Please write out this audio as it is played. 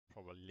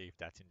leave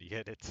that in the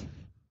edit.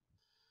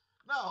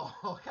 No,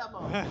 come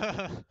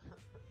on.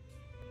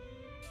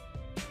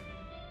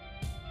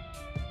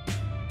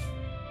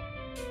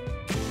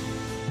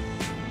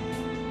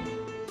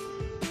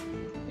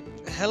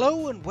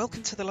 Hello and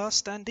welcome to The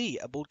Last Standee,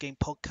 a board game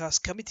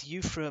podcast coming to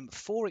you from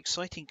 4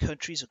 exciting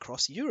countries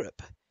across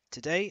Europe.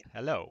 Today,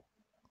 Hello.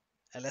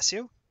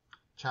 Alessio,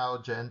 Ciao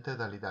gente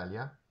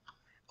dall'Italia.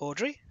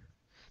 Audrey,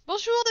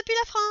 Bonjour depuis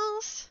la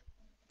France!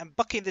 and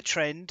bucking the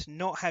trend,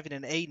 not having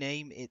an A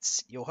name,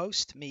 it's your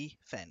host, me,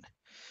 Fen.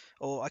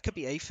 Or I could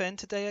be A Fen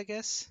today, I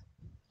guess.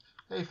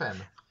 Hey Fen.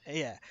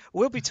 Yeah,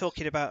 we'll be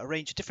talking about a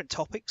range of different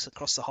topics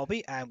across the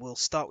hobby, and we'll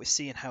start with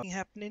seeing how it's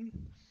happening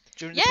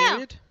during the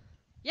period.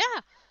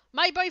 Yeah!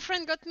 My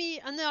boyfriend got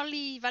me an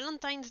early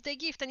Valentine's Day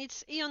gift and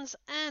it's Eon's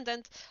End,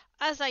 and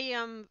as I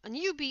am a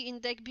newbie in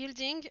deck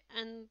building,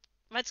 and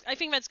I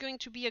think that's going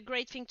to be a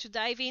great thing to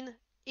dive in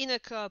a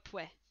co-op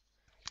way.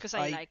 Because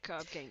I like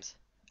co-op games.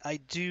 I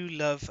do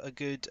love a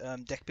good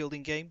deck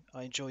building game.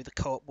 I enjoy the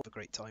co-op. We'll have a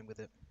great time with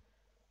it.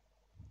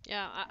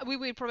 Yeah, we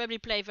will probably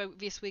play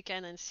this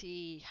weekend and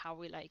see how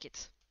we like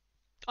it.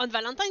 On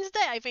Valentine's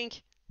Day, I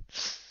think.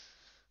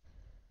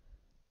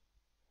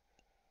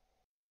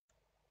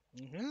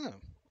 Yeah.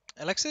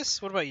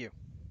 Alexis, what about you?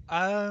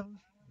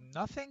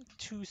 Nothing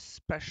too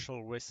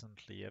special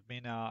recently. I've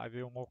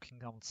been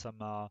working on some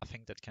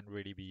thing that can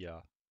really be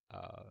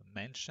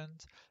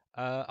mentioned.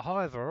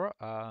 However,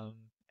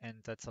 and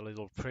that's a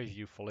little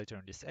preview for later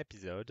in this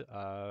episode,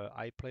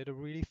 I played a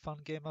really fun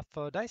game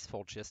of Dice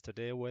Forge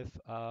yesterday with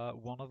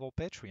one of our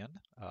Patreon,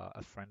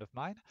 a friend of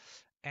mine,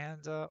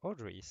 and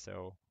Audrey.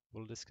 So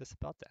we'll discuss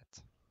about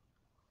that.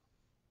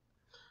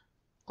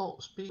 Oh,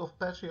 speaking of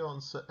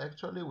Patreons,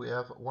 actually we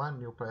have one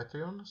new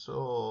Patreon,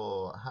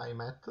 so hi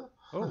Matt.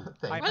 Oh,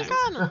 Thank hi, you.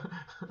 Welcome!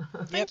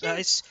 Thank you.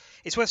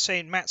 It's worth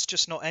saying Matt's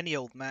just not any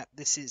old Matt.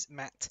 This is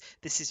Matt.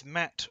 This is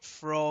Matt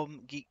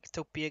from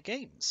Geektopia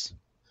Games,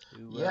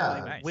 who Yeah. I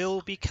Nice.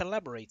 will be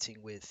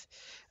collaborating with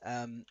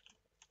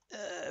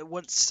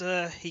once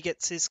he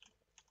gets his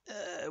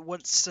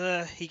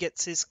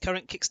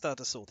current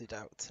Kickstarter sorted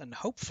out, and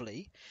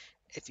hopefully,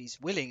 if he's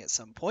willing at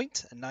some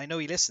point, and I know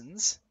he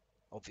listens,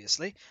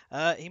 obviously,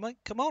 he might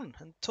come on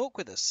and talk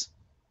with us.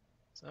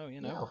 So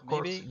Yeah, of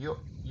maybe course.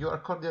 You are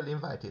cordially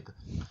invited.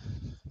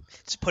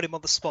 just put him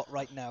on the spot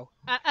right now.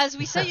 As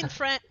we say in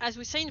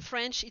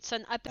French, it's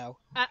an appel.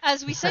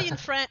 As we say in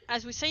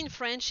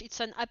French, it's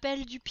an appel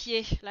du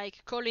pied,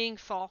 like calling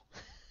for.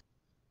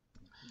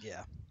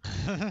 Yeah.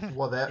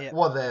 Yeah.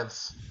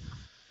 Whatevs.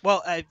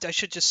 Well, I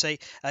should just say,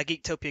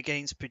 Geektopia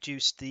Games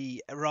produced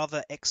the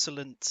rather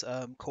excellent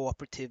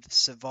cooperative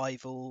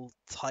survival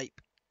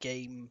type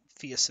game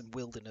Fearsome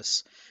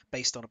Wilderness,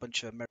 based on a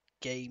bunch of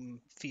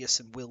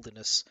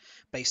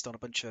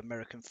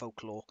American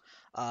folklore.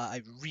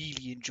 I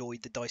really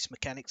enjoyed the dice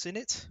mechanics in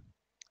it,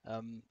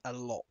 a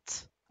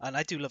lot, and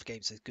I do love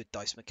games with good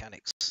dice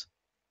mechanics.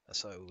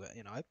 So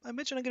I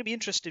imagine I'm going to be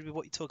interested with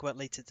what you talk about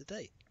later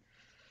today.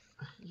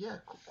 Yeah,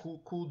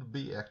 could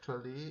be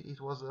actually. It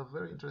was a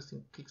very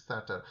interesting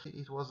Kickstarter.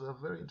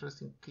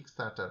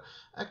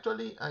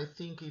 Actually, I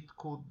think it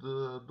could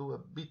do a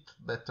bit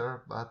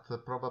better,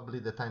 but probably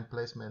the time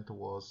placement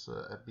was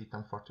a bit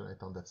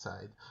unfortunate on that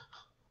side.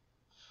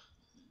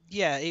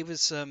 Yeah, it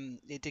was.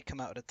 It did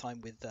come out at a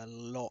time with a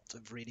lot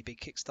of really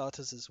big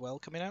Kickstarters as well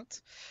coming out.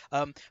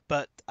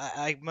 But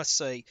I must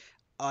say,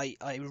 I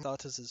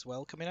starters as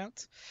well coming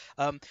out.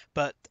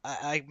 But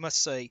I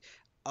must say,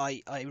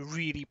 I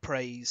really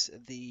praise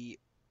the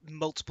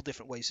multiple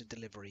different ways of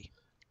delivery.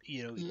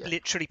 Yeah,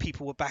 Literally,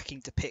 people were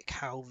backing to pick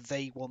how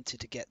they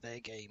wanted to get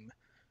their game,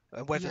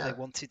 whether they yeah,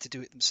 wanted to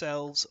do it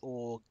themselves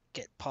or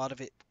get part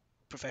of it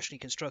professionally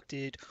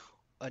constructed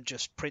and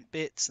just print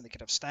bits, and they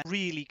could have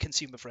really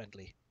consumer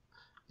friendly.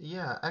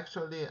 yeah.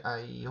 Actually,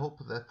 I hope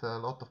that a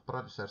lot of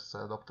producers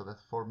adopt that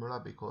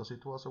formula because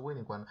it was a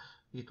winning one.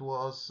 It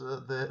was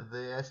the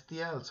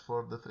STLs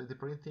for the 3D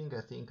printing.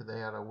 I think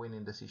they are a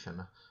winning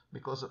decision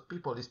because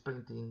people is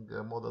printing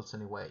models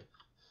anyway.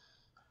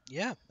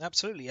 Yeah,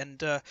 absolutely,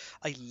 and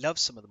I love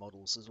some of the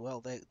models as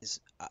well. There is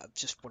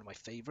just one of my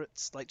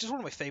favorites, like just one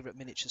of my favorite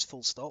miniatures.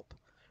 Full stop.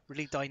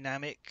 Really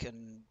dynamic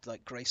and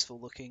like graceful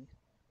looking.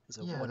 It's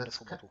a Yeah, that's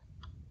wonderful model.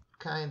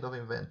 kind of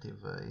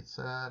inventive. It's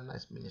a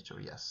nice miniature,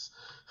 yes.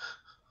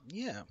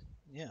 Yeah,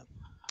 yeah.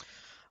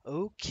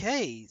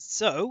 Okay,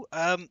 so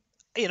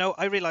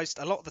I realised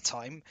a lot of the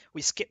time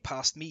we skip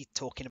past me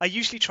talking. I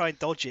usually try and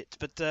dodge it,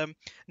 but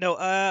no,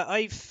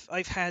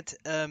 I've had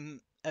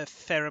a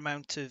fair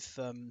amount of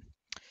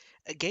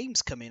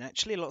games come in.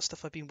 Actually, a lot of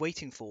stuff I've been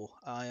waiting for.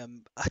 I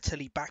am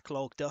utterly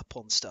backlogged up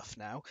on stuff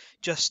now,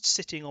 just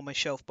sitting on my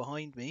shelf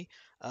behind me.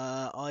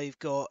 I've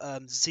got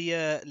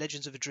Zia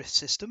Legends of a Drift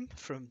System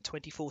from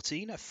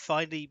 2014. I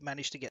finally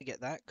managed to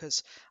get that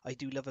because I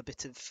do love a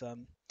bit of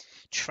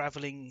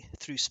traveling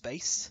through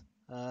space.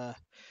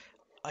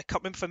 I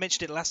can't remember if I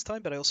mentioned it last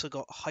time, but I also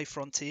got High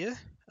Frontier.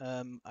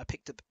 I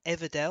picked up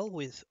Everdell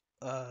with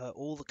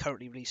all the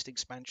currently released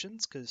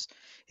expansions because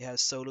it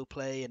has solo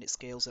play and it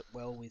scales up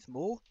well with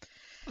more.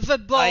 The I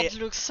board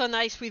looks so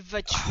nice with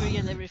the tree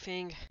and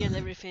everything.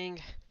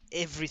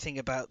 everything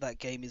about that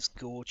game is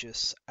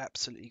gorgeous,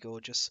 absolutely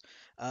gorgeous.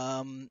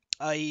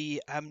 I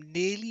am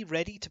nearly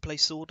ready to play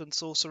Sword and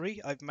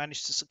Sorcery. I've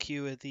managed to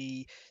secure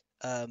the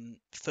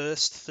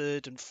first,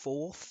 third, and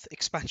fourth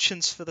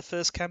expansions for the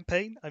first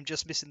campaign. I'm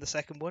just missing the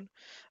second one,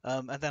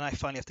 and then I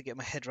finally have to get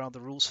my head around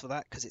the rules for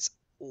that because it's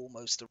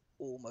almost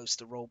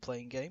a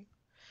role-playing game.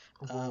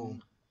 Whoa.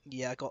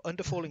 Yeah, I got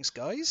Under Falling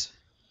Skies,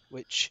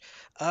 which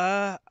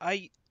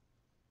I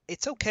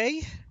it's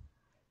okay.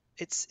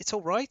 It's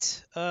all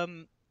right.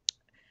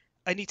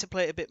 I need to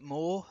play it a bit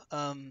more.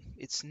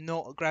 It's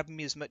not grabbing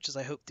me as much as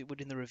I hoped it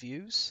would in the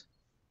reviews.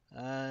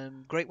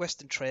 Great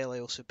Western Trail I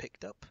also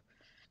picked up.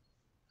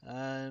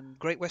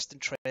 Great Western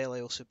Trail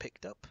I also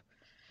picked up.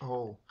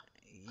 Oh.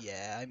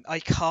 Yeah, I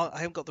can't. I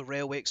haven't got the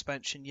railway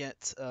expansion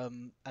yet,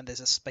 and there's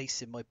a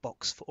space in my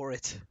box for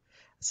it.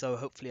 So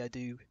hopefully I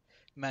do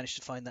manage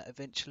to find that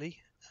eventually.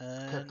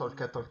 Kettle, And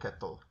kettle,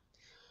 kettle.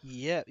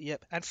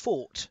 yep. And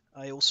Fort.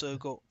 I also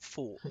got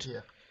Fort.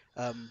 Yeah,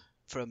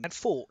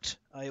 Fort.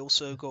 I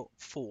also got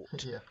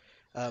Fort.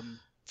 yeah.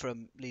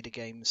 From Leader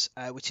Games,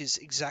 which is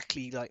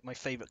exactly like my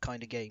favorite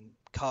kind of game.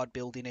 Card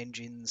building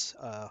engines.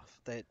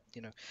 That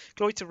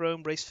Glory to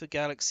Rome, Race for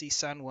Galaxy,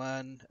 San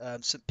Juan,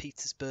 St.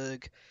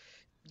 Petersburg.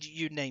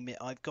 You name it,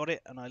 I've got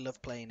it, and I love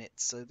playing it.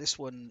 So this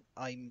one,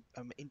 I'm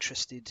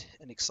interested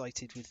and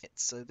excited with it.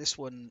 So this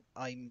one,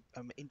 I'm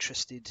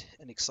interested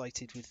and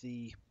excited with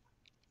the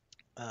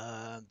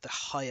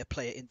higher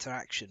player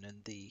interaction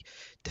and the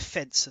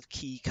defense of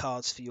key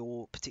cards for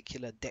your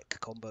particular deck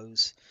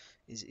combos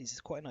is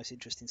quite a nice,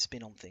 interesting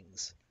spin on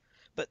things.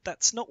 But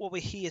that's not what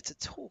we're here to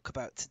talk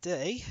about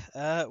today.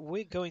 We're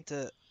going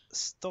to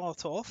start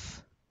off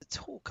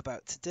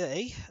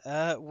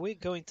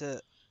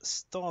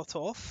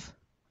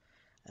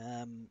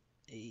um,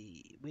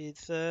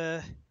 with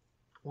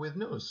With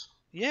news.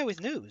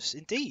 with news,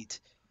 indeed.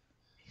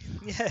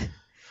 Yeah.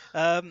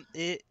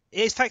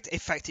 In fact,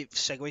 it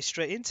segues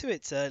straight into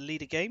it.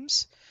 Leader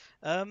Games.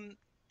 Um,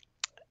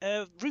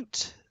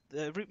 Root.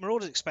 The Root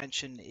Marauders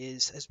expansion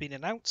has been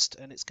announced,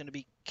 and it's going to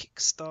be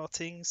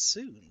kickstarting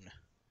soon.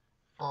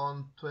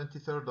 On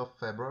 23rd of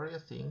February, I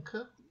think.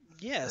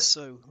 Yeah,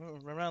 so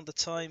around the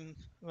time,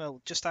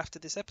 well, just after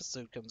this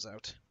episode comes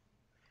out.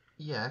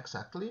 Yeah,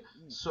 exactly.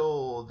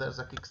 So there's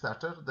a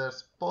Kickstarter.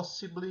 There's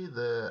possibly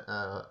the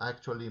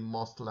actually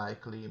most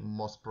likely,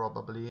 most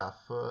probably,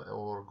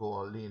 or go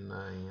all in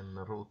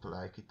Root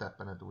like it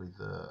happened with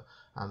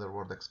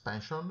Underworld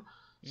expansion.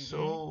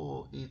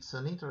 So it's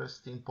an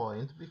interesting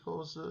point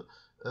because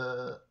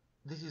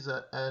this is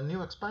a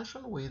new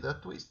expansion with a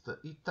twist.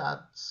 It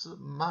adds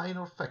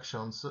minor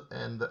factions,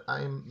 and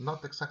I'm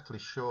not exactly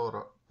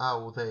sure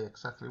how they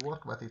exactly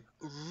work, but it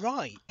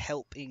Right,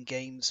 help in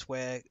games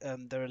where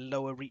there are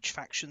lower reach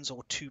factions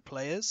or two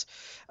players,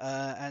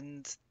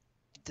 and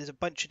there's a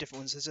bunch of different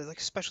ones. There's like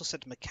a special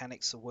set of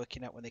mechanics of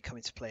working out when they come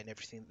into play and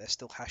everything that they're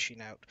still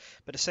hashing out.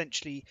 But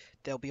essentially,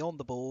 they'll be on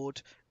the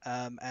board,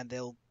 and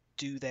they'll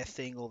do their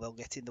thing or they'll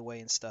get in the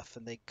way and stuff,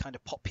 and they kind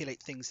of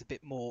populate things a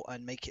bit more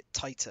and make it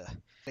tighter.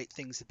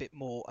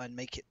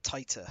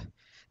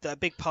 A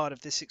big part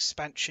of this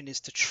expansion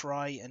is to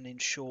try and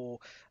ensure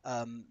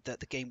that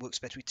the game works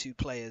better with two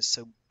players.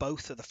 So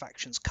both of the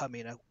factions come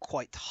in at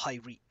quite high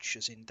reach,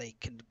 as in they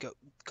can go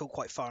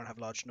quite far and have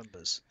large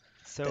numbers.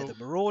 They're the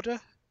Marauder,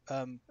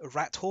 a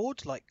Rat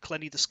Horde like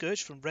Clenny the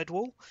Scourge from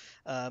Redwall,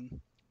 and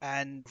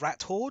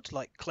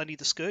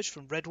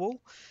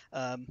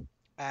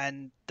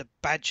and the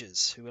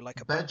Badgers, who are like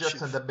a bunch Badgers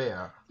of and the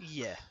Bear.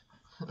 yeah,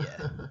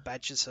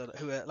 Badgers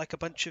who are like a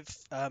bunch of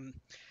kind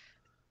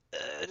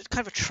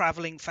of a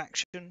traveling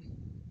faction,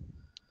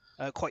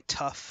 quite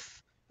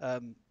tough,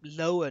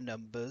 lower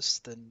numbers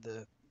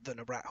than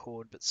a Rat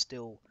Horde, but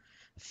still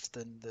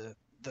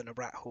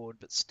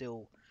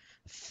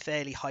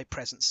fairly high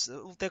presence.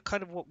 They're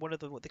kind of one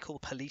of what they call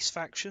police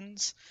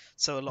factions.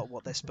 So a lot of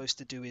what they're supposed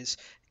to do is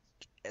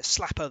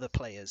slap other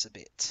players a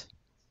bit.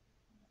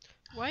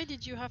 Why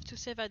did you have to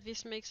say that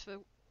this makes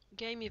the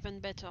game even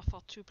better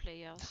for two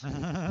players?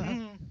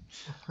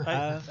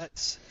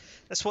 That's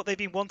what they've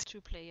been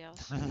wanting.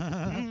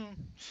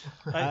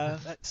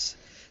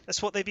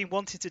 That's what they've been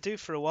wanting to do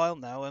for a while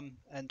now,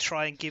 and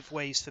try and give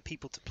ways for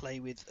people to play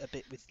with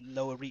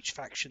lower reach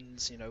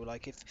factions.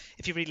 Like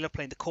if you really love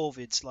playing the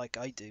Corvids like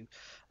I do,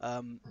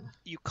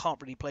 you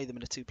can't really play them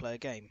in a two-player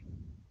game.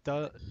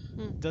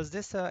 Does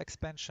this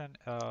expansion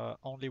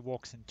only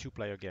works in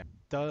two-player games?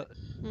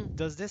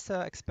 Does this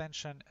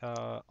expansion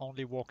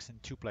only works in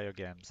two-player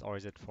games, or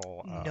is it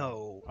for?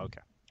 No.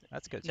 Okay,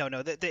 that's good.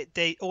 No.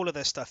 They all of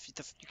their stuff.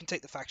 You can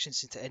take the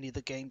factions into any of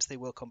the games. They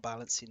work on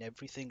balancing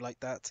everything like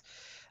that,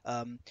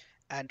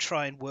 and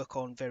try and work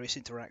on various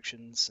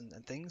interactions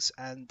and things.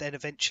 And then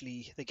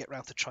eventually they get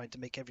round to trying to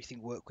make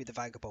everything work with the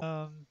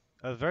Vagabond.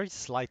 A very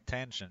slight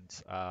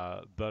tangent,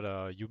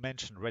 but you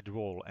mentioned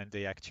Redwall, and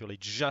they actually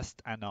just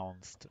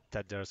announced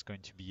that there's going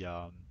to be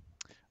a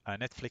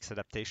Netflix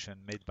adaptation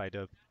made by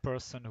the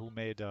person who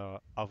made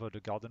Over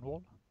the Garden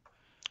Wall.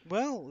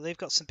 Well, they've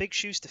got some big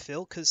shoes to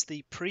fill because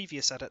the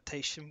previous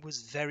adaptation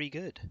was very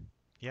good.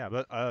 Yeah,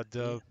 but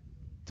the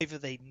Either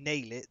they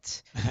nail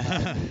it,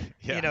 yeah.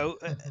 you know,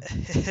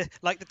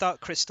 like the Dark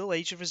Crystal,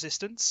 Age of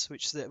Resistance,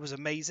 which was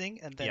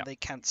amazing, and then Yeah. they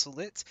cancelled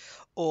it,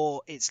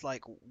 or it's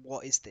like,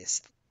 what is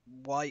this?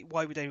 Why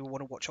would anyone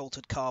want to watch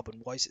Altered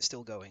Carbon? Why is it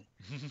still going?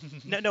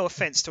 No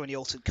offense to any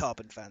Altered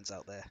Carbon fans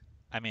out there.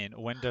 I mean,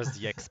 when does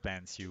the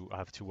Expanse? You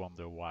have to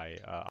wonder why.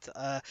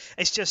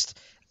 It's just,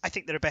 I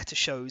think there are better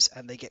shows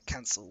and they get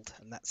cancelled,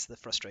 and that's the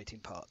frustrating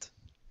part.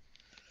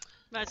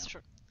 That's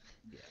true.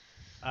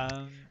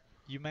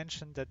 You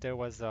mentioned that there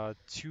was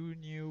two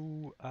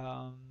new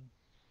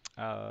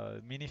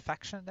mini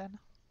faction then?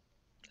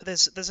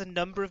 There's a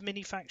number of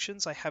mini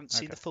factions. I haven't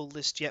seen Okay. the full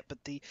list yet, but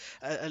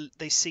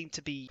they seem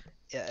to be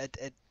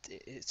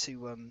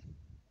to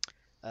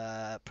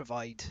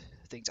provide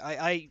things.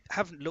 I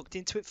haven't looked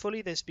into it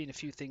fully. There's been a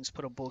few things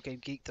put on Board Game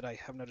Geek that I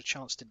haven't had a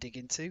chance to dig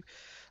into.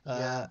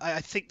 Yeah.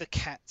 I think the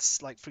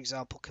cats, like for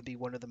example, can be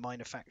one of the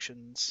minor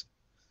factions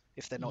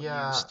if they're not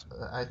Yeah, used.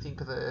 I think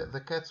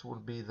the cats will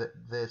be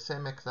the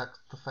same exact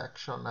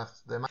faction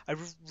as the. I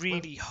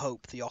really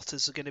hope the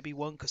otters are going to be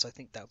one because I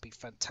think that would be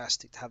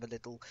fantastic to have a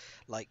little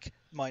like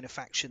minor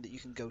faction that you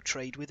can go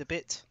trade with a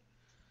bit.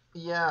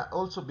 Yeah,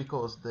 also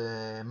because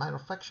the minor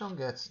faction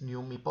gets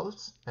new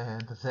meeples,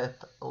 and that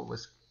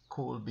always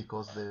cool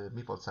because the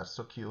meeples are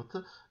so cute.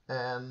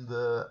 And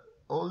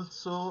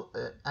also,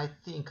 I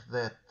think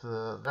that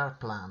there are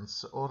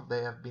plans, or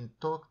they have been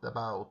talked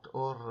about,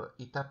 or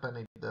it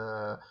happened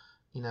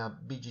in a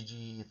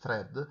BGG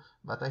thread.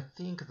 But I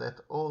think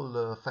that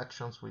all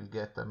factions will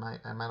get a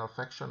minor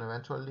faction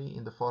eventually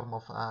in the form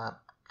of a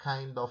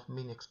kind of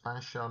mini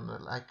expansion,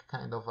 like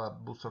kind of a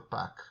booster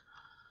pack.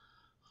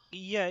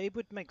 Yeah, it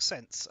would make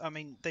sense. I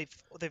mean, they've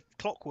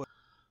clockworked.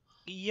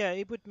 Yeah,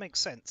 it would make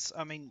sense.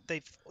 I mean,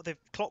 they've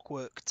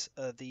clockworked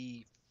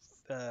the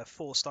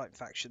four starting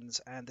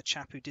factions, and the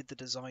chap who did the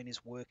design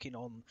is working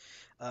on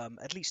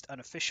at least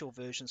unofficial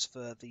versions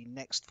for the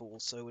next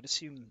fall. So I would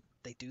assume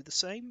they do the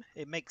same.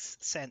 It makes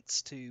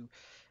sense to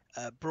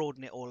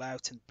broaden it all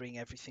out and bring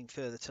everything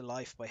further to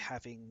life by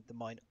having the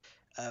minor.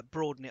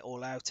 Broaden it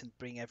all out and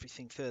bring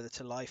everything further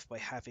to life by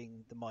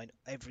having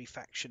every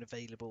faction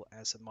available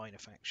as a minor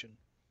faction,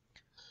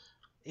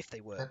 if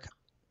they work.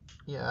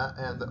 Yeah,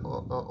 and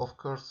of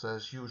course,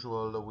 as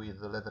usual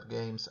with the Leather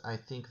Games, I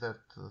think that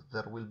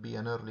there will be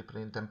an early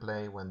print and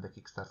play when the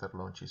Kickstarter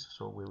launches,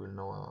 so we will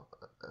know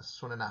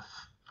soon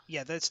enough.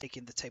 Yeah, they're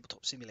taking the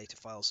tabletop simulator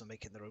files and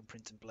making their own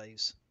print and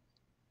plays.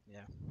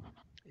 Yeah,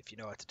 if you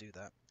know how to do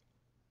that.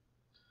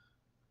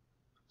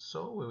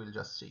 So we will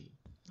just see.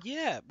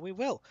 Yeah, we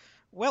will.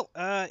 Well,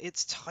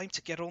 it's time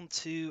to get on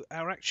to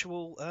our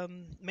actual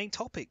main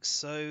topics.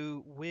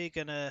 So we're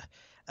gonna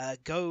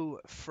go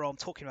from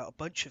talking about a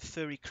bunch of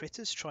furry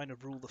critters trying to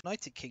rule the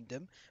United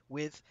Kingdom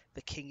with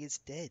The King is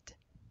Dead.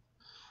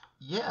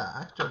 Yeah,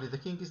 actually, the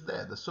king is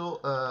dead. So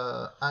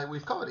I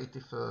will cover it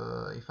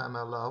if I'm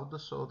allowed,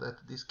 so that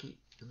this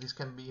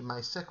can be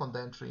my second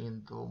entry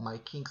into my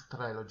King's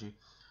trilogy.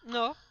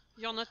 No,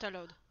 you're not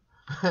allowed.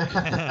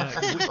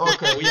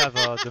 Okay. We have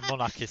the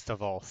monarchist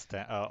of our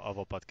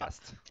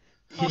podcast.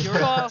 Of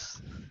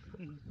course.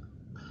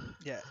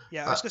 Yeah.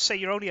 I was gonna say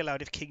you're only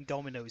allowed if King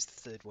Domino is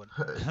the third one.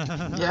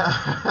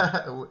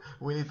 Yeah,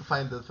 we need to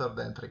find the third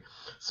entry.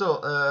 So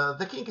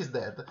the king is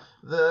dead.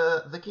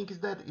 The king is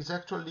dead is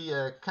actually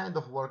a kind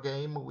of war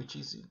game which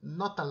is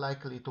not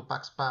unlikely to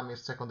Pax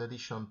Pamir's second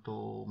edition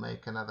to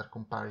make another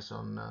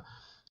comparison.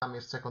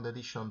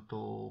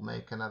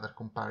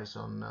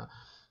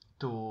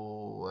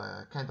 To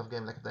a kind of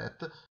game like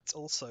that. It's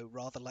also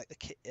rather like the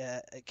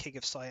King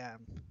of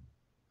Siam.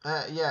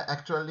 Yeah,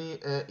 actually,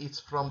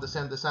 it's from the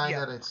same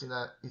designer. Yeah.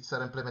 It's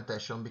an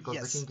implementation because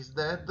Yes. The King is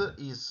Dead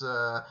is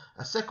a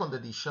second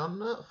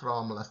edition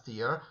from last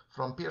year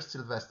from Pierce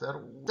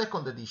Sylvester.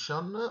 Second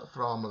edition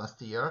from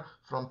last year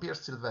from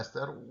Pierce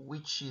Sylvester,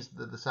 which is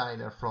the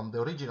designer from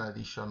the original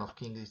edition of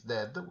King is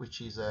Dead,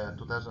 which is a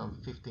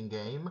 2015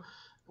 game,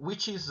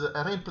 which is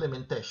a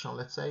reimplementation,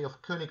 let's say,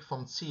 of König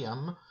von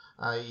Siam.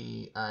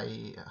 I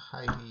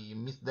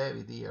miss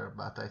David here,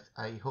 but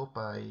I hope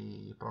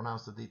I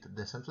pronounced it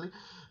decently.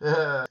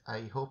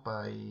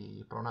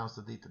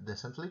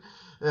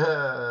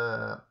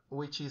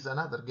 Which is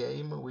another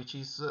game which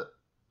is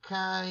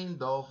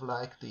kind of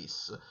like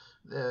this.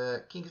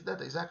 King's Dead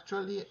is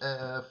actually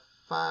a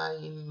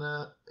fine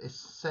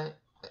is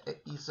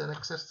an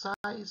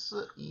exercise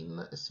in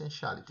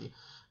essentiality,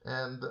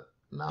 and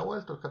now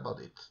I'll talk about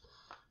it.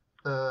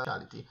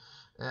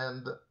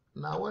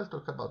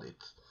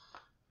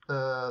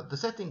 The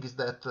setting is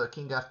that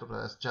King Arthur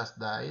has just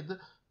died,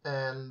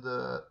 and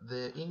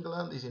the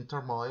England is in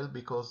turmoil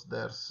because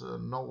there's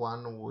no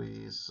one who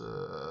is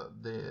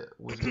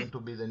going to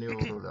be the new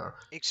ruler.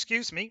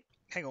 Excuse me,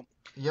 hang on.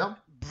 Yeah.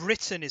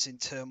 Britain is in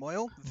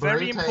turmoil.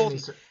 Very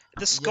important.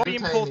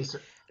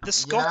 The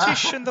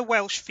Scottish and the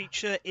Welsh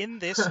feature in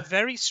this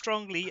very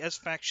strongly as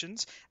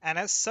factions, and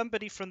as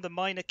somebody from the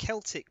minor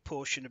Celtic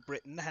portion of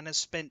Britain and has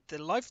spent their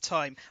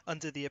lifetime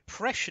under the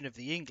oppression of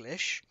the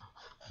English.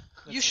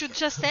 You should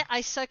just say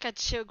I suck at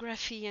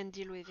geography and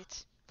deal with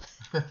it.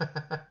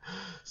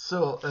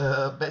 So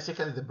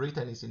basically, the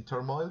Britain is in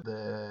turmoil.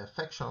 The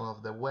faction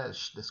of the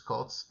Welsh, the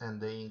Scots,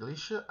 and the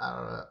English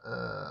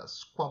are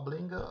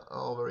squabbling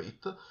over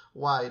it,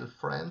 while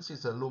France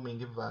is a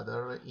looming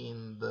invader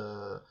in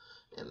the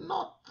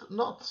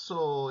not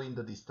so in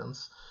the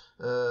distance.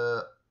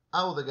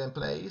 How the game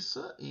plays,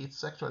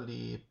 it's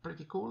actually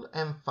pretty cool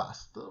and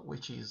fast,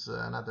 which is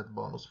an added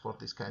bonus for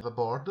this kind of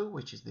board,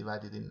 which is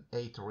divided in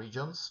 8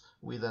 regions,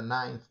 with a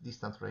 9th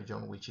distant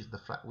region, which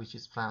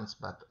is France,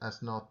 but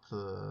has not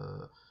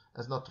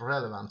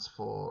relevance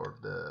for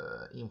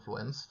the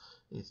influence.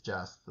 It's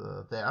just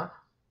there,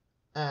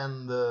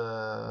 and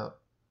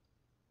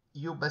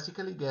you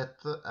basically get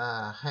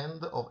a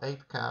hand of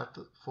 8 cards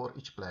for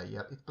each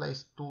player. It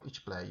plays 2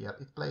 each player.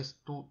 It plays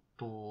 2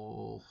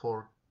 to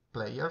 4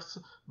 players,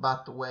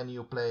 but when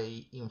you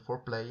play in 4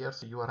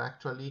 players, you are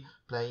actually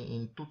playing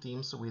in 2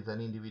 teams with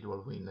an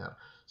individual winner.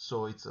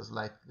 So it's a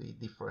slightly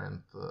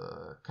different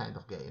kind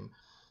of game.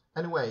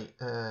 Anyway,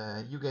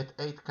 you get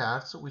 8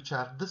 cards which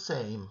are the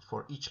same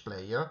for each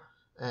player,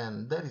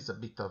 and there is a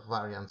bit of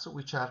variance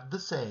which are the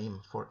same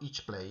for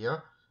each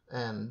player,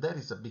 and there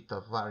is a bit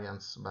of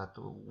variance, but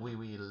we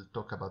will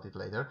talk about it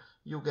later.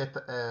 You get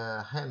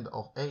a hand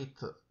of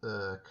 8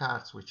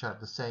 cards which are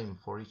the same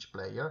for each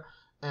player,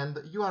 and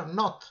you are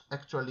not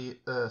actually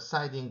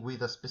siding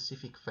with a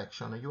specific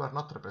faction. You are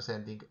not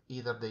representing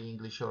either the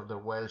English or the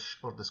Welsh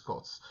or the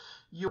Scots.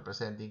 You are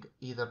representing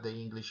either the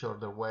English or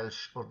the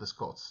Welsh or the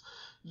Scots.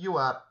 You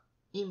are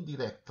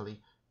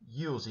indirectly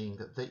using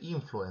the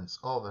influence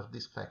over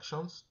these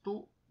factions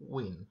to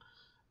win.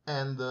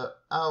 And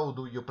how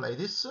do you play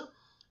this?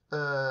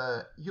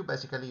 You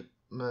basically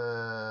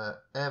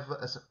have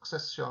a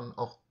succession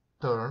of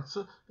turns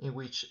in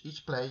which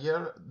each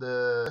player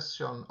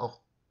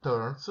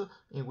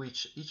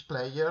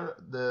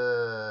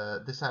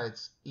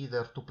decides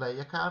either to play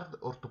a card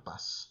or to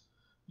pass.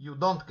 You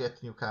don't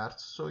get new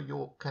cards, so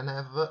you can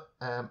have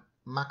a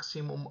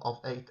maximum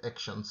of 8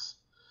 actions.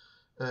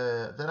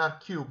 There are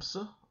cubes,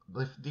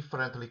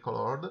 differently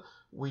colored,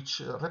 which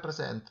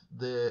represent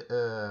the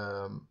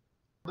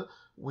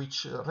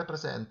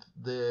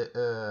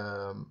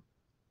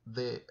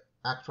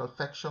actual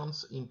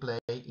factions in play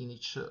in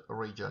each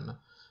region,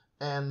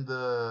 and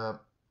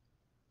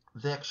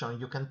the action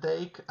you can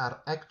take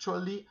are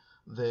actually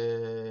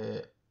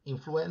the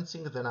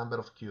influencing the number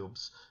of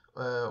cubes.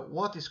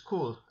 What is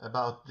cool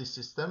about this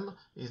system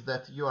is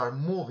that you are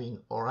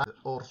moving or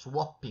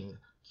swapping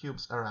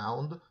cubes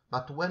around,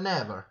 but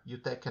whenever you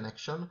take an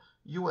action,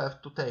 you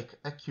have to take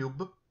a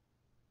cube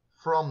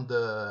from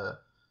the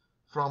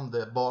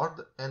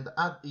board and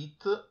add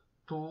it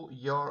to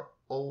your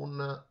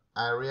own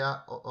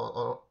area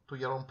or to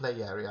your own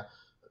play area.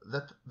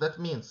 That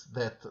means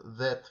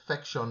that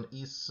faction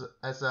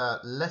has a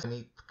less when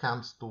it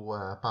comes to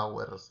a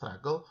power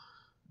struggle,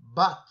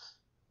 but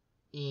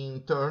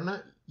in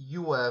turn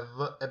you have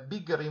a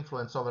bigger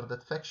influence over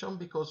that faction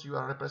because you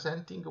are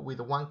representing with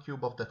 1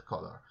 cube of that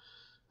color.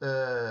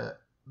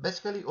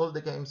 Basically all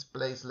the games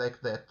plays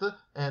like that,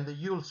 and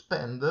you'll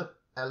spend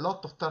a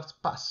lot of turns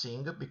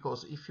passing,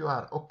 because if you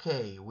are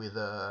okay with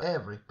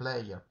every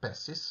player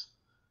passes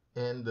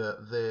and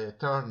the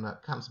turn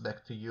comes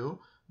back to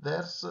you,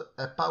 there's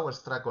a power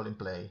struggle in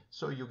play.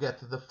 So you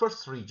get the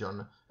first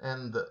region,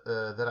 and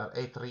there are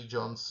 8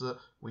 regions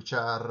which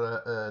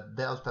are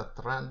dealt at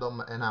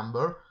random a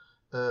number.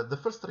 The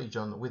first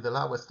region with the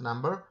lowest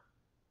number,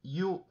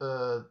 you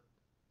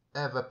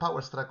have a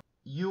power struggle.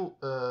 You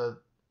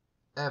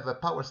have a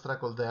power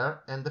struggle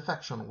there, and the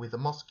faction with the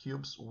most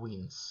cubes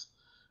wins.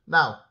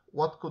 Now,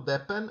 what could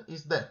happen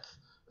is that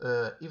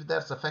if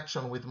there's a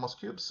faction with most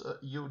cubes,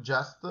 you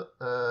just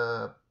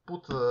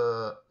put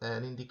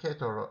an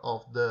indicator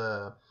of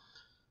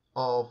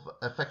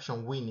a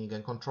faction winning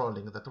and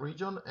controlling that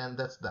region, and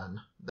that's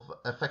done.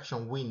 A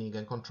faction winning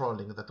and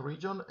controlling that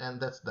region, and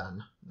that's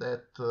done.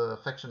 That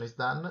faction is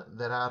done.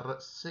 There are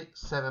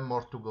 7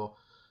 more to go.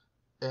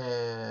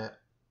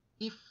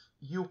 If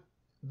you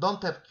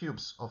don't have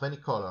cubes of any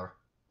color,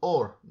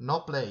 or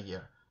no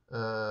player,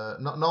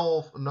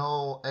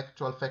 no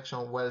actual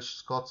faction, Welsh,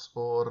 Scots,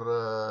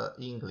 or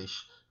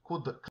English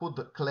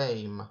could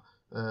claim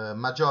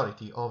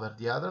majority over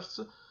the others,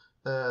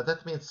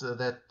 that means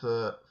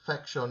that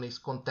faction is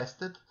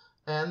contested,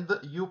 and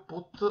you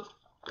put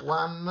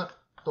 1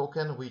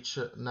 token, which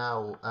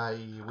now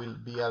I will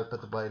be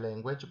helped by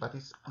language, but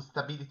it's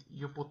instability.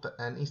 You put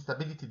an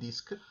instability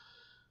disk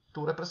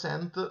to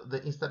represent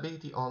the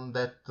instability on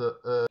that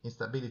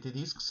instability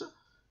disks.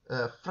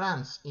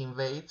 France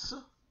invades,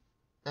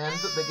 and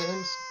the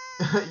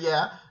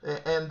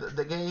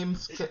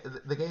games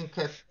the game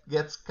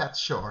gets cut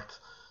short,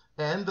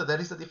 and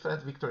there is a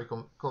different victory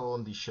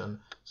condition.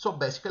 So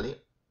basically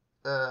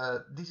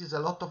this is a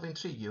lot of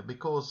intrigue,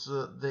 because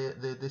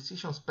the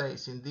decision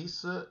space in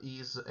this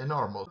is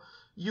enormous.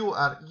 You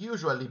are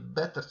usually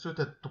better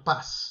suited to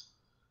pass,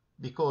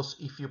 because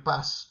if you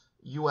pass,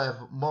 you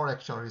have more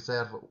action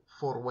reserve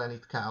for when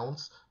it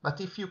counts.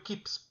 But if you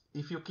keep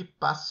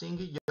passing,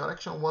 your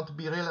action won't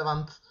be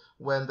relevant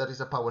when there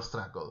is a power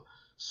struggle.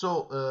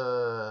 So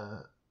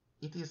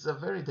it is a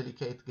very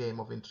delicate game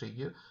of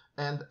intrigue,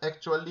 and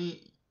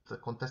actually the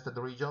contested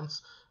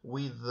regions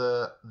with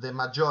the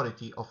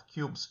majority of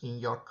cubes in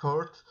your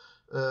court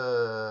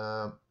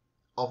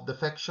of the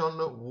faction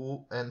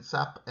who ends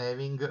up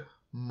having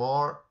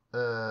more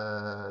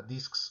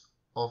discs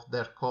of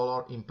their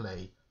color in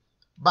play.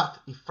 But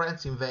if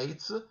France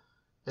invades,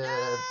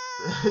 yeah,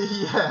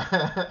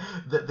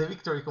 the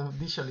victory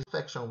condition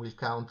faction will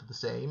count the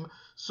same.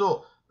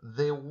 So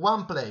the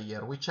one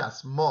player which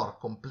has more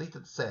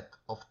completed set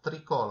of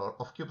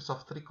cubes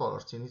of 3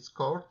 colors in its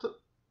court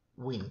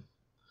win.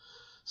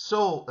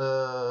 So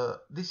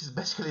this is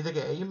basically the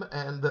game,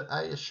 and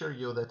I assure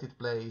you that it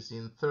plays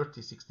in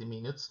 30-60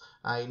 minutes.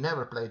 I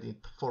never played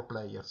it 4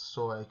 players,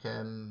 so I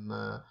can...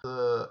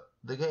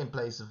 the game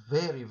plays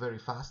very, very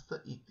fast.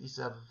 It is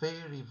a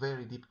very,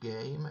 very deep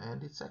game,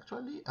 and it's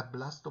actually a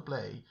blast to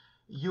play.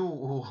 You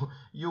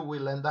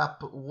will end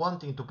up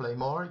wanting to play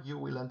more. You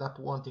will end up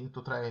wanting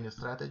to try a new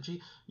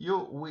strategy.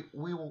 We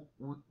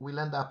will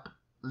end up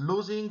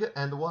losing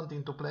and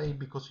wanting to play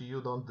because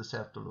you don't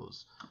deserve to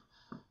lose.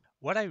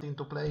 What I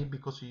To play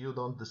because you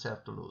don't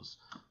deserve to lose.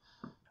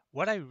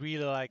 What I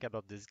really like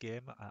about this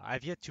game,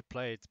 I've yet to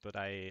play it, but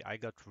I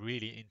got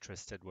really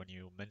interested when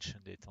you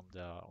mentioned it on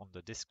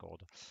the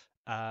Discord,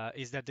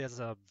 is that there's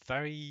a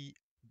very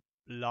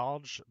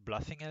large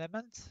bluffing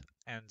element,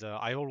 and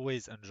I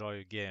always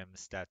enjoy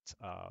games that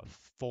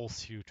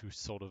force you to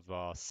sort of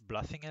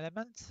bluffing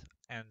element,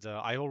 and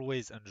I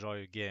always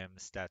enjoy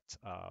games that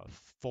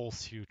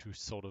force you to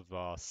sort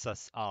of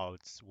suss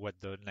out what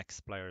the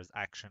next player's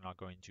action are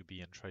going to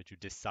be and try to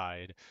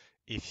decide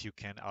if you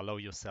can allow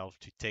yourself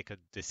to take a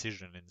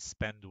decision and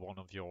spend one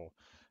of your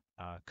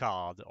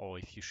card, or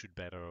if you should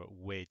better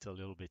wait a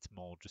little bit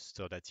more just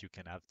so that you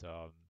can have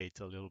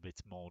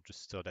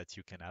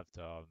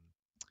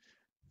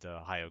the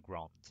higher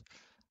ground.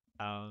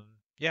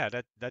 Yeah,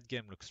 that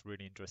game looks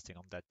really interesting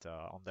on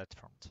that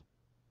front.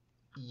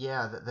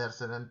 Yeah,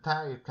 there's an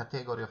entire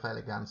category of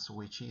elegance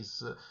which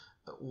is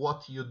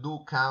what you do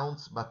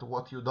counts, but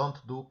what you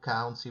don't do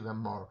counts even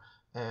more.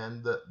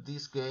 And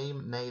this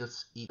game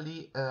nails it.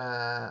 Really,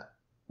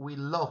 we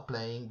love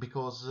playing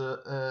because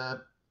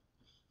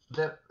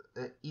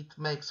it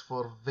makes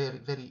for very,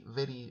 very,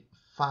 very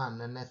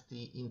fun and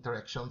nasty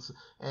interactions,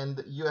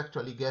 and you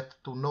actually get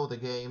to know the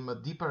game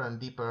deeper and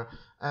deeper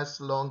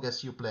as long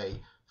as you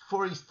play.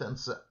 For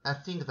instance, a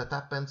thing that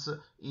happens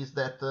is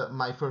that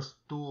my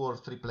first 2 or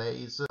 3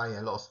 plays, I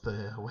lost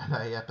when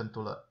I happened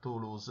to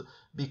lose,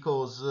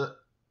 because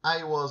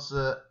I was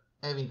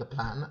having a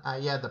plan,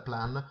 I had a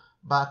plan,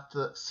 but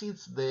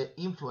since the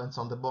influence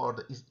on the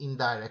board is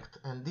indirect,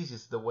 and this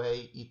is the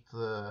way it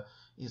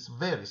is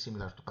very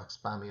similar to Pax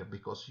Pamir,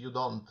 because you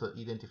don't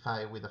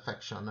identify with a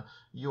faction,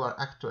 you are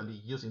actually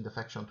using the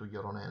faction to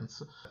your own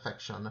ends.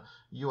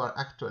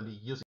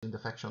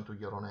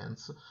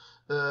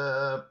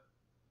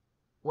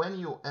 When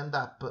you end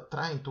up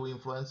trying to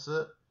influence,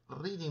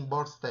 reading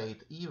board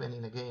state, even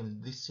in a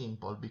game this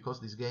simple, because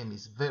this game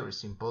is very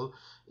simple,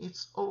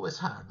 it's always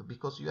hard,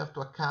 because you have to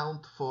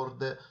account for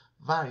the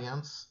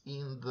variance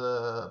in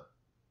the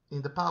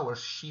power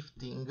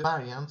shifting,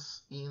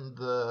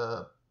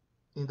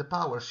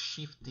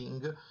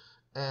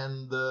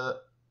 and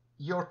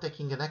you're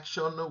taking an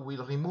action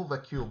will remove a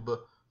cube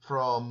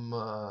from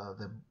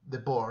the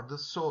board.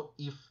 So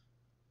if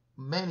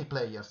many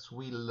players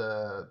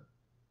will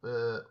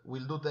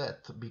do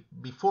that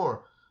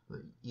before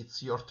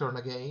it's your turn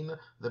again,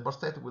 the board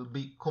state will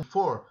be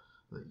completely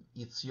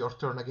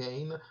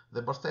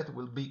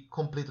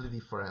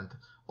different.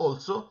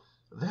 Also,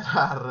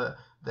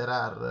 there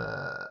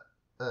are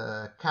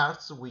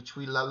cards which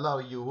will allow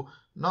you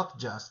not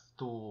just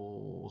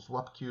to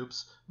swap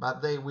cubes,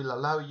 but they will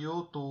allow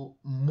you to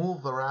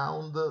move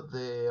around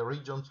the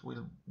regions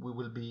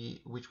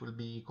which will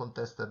be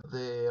contested.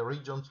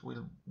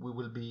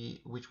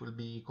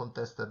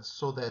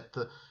 So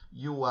that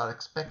you are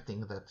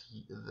expecting that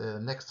the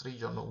next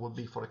region will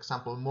be, for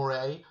example,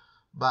 Moray,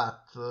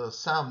 but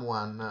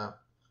someone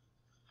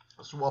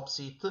swaps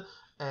it,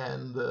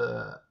 and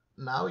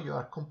now you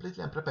are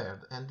completely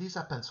unprepared, and this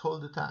happens all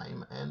the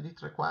time, and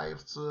it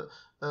requires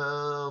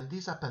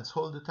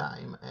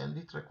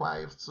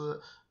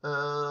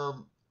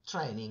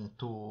training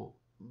to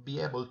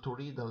be able to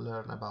read and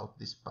learn about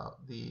these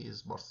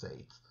board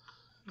states.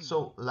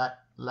 So,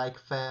 like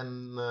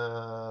Fan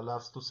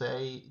loves to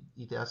say,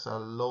 it has a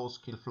low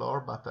skill floor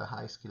but a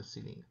high skill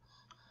ceiling.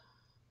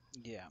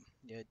 Yeah,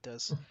 it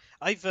does.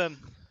 I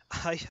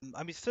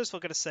mean, first of all,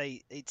 I'm going to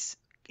say it's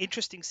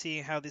interesting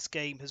seeing how this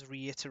game has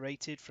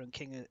reiterated from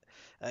King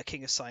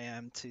of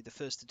Siam to the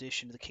first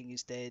edition of The King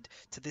is Dead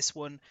to this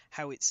one,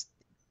 how it's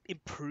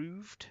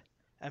improved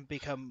and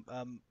become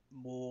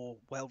more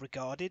well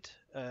regarded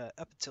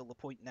up until the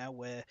point now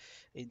where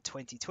in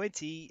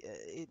 2020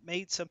 it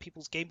made some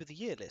people's Game of the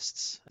Year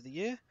lists of the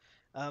year.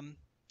 And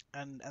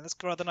that's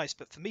rather nice.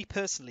 But for me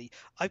personally,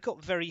 I've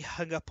got very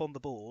hung up on the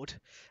board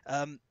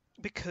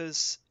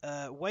because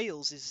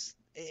Wales is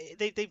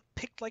They've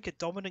picked like a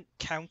dominant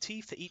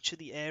county for each of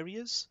the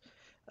areas,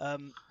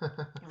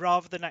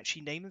 rather than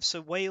actually name them.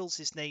 So Wales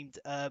is named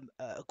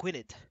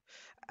Gwynedd.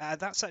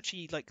 That's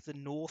actually like the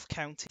North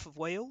County of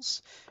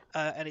Wales,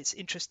 and it's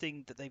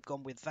interesting that they've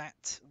gone with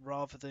that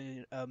rather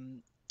than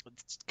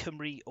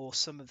Cymru or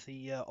some of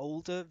the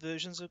older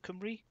versions of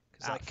Cymru.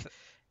 Because like,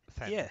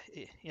 Then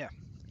yeah.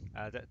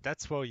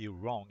 that's where you're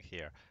wrong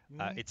here.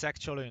 Mm. It's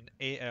actually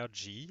an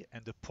ARG,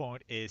 and the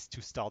point is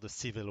to start a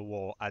civil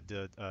war at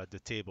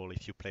the table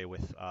if you play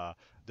with.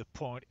 The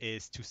point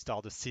is to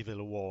start a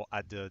civil war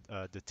at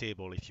the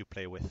table if you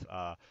play with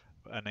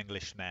an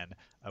Englishman,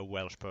 a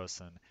Welsh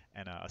person,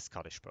 and a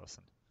Scottish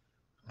person.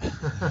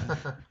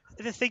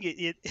 The thing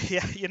is,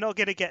 yeah, you're not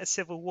going to get a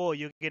civil war.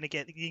 You're going to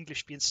get the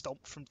English being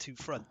stomped from two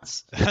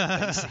fronts,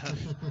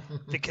 basically,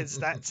 because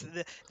that's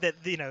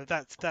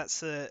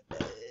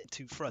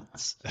two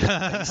fronts,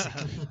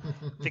 basically,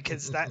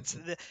 because that's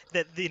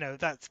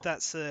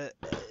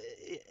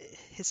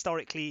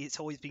historically it's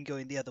always been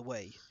going the other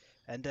way.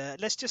 And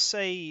let's just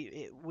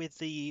say, with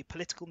the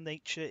political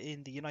nature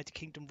in the United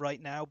Kingdom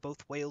right now,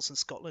 both Wales and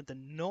Scotland are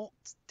not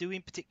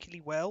doing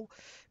particularly well,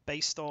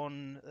 based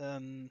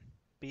on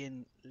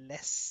being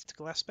less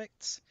political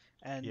aspects,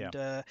 and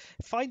Yeah.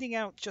 finding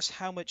out just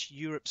how much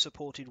Europe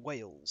supported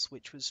Wales,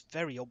 which was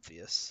very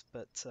obvious.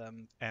 But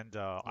And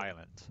yeah.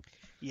 Ireland.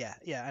 Yeah,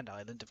 and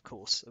Ireland, of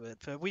course.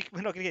 But we're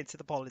not going to get into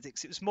the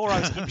politics. It was more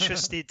I was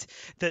interested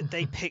that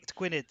they picked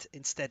Gwynedd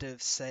instead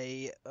of,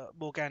 say,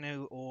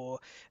 Morgannwg or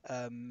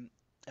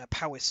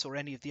Powys or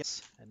any of the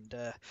others.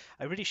 And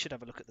I really should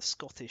have a look at the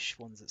Scottish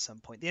ones at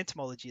some point. The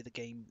entomology of the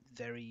game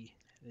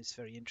is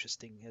very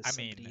interesting as I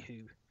somebody mean,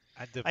 who.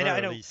 at the I know.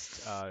 very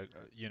least,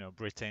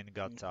 Britain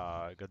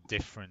got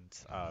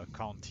different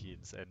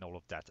counties and all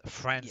of that.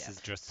 France Yeah. is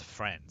just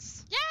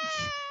France.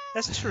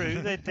 That's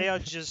true. They are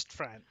just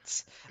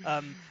France,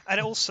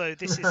 and also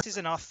this is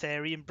an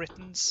Arthurian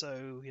Britain,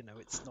 so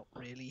it's not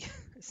really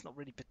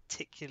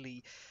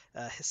particularly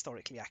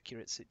historically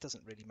accurate, so it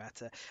doesn't really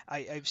matter.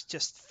 I was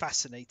just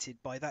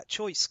fascinated by that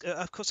choice.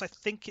 Of course, I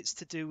think it's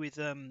to do with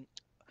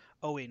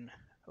Owen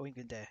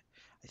Gwynedd.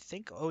 I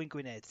think Owen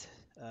Gwynedd.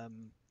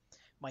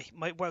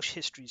 My Welsh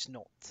history is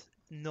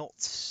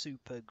not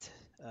super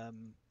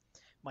good.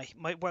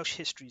 My Welsh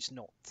history is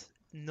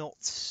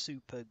not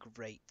super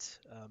great,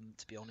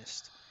 to be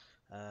honest,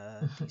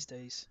 these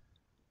days.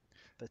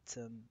 But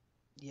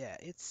yeah,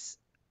 it's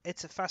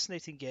a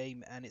fascinating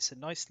game, and it's a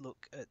nice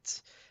look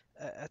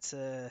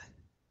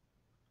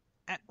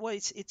well,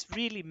 it's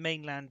really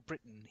mainland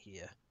Britain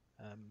here.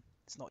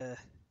 It's not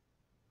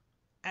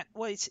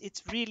well,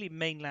 it's really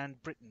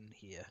mainland Britain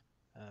here.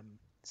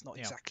 It's not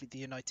Yeah. exactly the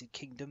United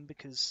Kingdom,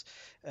 because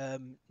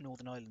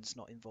Northern Ireland's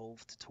not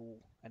involved at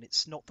all, and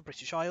it's not the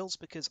British Isles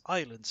because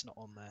Ireland's not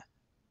on there.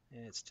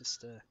 Yeah, it's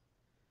just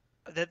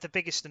the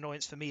biggest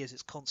annoyance for me is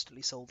it's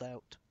constantly sold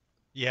out.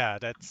 Yeah,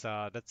 that's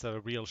a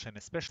real shame,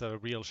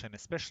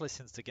 especially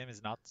since the game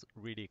is not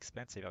really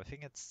expensive. I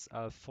think it's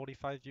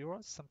 45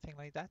 euros, something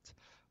like that.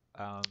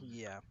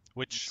 Yeah,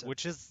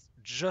 which is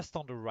just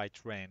on the right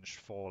range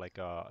for like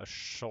a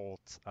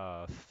short,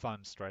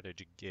 fun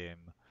strategic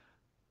game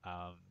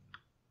um,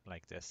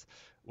 like this.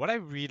 What I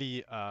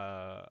really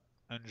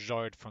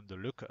enjoyed from the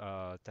look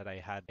that I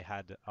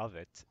had of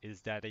it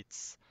is that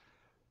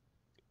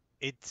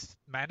it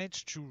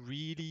managed to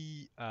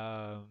really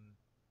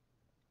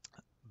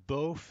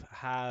both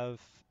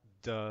have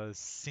the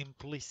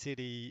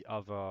simplicity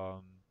of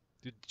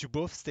to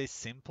both stay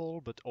simple,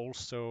 but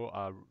also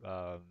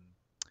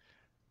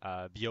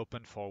be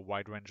open for a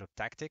wide range of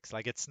tactics.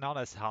 Like it's not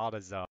as hard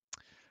as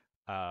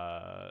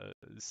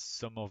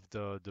some of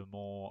the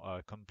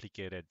more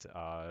complicated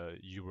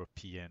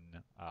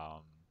European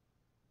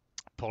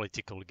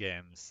political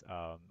games.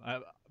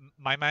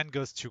 My mind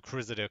goes to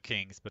Crusader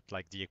Kings, but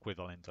like the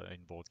equivalent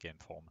in board game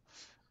form.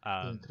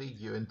 Intrigue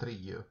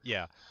you.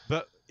 Yeah,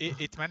 but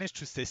it managed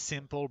to stay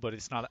simple, but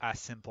it's not as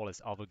simple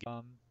as other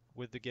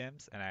with the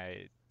games,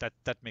 and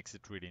that makes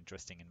it really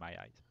interesting in my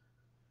eyes.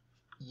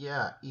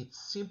 Yeah, it's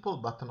simple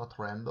but not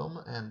random,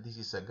 and this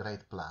is a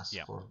great plus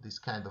Yeah. for this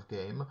kind of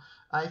game.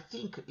 I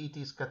think it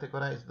is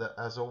categorized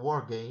as a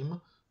war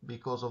game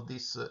because of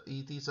this.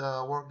 It is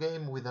a war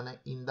game with an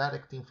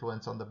indirect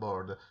influence on the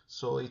board.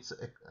 So it's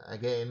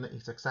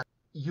exactly,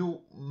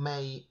 you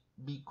may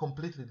be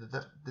completely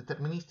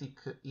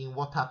deterministic in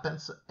what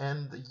happens,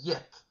 and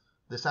yet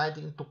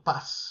deciding to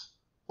pass,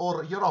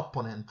 or your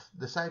opponent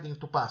deciding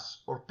to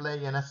pass or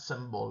play an S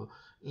symbol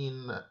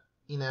in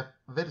a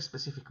very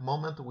specific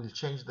moment will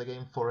change the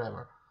game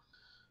forever.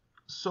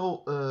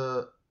 So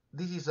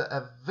this is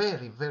a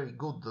very, very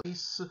good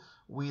piece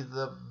with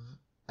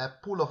a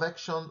pool of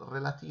action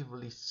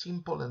relatively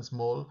simple and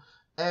small.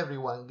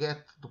 Everyone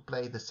gets to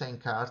play the same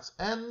cards,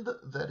 and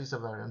there is a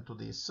variant to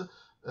this.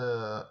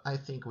 I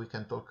think we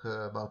can talk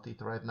about it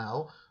right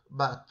now.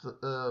 But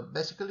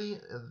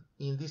basically,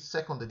 in this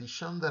second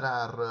edition, there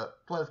are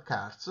 12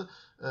 cards,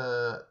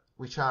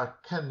 which are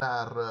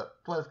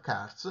 12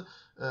 cards.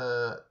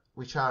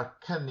 Which are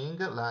cunning,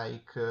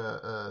 like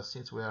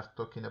since we are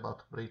talking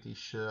about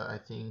British, I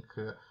think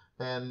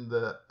And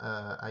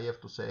I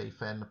have to say,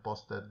 Fan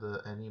posted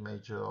an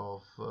image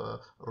of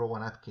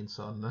Rowan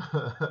Atkinson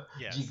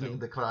Yeah, jiggling so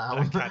the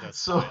crown. Blackadder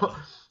So, style.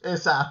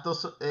 esatto,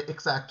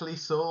 exactly.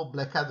 So,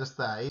 Blackadder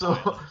style.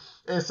 Style.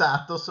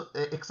 Esatto,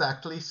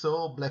 exactly.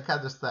 So,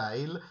 Blackadder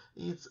style.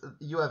 It's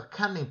you have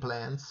cunning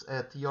plans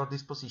at your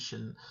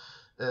disposition.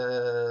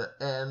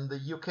 And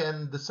you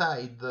can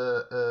decide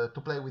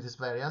to play with this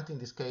variant. In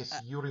this case, Uh,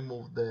 you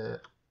remove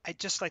the. I'd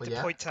just like Oh, to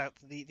yeah? point out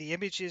the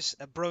images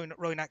of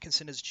Rowan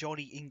Atkinson as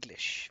Johnny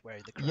English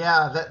wearing the crown.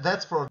 Yeah,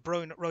 that's for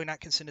Rowan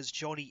Atkinson as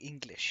Johnny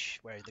English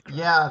wearing the crown.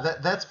 Yeah,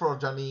 that's for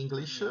Johnny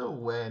English Yeah.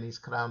 when he's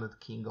crowned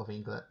King of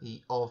England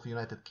of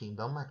United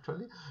Kingdom,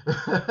 actually.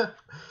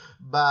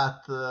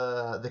 But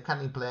the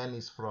cunning plan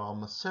is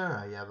from Sir.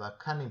 I have a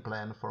cunning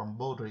plan from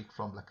Baudric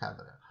from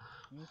Blackadder.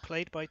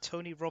 Played by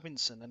Tony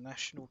Robinson, a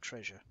national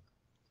treasure.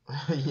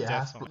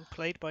 Yes, Definitely.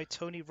 Played by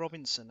Tony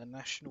Robinson, a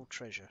national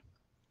treasure.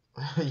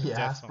 yes,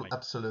 Definitely.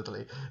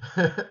 absolutely.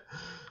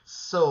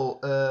 So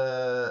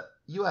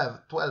you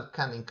have 12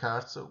 cunning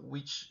cards,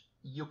 which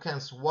you can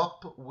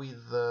swap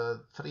with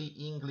 3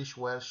 English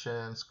Welsh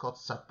and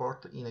Scots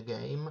support in a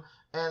game,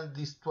 and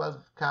these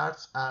 12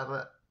 cards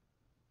are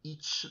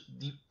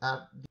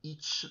are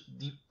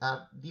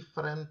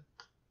different,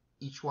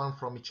 each one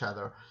from each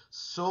other.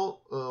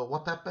 So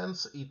what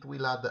happens? It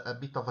will add a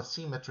bit of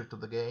asymmetry to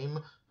the game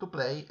to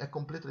play a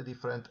completely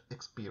different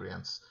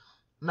experience.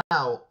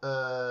 Now,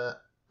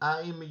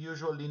 I'm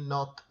usually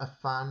not a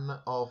fan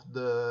of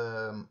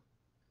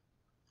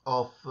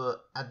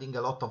adding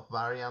a lot of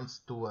variants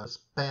to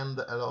spend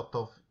a lot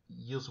of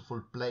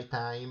useful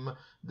playtime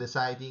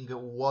deciding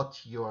what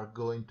you are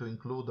going to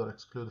include or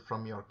exclude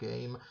from your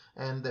game,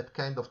 and that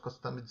kind of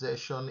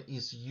customization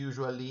is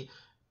usually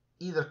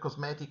either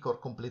cosmetic or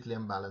completely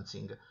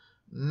unbalancing.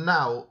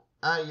 Now,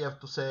 I have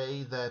to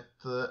say that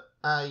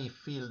I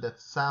feel that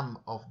some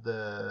of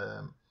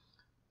the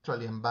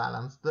actually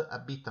unbalanced,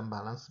 a bit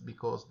unbalanced,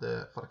 because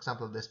for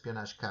example, the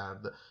espionage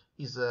card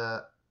is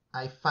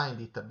I find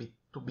it a bit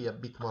to be a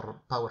bit more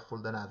powerful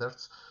than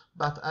others.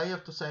 But I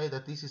have to say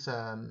that this is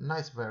a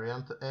nice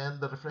variant and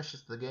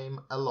refreshes the game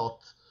a lot,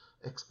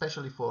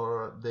 especially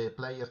for the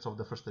players of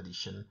the first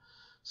edition.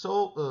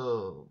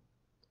 So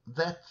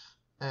that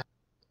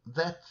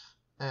that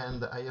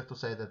and I have to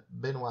say that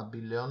Benoit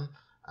Billion,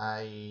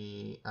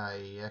 I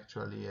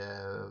actually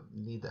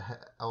need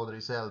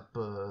Audrey's help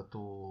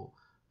to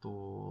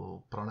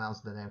pronounce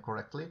the name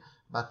correctly.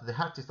 But the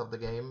artist of the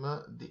game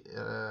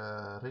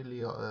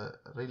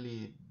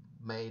really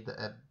made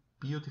a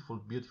beautiful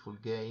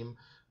game,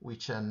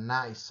 which a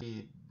nice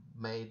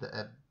made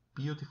a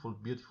beautiful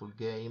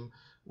game,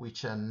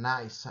 which a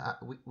nice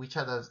which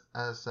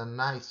has a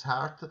nice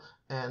heart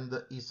and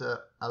is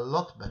a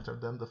lot better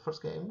than the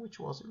first game, which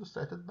was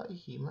illustrated by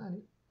him,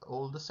 and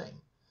all the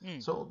same.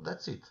 Mm. So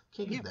that's it.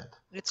 King is Yeah, dead.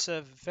 it's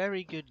a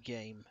very good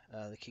game.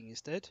 The King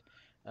is Dead,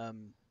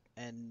 um,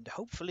 and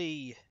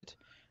hopefully,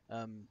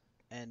 um,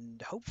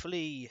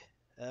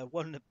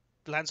 one that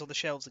lands on the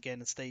shelves again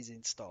and stays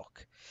in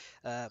stock.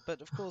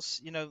 But of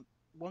course,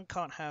 one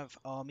can't have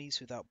armies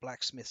without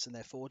blacksmiths and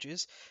their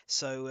forges.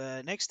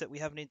 So next up, we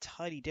have an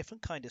entirely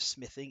different kind of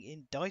smithing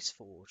in Dice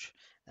Forge.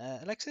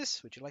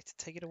 Alexis, would you like to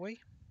take it away?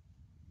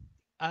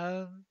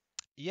 Um,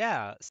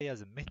 yeah,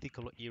 as a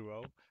mythical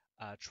hero,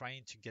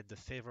 trying to get the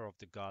favor of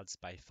the gods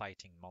by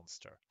fighting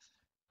monster.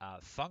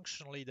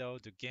 Functionally, though,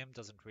 the game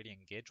doesn't really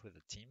engage with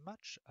the team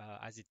much,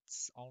 as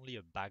it's only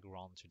a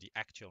background to the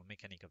actual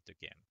mechanic of the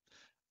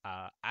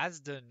game.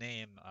 As the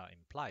name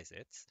implies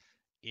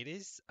it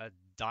is a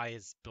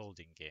dice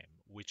building game,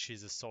 which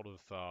is a sort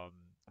of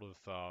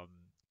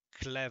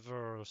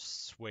clever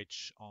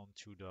switch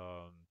onto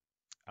the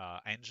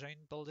engine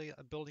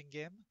building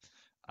game.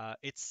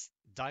 It's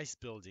dice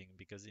building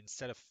because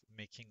instead of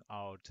making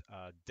out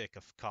a deck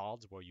of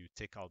cards where you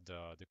take out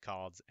the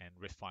cards and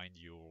refine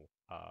your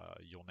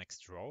next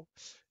draw,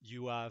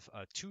 you have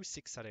two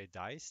six-sided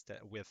dice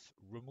with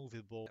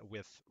removable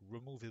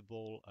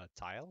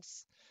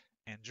tiles.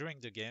 And during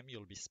the game,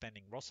 you'll be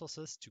spending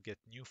resources to get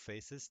new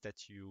faces that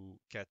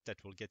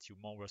will get you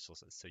more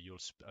resources. So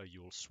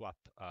you'll swap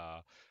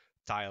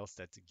tiles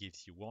that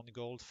gives you 1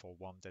 gold for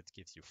one that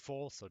gives you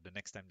 4. So the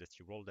next time that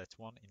you roll that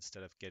one,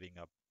 instead of getting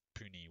a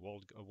puny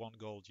 1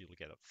 gold, you'll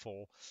get a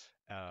 4.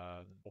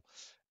 Uh,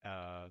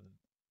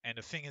 and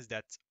the thing is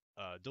that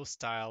those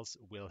tiles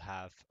will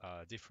have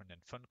different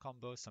and fun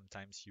combos.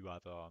 Sometimes you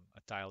have a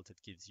tile that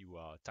gives you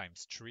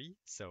times 3.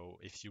 So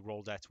if you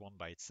roll that one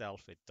by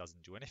itself, it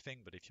doesn't do anything.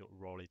 But if you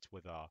roll it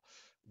with a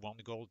 1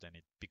 gold, then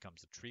it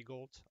becomes a 3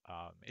 gold.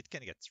 It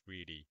can get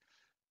really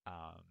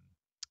um,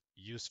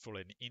 useful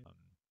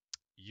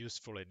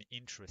and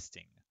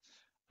interesting.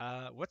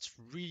 What's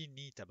really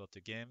neat about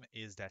the game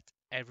is that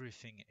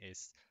everything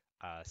is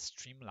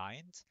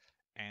streamlined,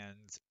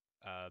 and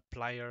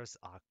players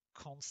are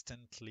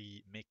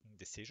constantly making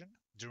decision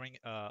during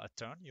a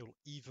turn. You'll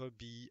either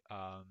be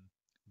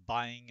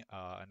buying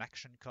an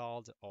action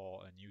card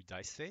or a new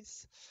dice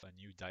face,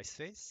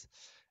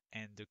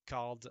 and the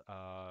card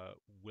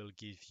will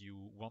give you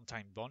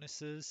one-time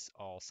bonuses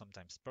or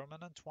sometimes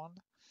permanent one.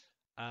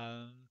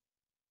 Um,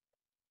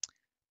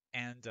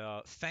 and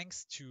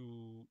thanks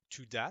to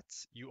that,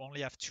 you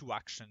only have two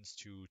actions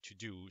to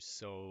do.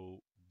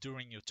 So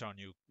during your turn,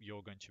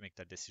 you're going to make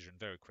that decision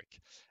very quick.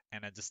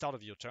 And at the start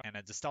of your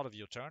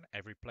turn,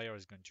 every player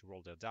is going to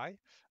roll their die,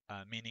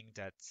 meaning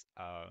that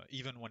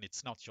even when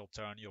it's not your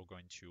turn, you're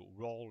going to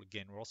roll,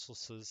 gain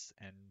resources,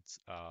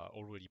 and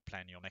already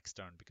plan your next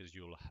turn because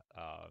you'll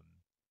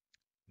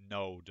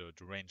know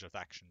the range of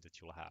action that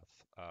you'll have.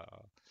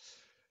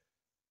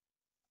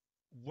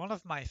 One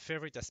of my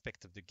favorite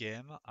aspects of the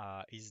game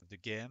is the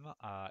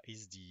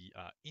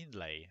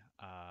inlay,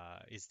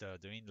 is the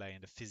inlay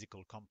and the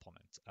physical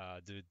component.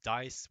 The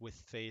dice with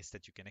face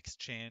that you can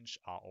exchange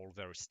are all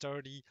very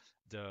sturdy.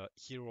 The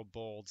hero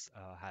boards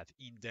have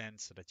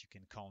indents so that you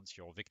can count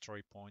your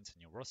victory points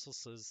and your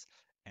resources.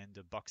 And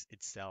the box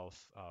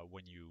itself,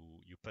 when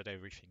you put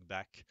everything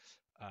back,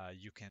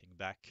 you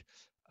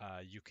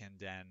can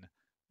then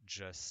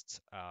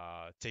just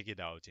take it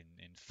out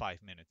in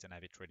 5 minutes and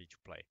have it ready to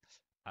play.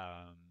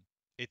 Um,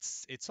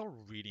 it's all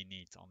really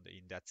neat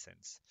in that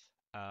sense.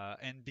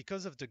 And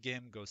because of the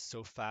game goes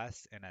so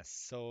fast and has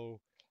so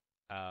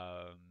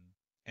um,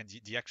 and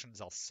the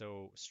actions are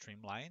so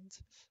streamlined,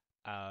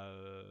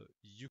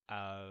 you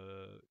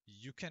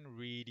can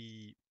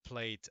really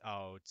play it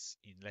out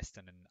in less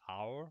than an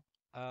hour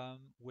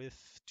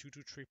with 2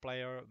 to 3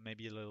 player,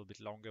 maybe a little bit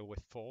longer with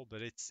four.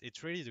 But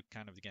it's really the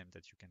kind of game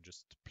that you can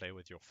just play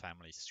with your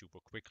family super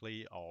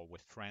quickly or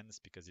with friends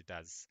because it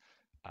has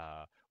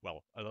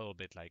well, a little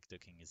bit like The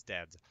King is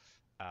Dead,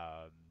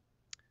 um,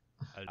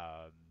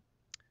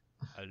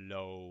 a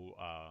low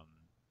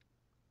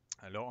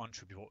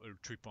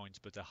entry point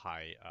but a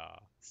high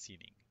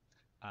ceiling.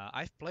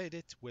 I've played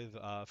it with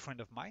a friend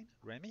of mine,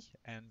 Remy,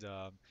 and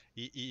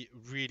he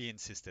really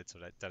insisted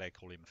that I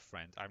call him a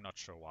friend. I'm not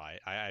sure why.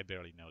 I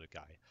barely know the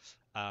guy.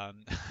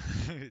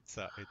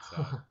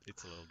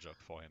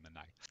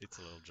 It's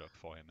a little joke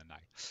for him and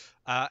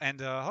I.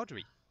 And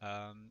Audrey.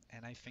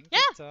 And I think Yeah,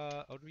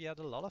 that Audrey had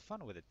a lot of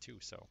fun with it too.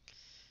 So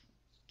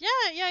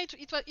yeah.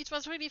 It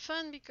was really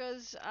fun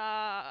because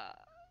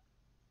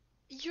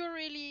you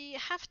really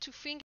have to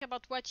think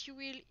about what you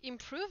will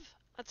improve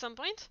at some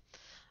point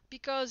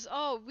because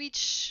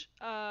which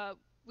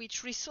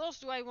resource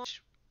do I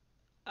want,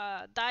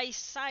 dice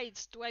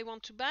sides do I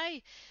want to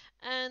buy,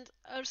 and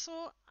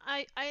also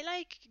I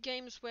like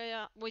games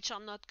where which are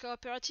not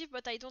cooperative,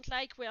 but I don't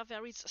like where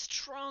there is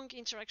strong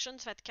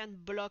interactions that can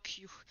block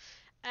you.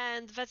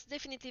 And that's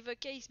definitely the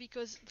case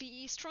because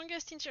the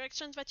strongest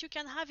interactions that you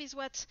can have is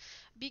what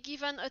be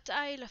given a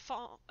tile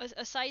for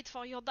a side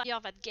for your die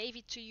that gave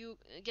it to you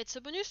gets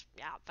a bonus.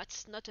 Yeah,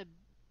 that's not a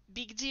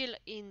big deal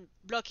in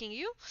blocking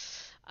you,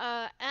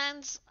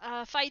 and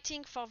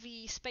fighting for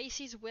the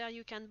spaces where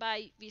you can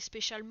buy the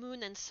special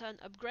moon and sun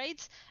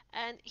upgrades.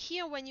 And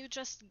here, when you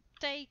just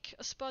take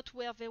a spot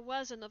where there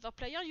was another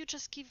player, you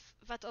just give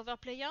that other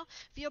player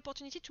the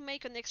opportunity to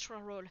make an extra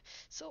roll.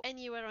 So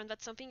anywhere, and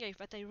that's something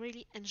that I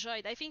really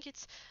enjoyed. I think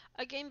it's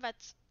a game that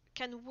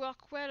can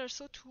work well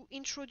also to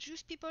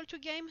introduce people to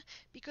game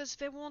because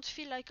they won't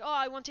feel like, oh,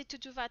 I wanted to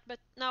do that but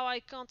now I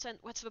can't, and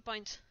what's the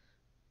point?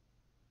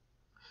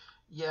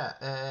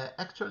 Yeah,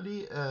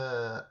 actually,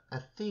 a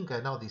thing I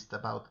noticed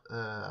about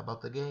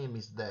the game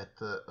is that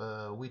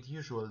with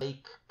usual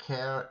take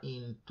care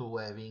into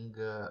having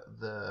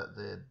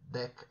the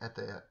deck at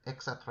the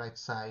exact right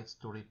size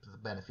to reap the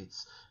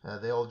benefits.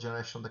 The old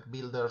generation deck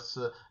builders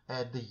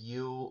had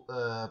you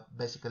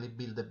basically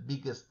build the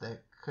biggest deck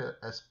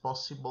as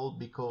possible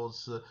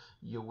because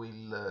you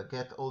will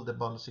get all the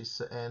bonuses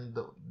and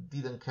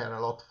didn't care a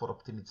lot for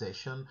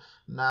optimization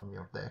now on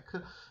your deck.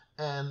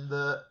 And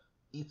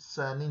it's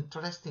an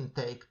interesting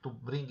take to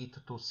bring it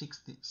to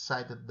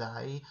 60-sided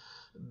die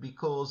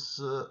because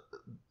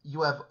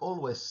you have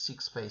always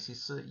six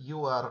faces.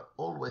 You are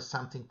always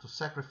something to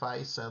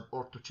sacrifice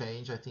or to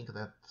change. I think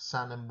that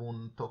sun and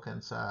moon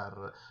tokens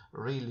are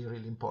really,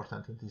 really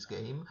important in this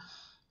game.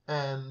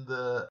 And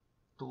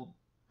to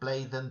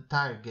play the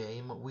entire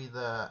game with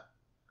a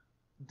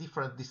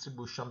different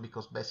distribution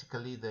because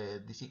basically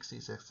the d6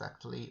 is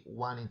exactly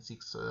 1 in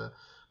 6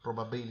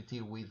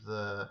 probability with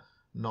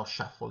no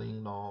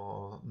shuffling,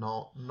 no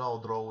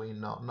drawing,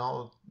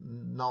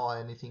 no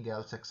anything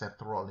else except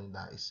rolling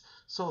dice.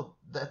 So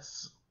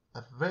that's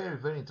a very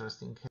very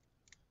interesting.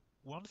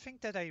 one thing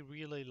that I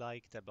really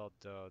liked about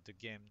the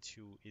game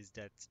too is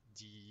that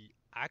the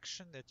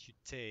action that you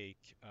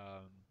take,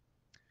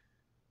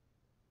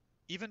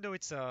 even though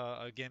it's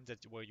a game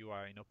that where you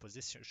are in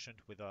opposition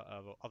with a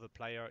other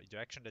player, the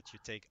action that you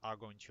take are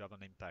going to have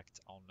an impact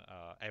on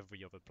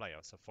every other player.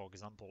 So, for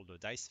example, the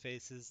dice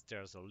faces,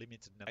 there's a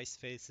limited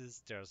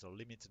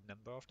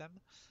number of them,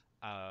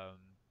 um,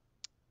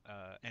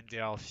 and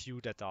there are a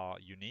few that are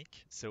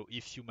unique. So,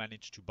 if you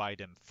manage to buy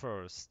them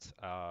first,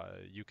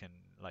 you can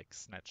like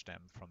snatch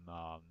them from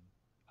uh,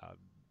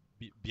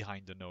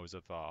 behind the nose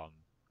of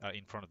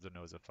in front of the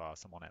nose of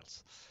someone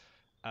else.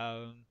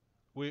 Um,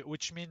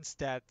 which means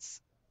that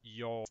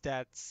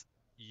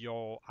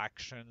your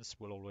actions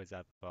will always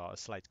have a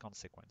slight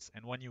consequence.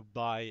 And when you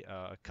buy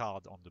a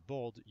card on the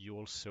board, you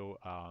also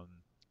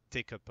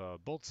take up a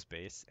board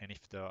space. And if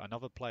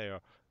another player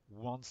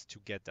wants to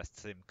get that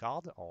same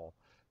card, or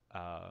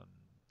um,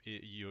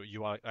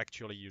 you are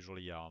actually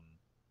usually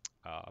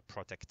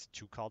protect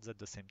two cards at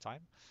the same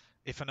time.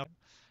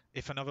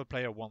 If another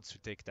player wants to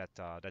take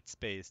that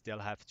space, they'll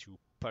have to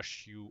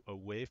push you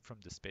away from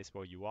the space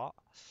where you are.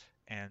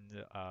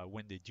 And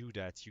when they do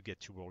that, you get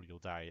to roll your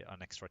die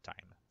an extra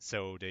time.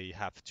 So they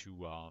have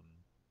to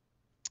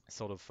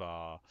sort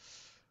of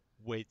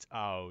wait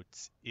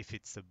out if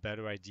it's a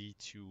better idea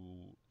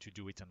to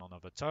do it on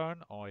another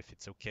turn, or if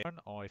it's okay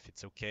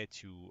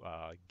to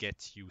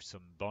get you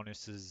some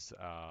bonuses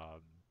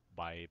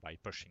by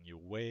pushing you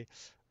away.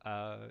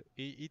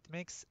 It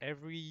makes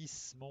every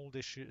small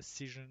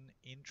decision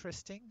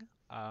interesting.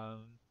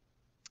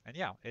 And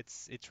yeah,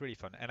 it's really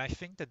fun. And I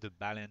think that the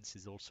balance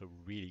is also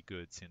really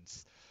good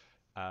since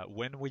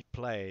when we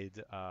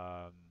played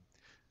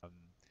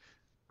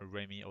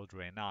Remy,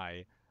 Audrey, and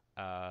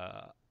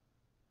uh,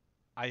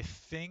 I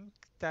think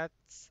that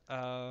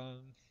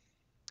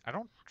I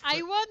don't.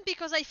 I won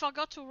because I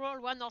forgot to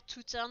roll 1 or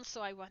 2 turns,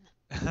 so I won.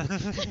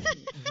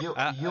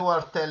 You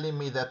are telling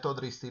me that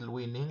Audrey is still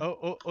winning?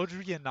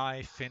 Audrey and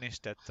I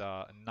finished at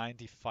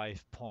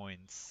 95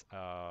 points.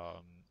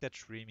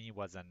 That Remy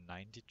was at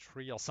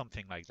 93 or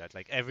something like that.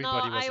 Like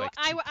everybody was like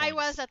 2 points. I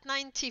was at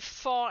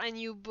 94 and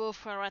you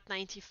both were at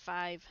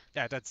 95.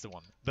 Yeah, that's the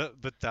one. But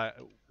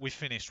we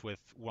finished with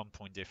 1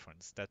 point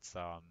difference. That's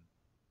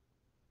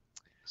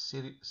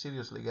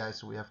Seriously,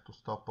 guys, we have to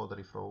stop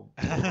Audrey from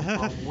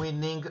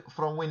winning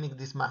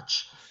this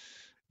match.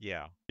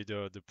 Yeah,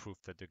 the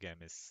proof that the game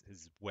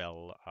is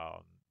well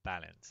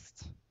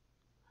balanced.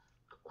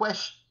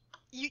 Question.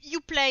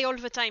 You play all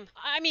the time.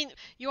 I mean,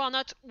 you are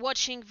not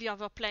watching the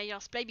other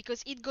players play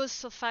because it goes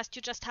so fast.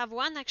 You just have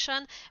one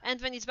action and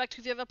then it's back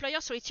to the other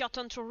player. So it's your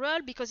turn to roll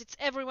because it's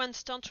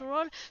everyone's turn to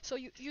roll. So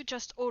you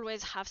just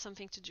always have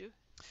something to do.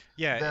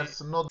 Yeah,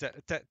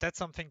 that's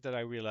something that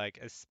I really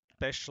like,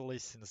 especially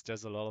since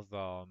there's a lot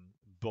of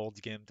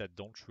board games that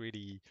don't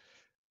really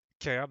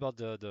care about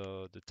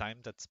the time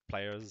that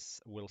players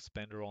will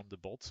spend around the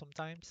board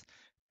sometimes.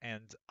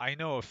 And I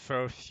know a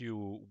fair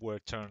few where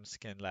turns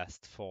can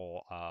last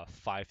for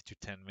 5 to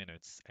 10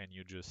 minutes, and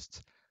you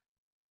just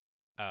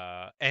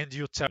end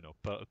your turn,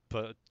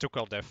 took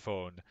out their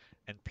phone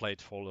and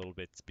played for a little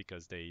bit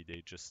because they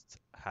just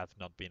have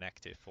not been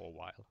active for a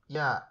while.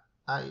 Yeah,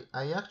 I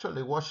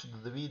actually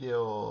watched the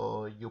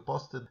video you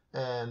posted,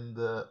 and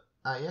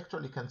I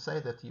actually can say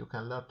that you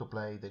can learn to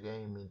play the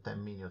game in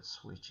 10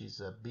 minutes, which is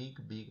a big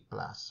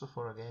plus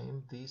for a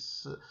game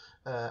this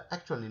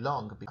actually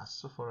long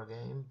for a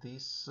game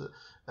this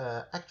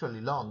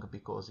actually long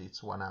because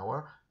it's 1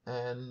 hour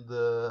and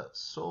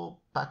so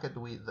packed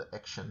with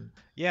action.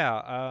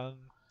 Yeah,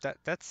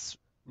 that's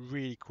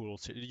really cool.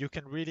 So you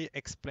can really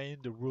explain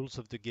the rules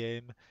of the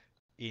game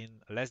in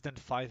less than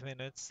 5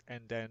 minutes,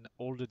 and then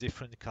all the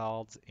different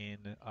cards in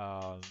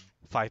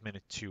 5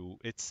 minutes too.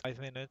 It's 5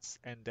 minutes,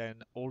 and then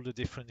all the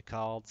different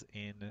cards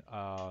in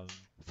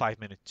 5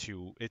 minutes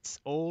too. It's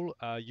all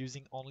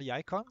using only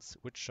icons,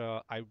 which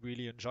I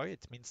really enjoy.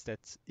 It means that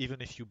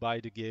even if you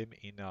buy the game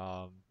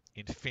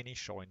in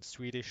Finnish or in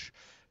Swedish,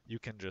 you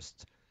can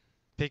just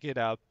pick it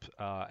up,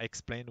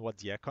 explain what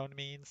the icon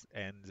means,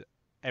 and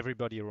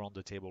everybody around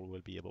the table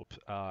will be able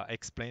to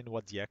explain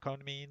what the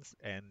icon means,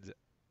 and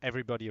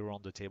everybody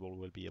around the table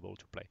will be able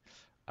to play.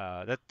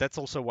 That's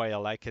also why I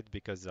like it,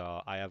 because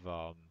I have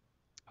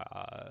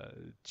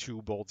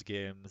two board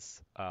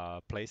games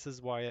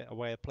places where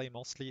I play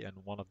mostly, and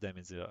one of them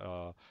is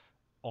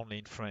only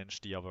in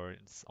French, the other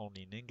is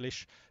only in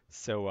English.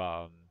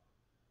 So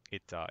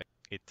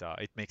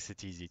it makes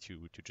it easy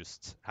to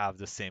just have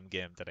the same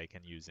game that I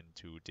can use in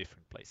two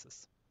different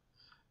places.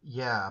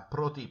 Yeah,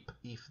 pro tip,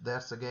 if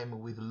there's a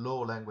game with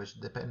low language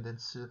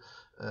dependency,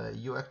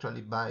 you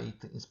actually buy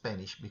it in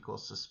Spanish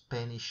because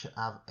Spanish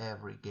have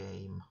every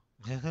game.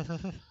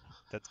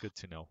 That's good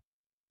to know.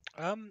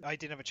 I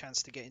didn't have a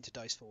chance to get into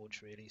Dice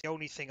Forge really. The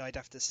only thing I'd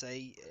have to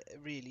say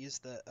really is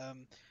that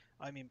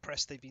I'm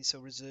impressed they've been so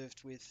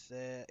reserved with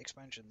their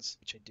expansions,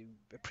 which I do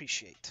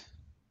appreciate.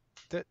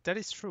 That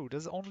is true.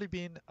 There's only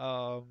been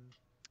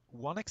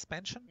one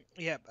expansion.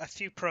 Yeah, a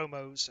few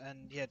promos,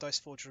 and yeah, Dice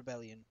Forge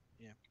Rebellion.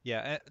 Yeah.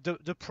 Yeah,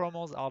 the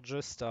promos are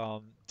just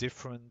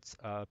different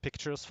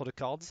pictures for the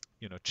cards.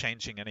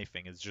 Changing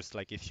anything. It's just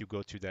like if you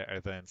go to their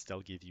events,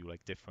 they'll give you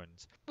like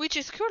different. Which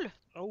is cool.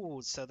 Oh,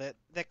 so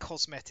they're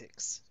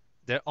cosmetics.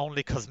 They're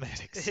only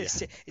cosmetics.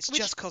 Yeah. It's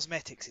just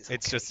cosmetics.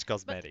 It's just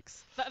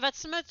cosmetics. But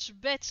that's much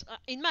better,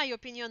 in my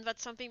opinion.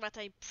 That's something that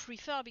I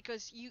prefer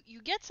because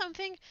you get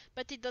something,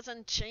 but it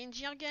doesn't change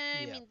your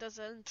game. Yeah. It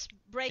doesn't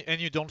break. And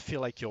you don't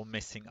feel like you're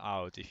missing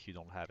out if you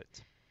don't have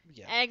it.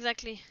 Yeah.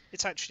 Exactly.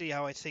 It's actually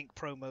how I think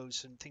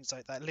promos and things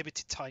like that,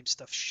 limited time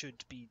stuff,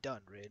 should be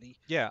done, really.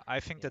 Yeah, I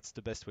think that's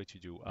the best way to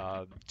do.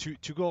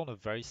 To go on a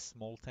very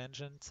small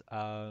tangent,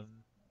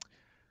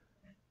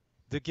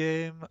 the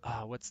game,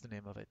 what's the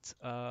name of it?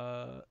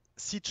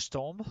 Siege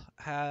Storm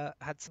had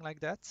something like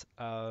that.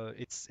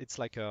 It's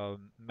like a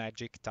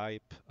magic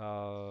type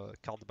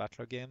card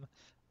battler game.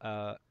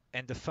 Uh,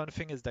 and the fun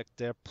thing is that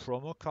their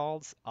promo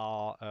cards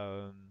are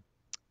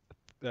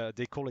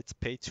they call it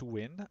pay to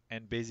win,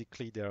 and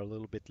basically they're a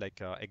little bit like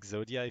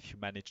Exodia. If you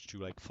manage to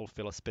like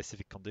fulfill a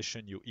specific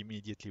condition, you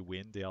immediately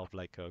win. They have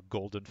like a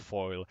golden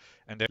foil,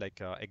 and they're like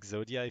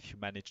Exodia. If you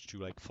manage to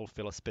like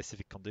fulfill a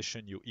specific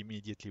condition, you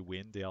immediately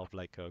win. They have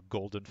like a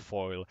golden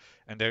foil,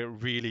 and they're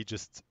really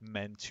just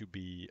meant to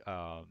be,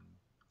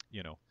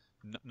 you know,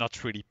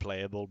 not really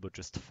playable, but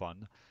just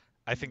fun.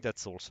 I think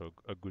that's also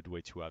a good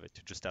way to have it,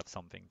 to just have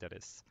something that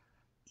is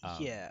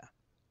um, Yeah,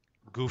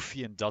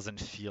 goofy and doesn't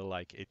feel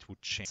like it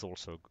would change. It's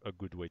also a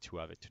good way to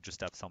have it, to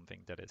just have something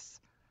that is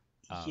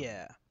um,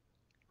 yeah,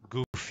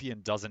 goofy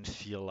and doesn't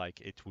feel like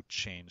it would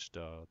change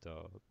the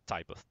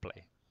type of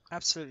play.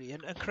 absolutely.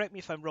 And correct me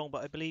if I'm wrong,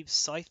 but I believe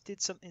Scythe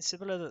did something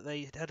similar, that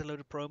they had a load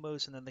of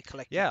promos and then they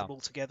collected Yeah, them all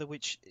together,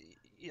 which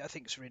I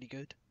think is really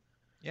good.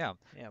 yeah.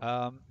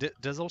 Yeah.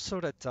 There's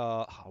also that.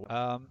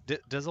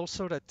 There's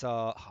also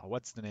that.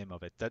 What's the name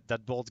of it?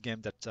 That board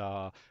game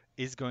that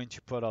is going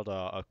to put out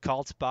a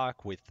cards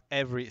pack with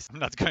every. I'm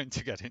not going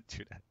to get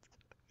into that.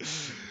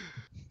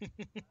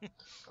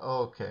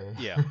 Okay.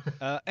 Yeah.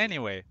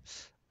 Anyway,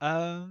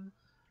 um,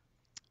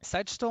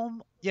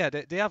 Sidestorm, yeah,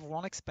 they have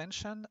one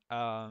expansion,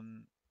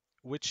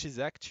 which is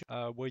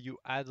actually where you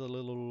add a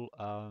little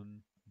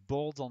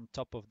board on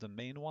top of the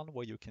main one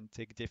where you can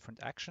take different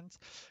actions.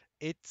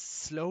 It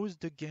slows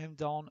the game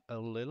down a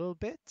little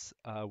bit,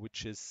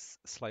 which is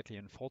slightly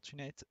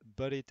unfortunate,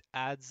 but it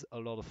adds a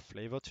lot of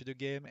flavor to the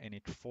game and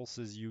it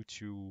forces you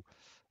to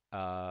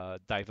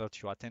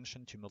divert your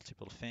attention to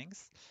multiple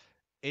things.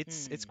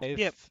 It's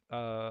Yeah,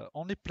 I've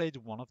only played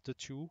one of the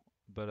two,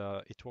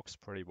 but it works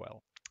pretty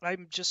well.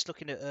 I'm just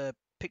looking at a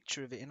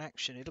picture of it in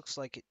action. It looks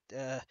like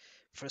it,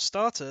 for a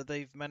starter,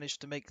 they've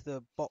managed to make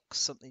the box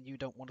something you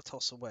don't want to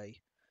toss away.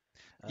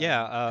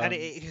 Yeah, And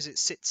because it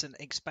sits and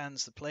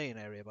expands the playing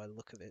area by the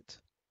look of it.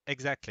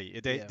 exactly.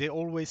 They Yeah. they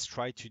always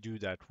try to do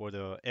that where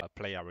the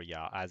play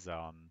area as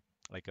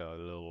like a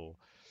little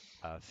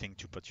thing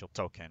to put your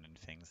token and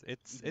things.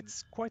 Mhm.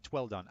 It's quite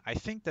well done. I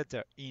think that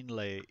their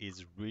inlay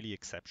is really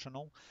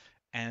exceptional,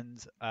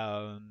 and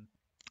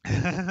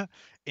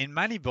in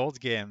many board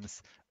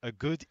games, a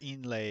good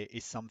inlay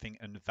is something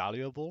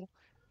invaluable,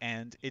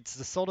 and it's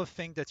the sort of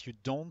thing that you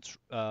don't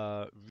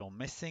you're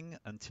missing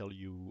until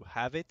you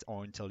have it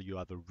or until you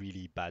have a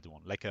really bad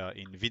one. Like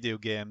in video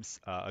games,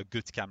 a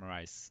good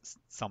camera is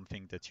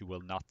something that you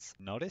will not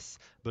notice,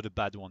 but a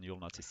bad one you'll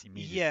notice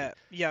immediately. Yeah,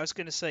 yeah. I was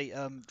going to say,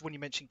 when you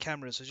mentioned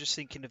cameras, I was just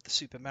thinking of the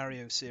Super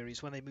Mario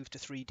series. When they moved to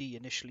 3D,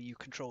 initially you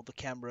controlled the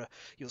camera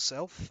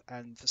yourself,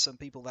 and for some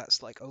people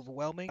that's like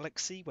overwhelming.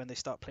 Galaxy, when they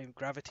start playing with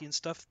gravity and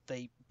stuff,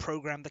 they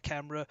program the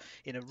camera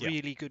in a Yeah,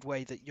 really good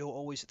way that you're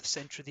always at the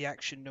center of the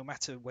action, no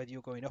matter whether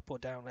you're going up or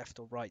down, left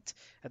or right,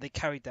 and they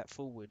carried that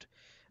forward.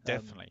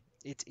 definitely.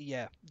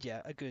 Yeah,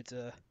 a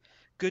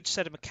good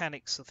set of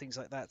mechanics or things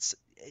like that.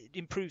 It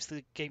improves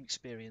the game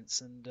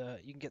experience, and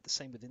you can get the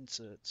same with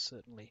inserts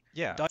certainly.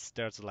 Yeah,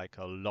 there's like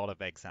a lot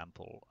of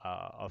example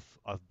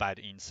of bad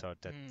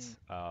insert that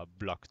Hmm.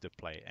 block the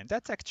play, and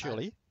that's I...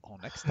 actually our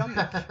next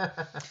topic.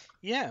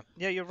 Yeah,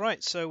 you're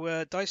right. So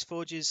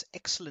DiceForge's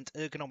excellent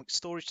ergonomic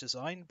storage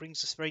design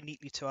brings us very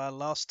neatly to our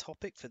last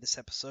topic for this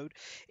episode.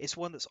 It's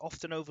one that's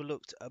often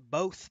overlooked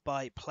both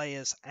by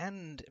players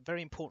and,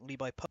 very importantly,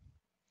 by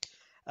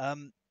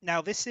publishers.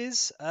 Now, this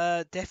is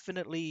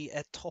definitely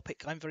a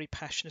topic I'm very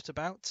passionate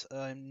about.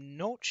 I'm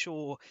not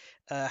sure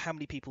how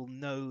many people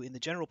know in the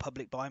general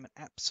public, but I'm an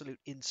absolute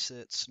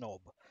insert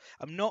snob.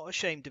 I'm not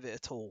ashamed of it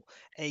at all.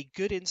 A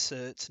good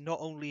insert not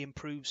only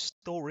improves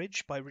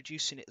storage by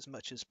reducing it as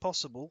much as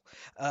possible,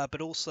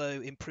 but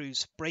also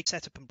improves break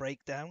setup and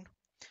breakdown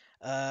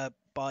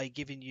by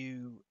giving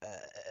you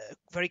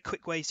very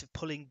quick ways of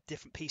pulling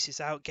different pieces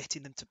out,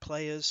 getting them to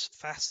players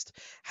fast,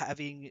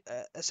 having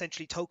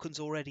essentially tokens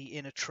already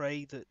in a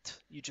tray that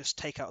you just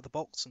take out of the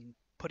box and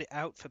put it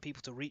out for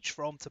people to reach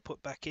from to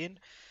put back in,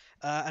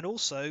 and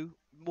also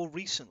more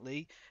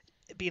recently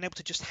being able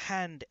to just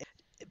hand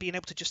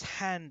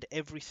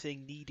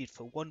everything needed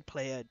for one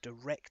player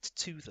direct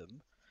to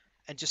them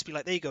and just be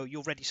like, there you go,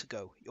 you're ready to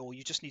go, or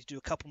you just need to do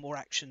a couple more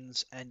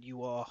actions and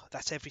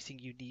that's everything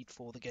you need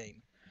for the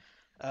game.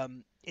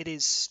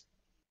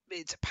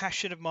 It's a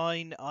passion of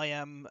mine. I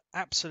am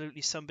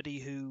absolutely somebody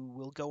who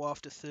will go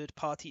after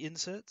third-party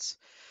inserts.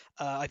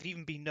 I've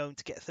even been known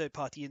to get a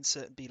third-party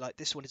insert and be like,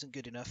 this one isn't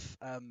good enough,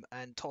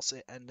 and toss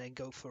it, and then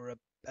go for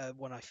a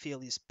one I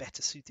feel is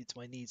better suited to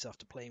my needs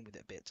after playing with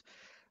it a bit.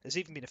 There's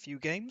even been a few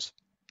games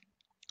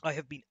I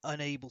have been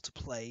unable to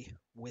play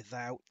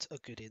without a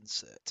good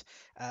insert,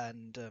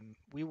 and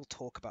we will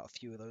talk about a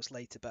few of those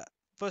later. But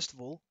first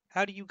of all,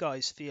 how do you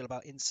guys feel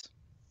about inserts?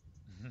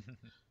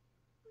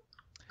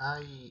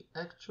 I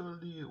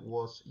actually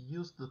was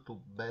used to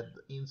bad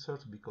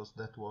inserts because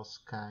that was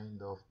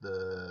kind of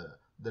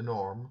the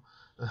norm.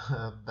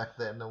 back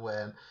then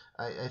when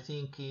I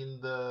think in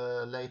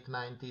the late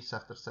 90s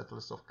after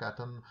Settlers of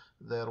Catan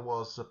there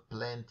was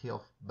plenty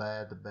of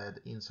bad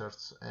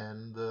inserts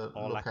and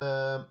Or look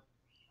like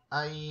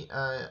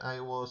I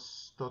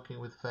was talking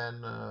with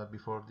Fan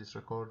before this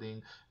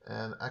recording,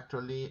 and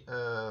actually,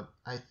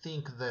 I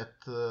think that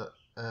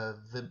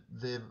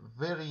the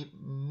very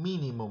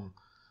minimum,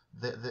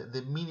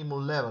 the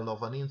minimum level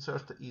of an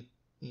insert it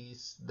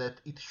is that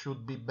it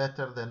should be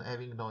better than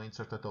having no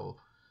insert at all.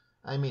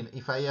 I mean,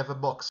 if I have a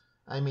box,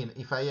 I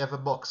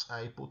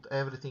put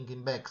everything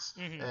in bags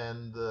Hmm.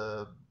 and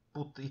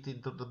put it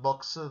into the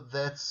box.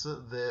 That's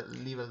the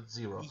level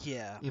zero.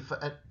 Yeah. If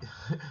a,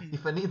 Mm.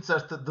 if an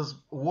insert does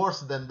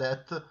worse than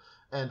that,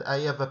 and I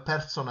have a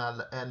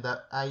personal and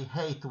I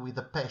hate with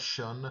a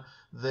passion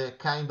the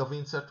kind of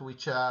insert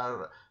which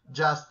are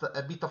just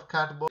a bit of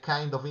cardboard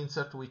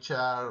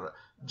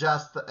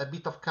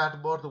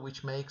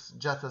which makes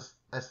just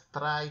a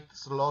straight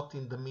slot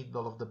in the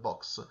middle of the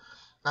box.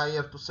 I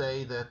have to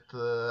say that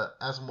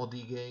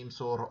Asmodee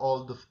games or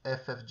all the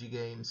FFG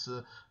games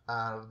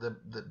are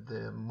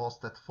the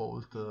most at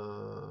fault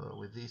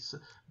with this.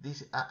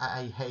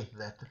 I hate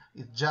that.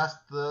 It's just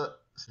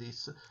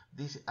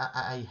this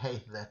I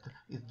hate that.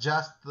 It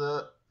just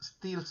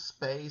steals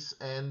space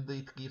and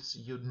it gives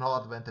you no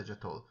advantage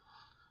at all.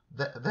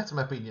 That's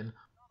my opinion.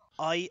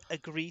 I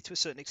agree to a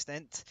certain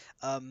extent.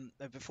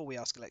 Before we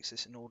ask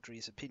Alexis and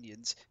Audrey's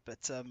opinions,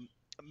 but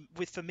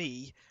with for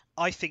me,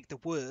 I think the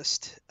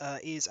worst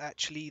is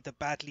actually the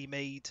badly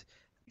made.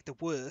 The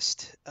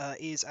worst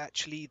is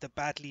actually the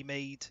badly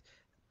made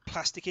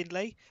plastic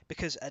inlay,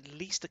 because at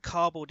least a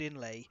cardboard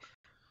inlay,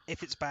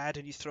 if it's bad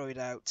and you throw it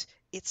out,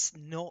 it's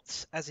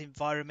not as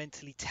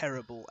environmentally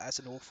terrible as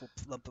an awful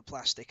lump of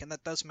plastic, and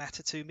that does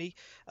matter to me.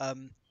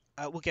 Um,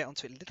 we'll get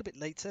onto it a little bit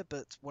later,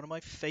 but one of my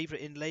favorite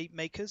inlay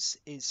makers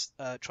is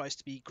tries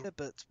to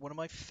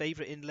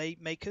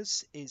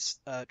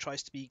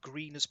be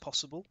green as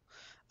possible.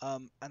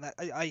 And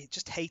I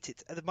just hate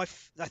it.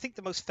 I think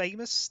the most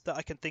famous that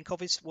I can think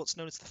of is what's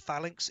known as the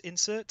Phalanx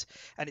insert,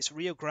 and it's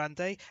Rio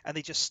Grande, and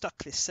they just stuck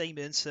this same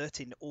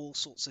insert in all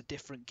sorts of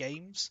different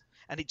games,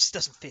 and it just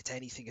doesn't fit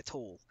anything at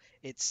all.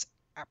 It's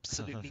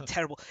absolutely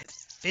terrible.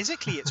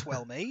 Physically, it's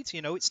well made.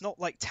 It's not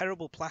like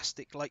terrible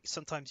plastic. Like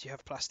sometimes you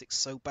have plastic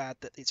so bad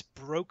that it's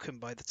broken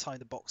by the time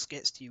the box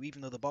gets to you,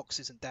 even though the box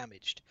isn't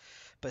damaged.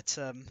 But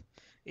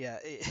yeah,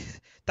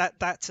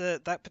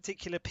 that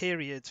particular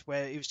period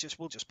where it was just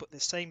we'll just put the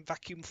same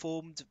vacuum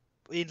formed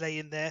inlay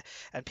in there,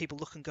 and people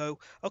look and go,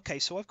 okay,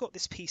 so I've got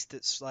this piece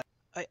that's like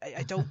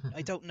I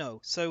don't know.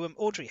 So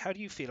Audrey, how do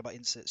you feel about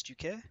inserts? Do you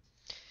care?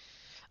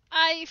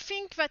 I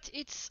think that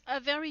it's a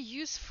very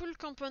useful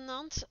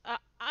component.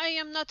 I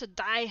am not a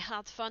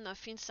die-hard fan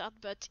of insert,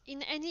 but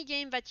in any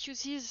game that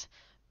uses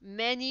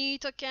many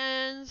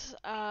tokens,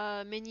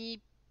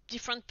 many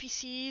different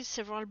pieces,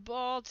 several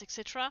boards,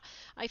 etc.,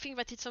 I think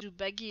that it's something to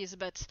baggies,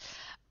 but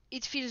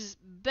it feels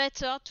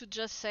better to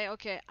just say,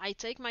 okay, I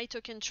take my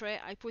token tray,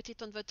 I put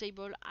it on the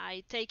table,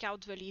 I take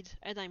out the lead,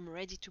 and I'm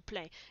ready to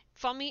play.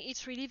 For me,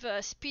 it's really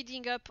the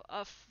speeding up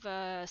of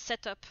the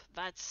setup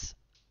that's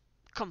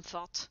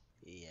comfort.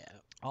 Yeah.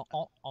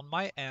 on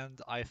my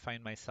end, I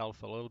find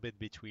myself a little bit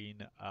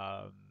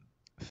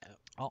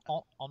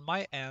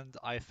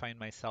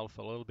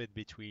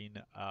between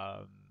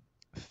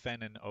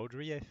Fen and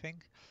Audrey, I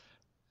think.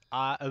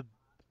 Uh,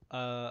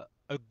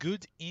 a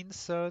good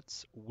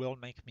insert will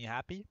make me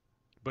happy,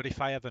 but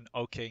if I have an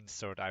okay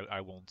insert,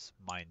 I won't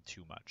mind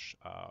too much.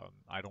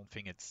 I don't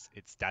think it's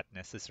that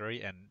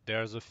necessary, and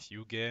there's a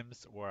few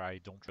games where I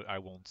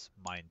won't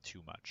mind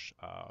too much.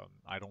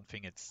 I don't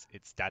think it's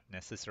that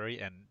necessary,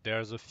 and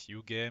there's a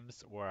few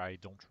games where I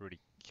don't really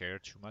care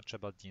too much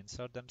about the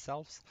insert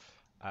themselves.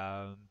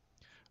 Um,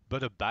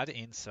 but a bad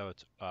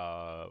insert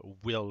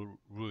will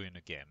ruin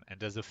a game. And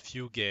there's a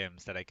few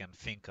games that I can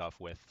think of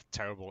with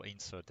terrible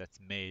insert that's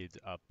made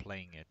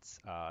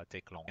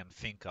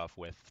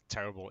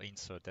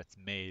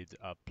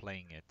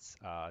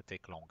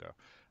take longer.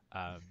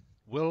 Um,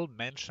 we'll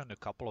mention a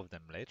couple of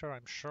them later,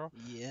 I'm sure.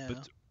 But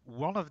Yeah.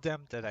 one of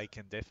them that I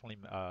can definitely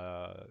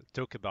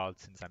talk about,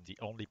 since I'm the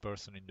only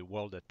person in the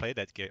world that played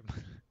that game,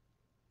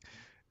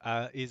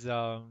 is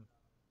I'll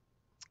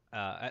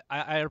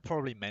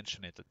probably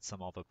mention it at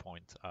some other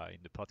point in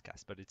the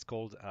podcast, but it's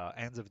called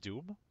Ends of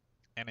Doom,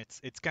 and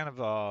it's kind of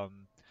a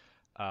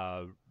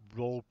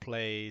role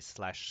play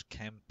slash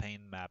campaign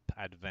map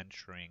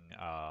adventuring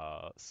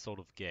sort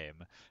of game.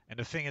 And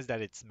the thing is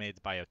that it's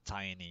made by a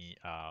tiny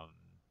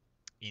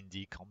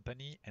indie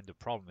company, and the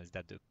problem is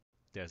that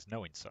there's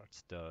no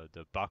inserts.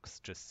 The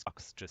box just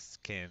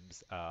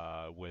comes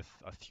with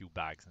a few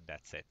bags, and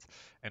that's it.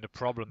 And the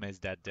problem is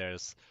that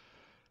there's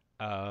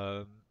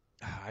um,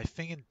 I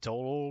think in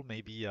total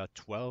maybe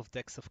 12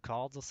 decks of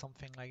cards or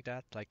something like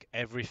that. Like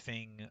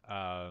everything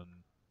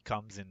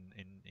comes in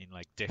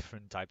like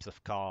different types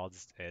of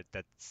cards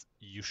that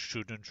you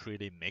shouldn't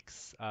really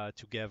mix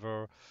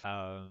together.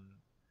 Um,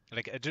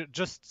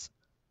 just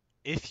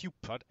if you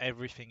put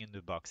everything in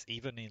the box,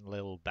 even in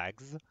little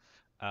bags,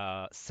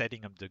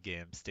 setting up the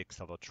game takes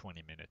about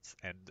 20 minutes.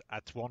 And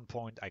at one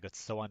point, I got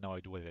so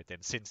annoyed with it.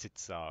 And since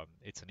it's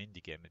an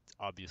indie game, it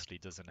obviously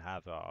doesn't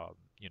have a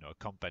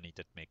company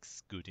that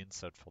makes good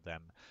insert for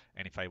them.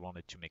 And if I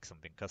wanted to make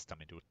something custom,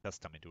 it would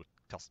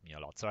cost me a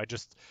lot. So I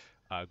just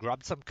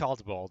grabbed some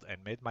cardboard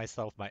and made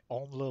myself my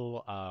own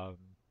little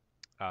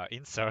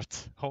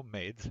insert,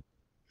 homemade.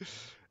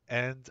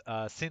 And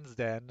since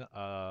then,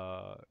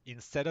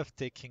 instead of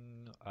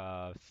taking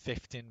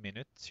 15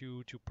 minutes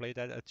to play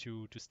that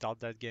to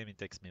start that game, it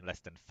takes me less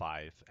than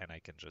 5, and I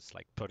can just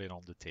like put it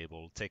on the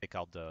table, take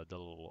out the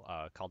little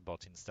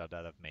cardboard insert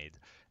that I've made,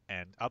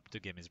 and up the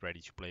game is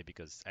ready to play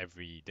because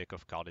every deck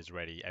of card is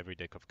ready. Every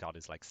deck of card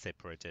is like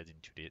separated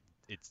into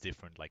its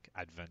different like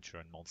adventure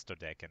and monster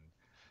deck, and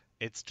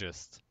it's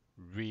just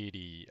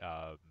really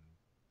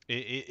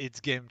it's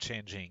game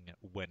changing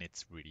when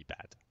it's really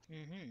bad.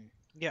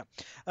 Yeah.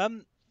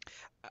 Um,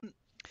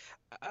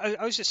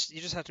 I was just you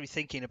just had to be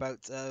thinking about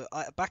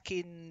back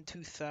in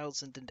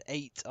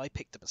 2008 I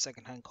picked up a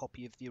second-hand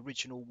copy of the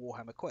original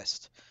Warhammer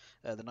Quest,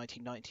 the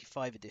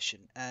 1995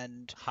 edition,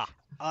 and Ha!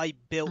 I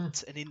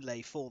built an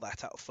inlay for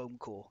that out of foam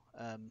core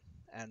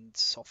and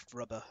soft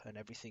rubber and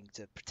everything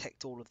to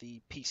protect all of the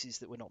pieces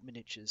that were not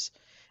miniatures.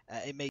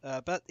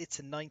 But it's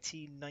a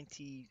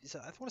 1990, I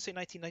want to say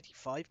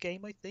 1995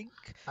 game, I think.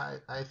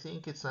 I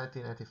think it's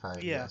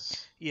 1995. Yeah,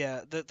 Yes.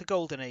 yeah, the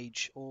golden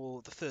age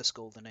or the first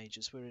golden age,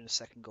 as we're in a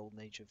second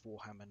golden age of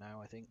Warhammer now,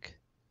 I think.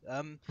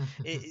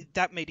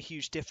 That made a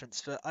huge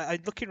difference.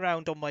 I'm looking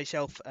around on my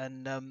shelf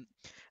and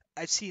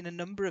I've seen a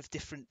number of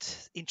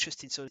different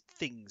interesting sort of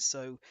things.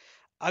 So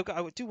I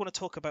do want to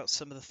talk about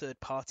some of the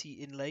third-party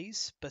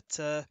inlays, but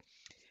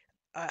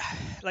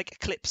like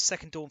Eclipse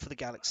Second Dawn for the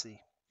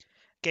Galaxy,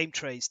 Game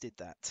Trays did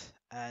that,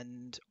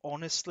 and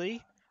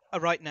honestly,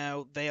 right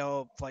now they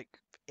are like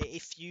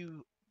if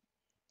you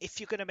if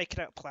you're going to make it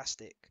out of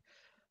plastic,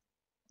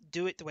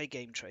 do it the way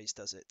Game Trays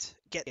does it.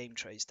 Game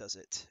Trays does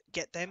it.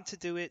 Get them to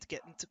do it.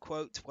 Get them to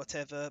quote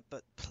whatever.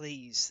 But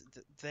please,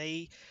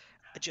 they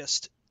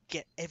just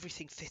get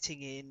everything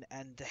fitting in,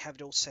 and they have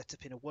it all set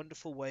up in a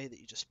wonderful way that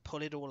you just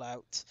pull it all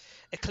out.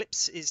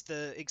 Eclipse is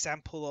the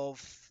example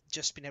of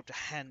just being able to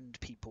hand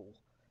people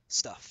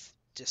stuff.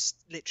 Just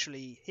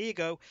literally, here you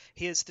go.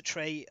 Here's the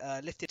tray.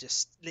 Lift it.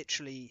 Just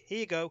literally, here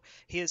you go.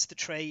 Here's the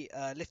tray.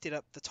 Lift it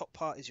up. The top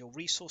part is your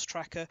resource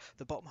tracker.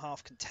 The bottom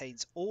half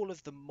contains all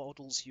of the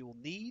models you'll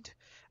need.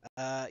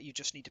 You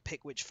just need to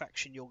pick which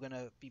faction you're going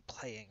to be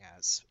playing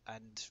as,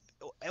 and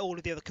all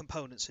of the other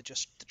components are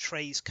just the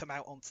trays come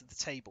out onto the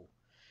table.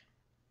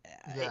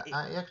 Yeah,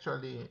 I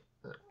actually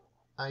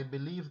I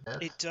believe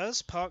that. It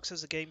does. Parks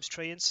as a games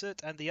tray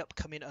insert, and the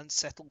upcoming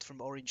Unsettled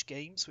from Orange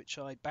Games, which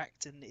I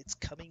backed and it's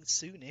coming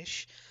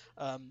soonish,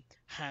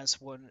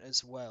 has one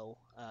as well.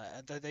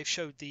 They've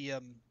showed the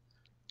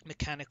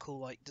mechanical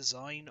like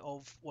design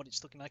of what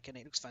it's looking like, and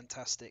it looks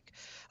fantastic.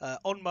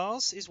 On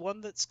Mars is one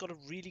that's got a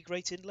really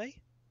great inlay,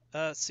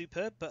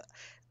 superb, but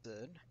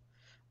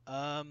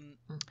um,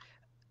 Hmm.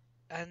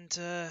 and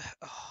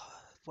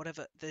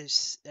whatever.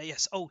 There's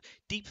yes. Oh,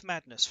 Deep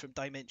Madness from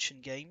Dimension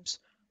Games,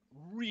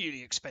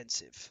 really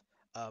expensive.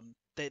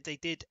 They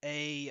did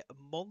a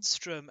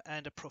Monstrum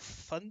and a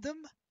Profundum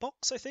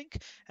box, I think,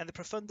 and the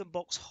Profundum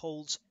box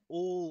holds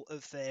all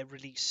of their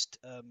released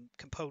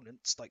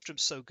components. Like,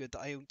 Monstrum's so good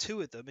that I own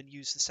 2 of them and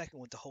use the second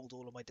one to hold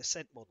all of my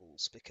Descent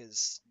models,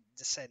 because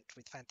Descent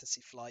with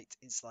Fantasy Flight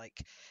is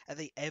like, are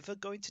they ever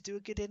going to do a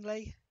good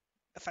inlay?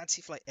 A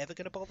Fantasy Flight ever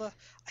going to bother?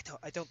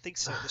 I don't think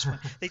so at this point.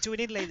 They do an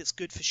inlay that's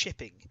good for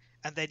shipping,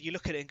 and then you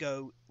look at it and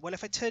go, well,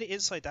 if I turn it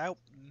inside out,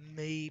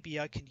 maybe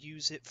I can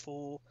use it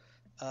for.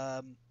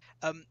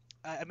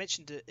 I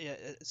mentioned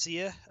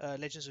Zia,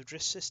 Legends of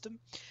Drift system.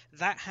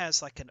 That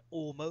has like an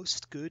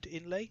almost good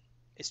inlay.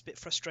 It's a bit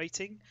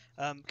frustrating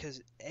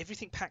because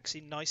everything packs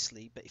in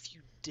nicely, but if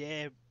you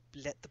dare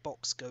let the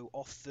box go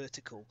off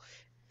vertical,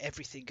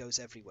 everything goes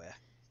everywhere,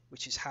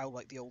 which is how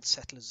like the old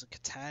Settlers of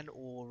Catan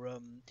or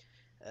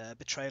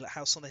Betrayal at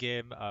House on the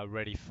Game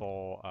ready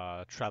for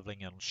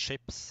traveling on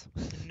ships.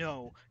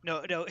 No.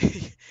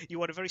 You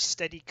want a very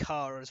steady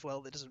car as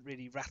well that doesn't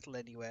really rattle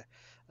anywhere.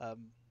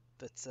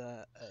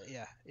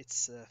 Yeah,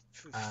 it's.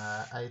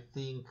 I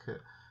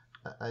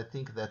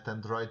think that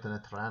Android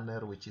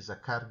Netrunner, which is a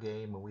card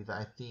game with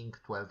I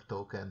think 12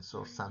 tokens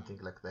or something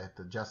like that,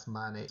 Just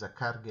Money is a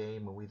card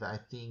game with I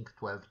think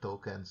 12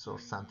 tokens or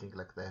something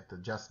like that.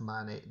 Just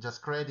Money,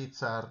 Just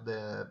Credits are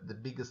the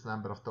biggest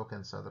number of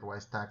tokens.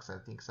 Otherwise, tax I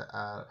think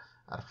are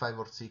 5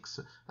 or 6.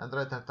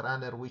 Android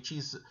Netrunner, which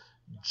is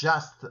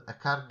just a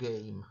card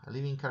game, a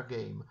living card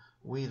game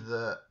with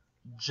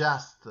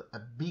just a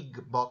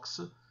big box.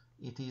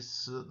 It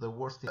is the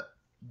worst.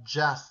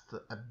 Just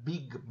a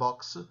big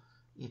box.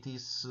 It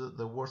is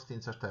the worst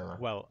insert ever.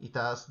 Well, it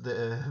has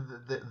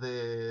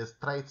the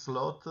straight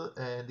slot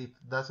and it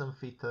doesn't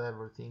fit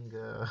everything.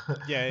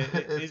 yeah,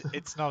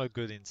 it's not a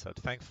good insert.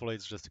 Thankfully,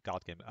 it's just a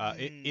card game.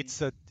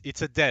 It's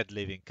a dead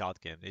living card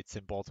game. It's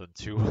important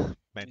to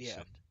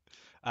mention.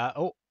 Yeah.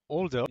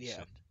 Although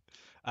Yeah.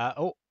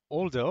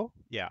 Although,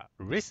 yeah,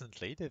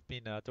 recently they've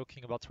been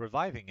talking about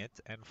reviving it,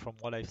 and from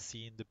what I've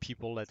seen, the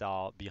people that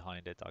are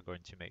behind it are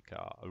going to make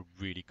a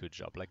really good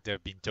job. Like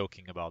they've been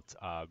talking about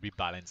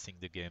rebalancing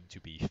the game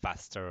to be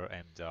faster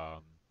and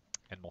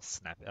more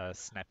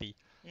snappy.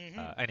 Hmm.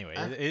 Anyway,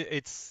 Ac-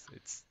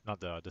 it's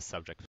not the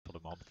subject for the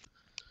moment,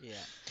 Yeah.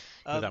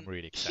 but I'm Um,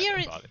 really excited Here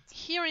in about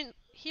it.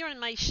 here in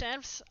my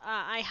shelves,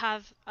 I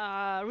have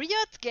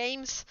Riot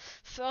Games'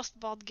 first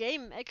board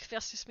game, Egg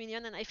versus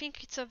Minion, and I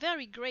think it's a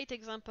very great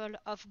example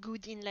of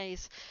good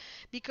inlays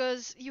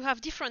because you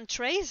have different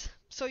trays.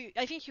 So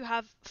I think you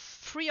have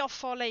 3 or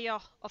 4 layer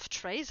of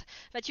trays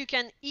that you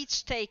can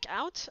each take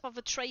out of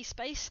a tray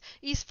space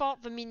is for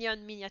the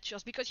minion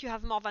miniatures because you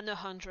have more than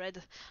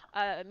 100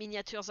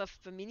 miniatures of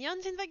the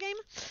minions in the game,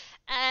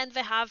 and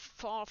they have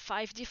 4 or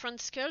 5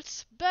 different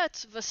skulls,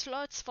 but the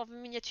slots for the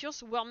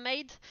miniatures were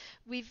made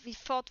with the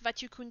thought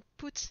that you could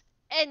put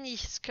any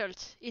skull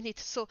in it.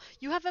 So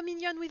you have a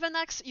minion with an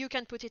axe, you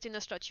can put it in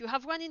a slot. You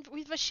have one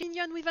with a shield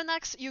minion with an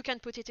axe, you can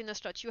put it in a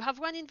slot. You have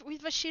one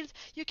with a shield,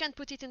 you can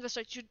put it in the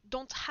slot. You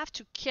don't have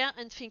to care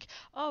and think,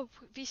 oh,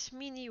 this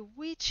mini,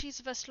 which is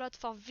the slot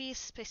for this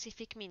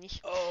specific mini?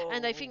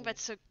 And I think oh,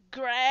 that's a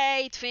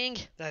great thing,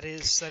 that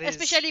is.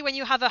 especially when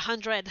you have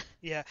 100.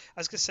 Yeah, I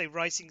was gonna say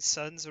Rising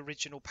Sun's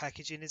original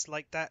packaging is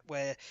like that,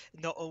 where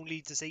not only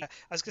does each, I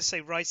was gonna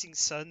say Rising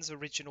Sun's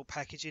original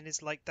packaging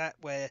is like that,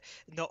 where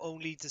not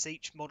only does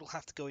each model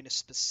have to go in a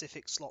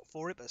specific slot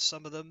for it, but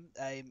some of them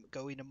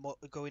go in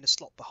a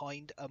slot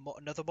behind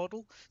another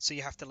model, so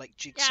you have to like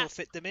Yeah, jigsaw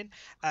fit them in,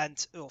 and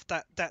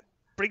that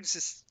brings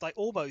us like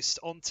almost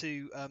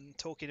onto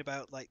talking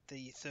about like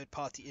the third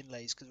party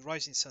inlays, because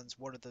Rising Sun's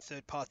one of the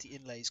third party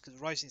inlays, because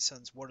Rising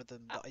Sun's one of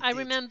them that I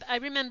did. I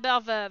remember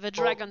the oh,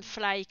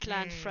 Dragonfly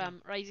clan Mm.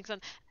 from Rising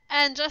Sun.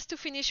 And just to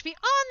finish, the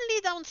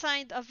only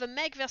downside of the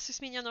Meg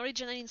versus Minion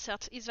original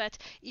insert is that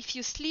if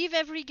you sleeve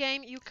every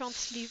game, you can't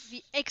sleeve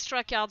the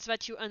extra cards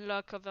that you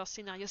unlock over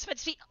scenarios.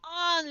 That's the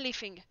only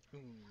thing. Mm.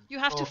 You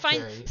have to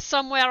find okay.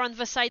 somewhere on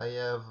the side. I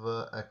have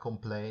a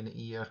complaint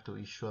here to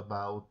issue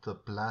about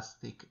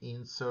plastic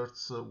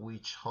inserts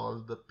which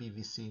hold the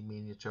PVC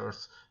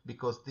miniatures,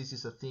 because this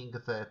is a thing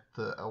that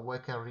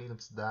Awaken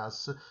Realms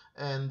does,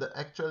 and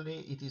actually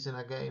it is in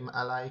a game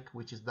I like,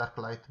 which is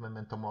Darklight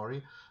Memento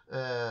Mori.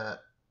 Uh,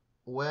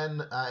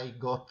 when I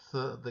got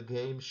the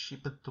game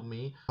shipped to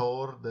me,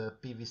 tore the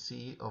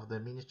PVC of the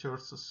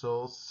miniatures,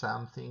 so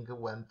something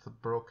went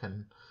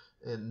broken.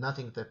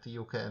 Nothing that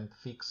you can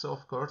fix,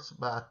 of course,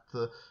 but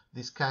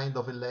this kind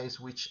of inlays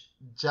which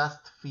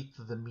just fit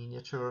the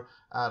miniature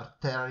are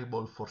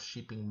terrible for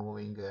shipping,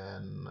 moving,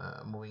 and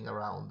moving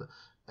around.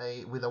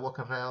 With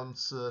Awoken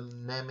Realms,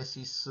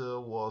 Nemesis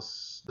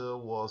was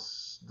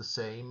the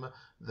same.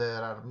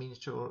 There are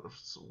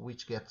miniatures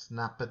which get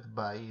snapped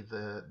by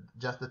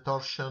the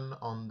torsion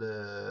on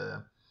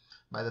the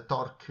by the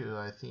torque,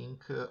 I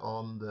think,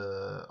 on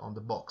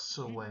the box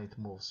when it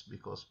moves,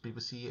 because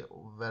PVC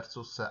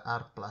versus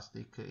hard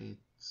plastic,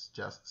 it's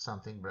just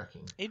something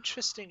breaking.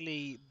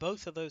 Interestingly,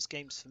 both of those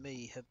games for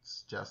me have.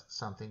 It's just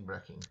something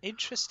breaking.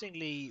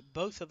 Interestingly,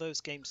 both of those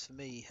games for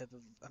me have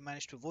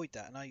managed to avoid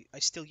that, and I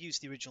still use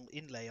the original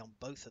inlay on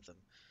both of them.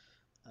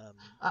 Um,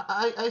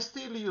 I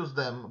still use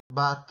them,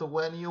 but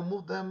when you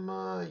move them,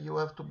 you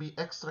have to be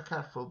extra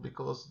careful,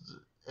 because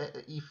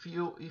if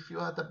you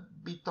had a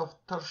bit of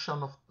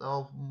torsion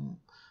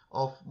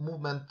of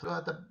movement, you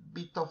had a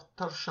bit of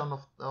torsion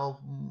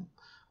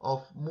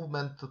of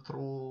movement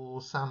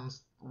through some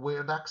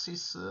weird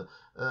axis,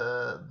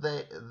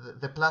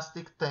 the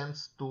plastic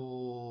tends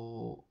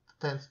to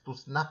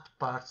snap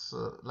parts,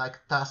 like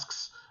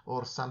tusks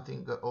or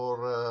something,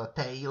 or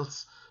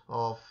tails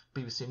of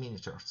PVC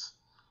miniatures.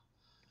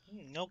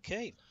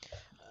 okay.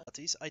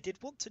 I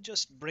did want to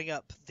just bring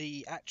up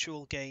the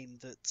actual game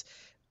that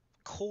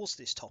caused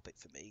this topic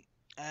for me,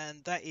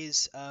 and that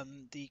is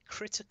the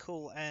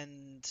critical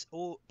and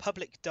or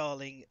public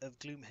darling of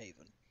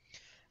Gloomhaven.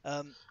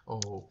 Um,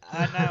 Oh.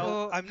 And now,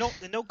 Oh, I'm not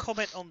no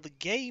comment on the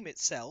game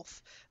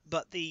itself,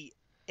 but the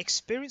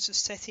experience of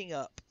setting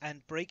up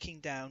and breaking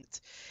down,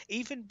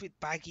 even with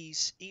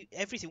baggies,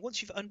 everything.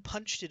 Once you've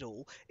unpunched it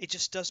all, it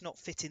just does not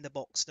fit in the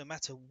box, no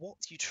matter what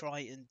you try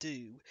and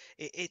do.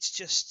 It's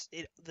just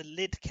the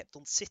lid kept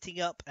on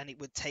sitting up, and it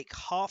would take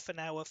half an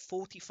hour,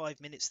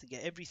 45 minutes to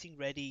get everything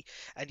ready,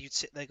 and you'd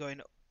sit there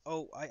going,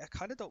 "Oh, I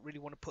kind of don't really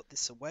want to put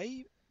this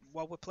away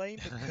while we're playing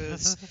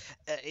because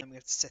we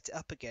have to set it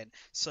up again."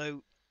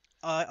 So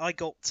I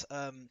got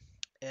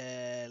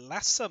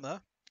last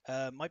summer.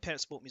 My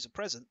parents bought me as a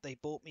present. They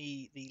bought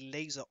me the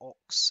Laser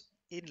Ox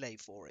inlay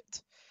for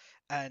it,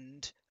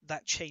 and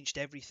that changed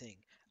everything.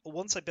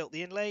 Once I built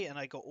the inlay and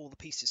I got all the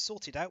pieces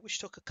sorted out, which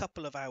took a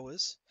couple of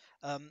hours,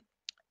 um,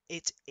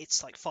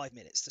 it's like 5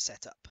 minutes to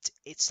set up.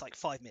 It's like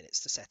 5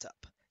 minutes to set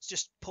up.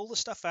 Just pull the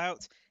stuff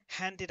out,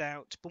 hand it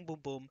out, boom, boom,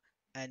 boom,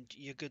 and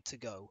you're good to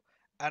go.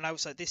 And I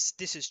was like,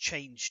 this has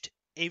changed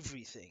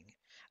everything.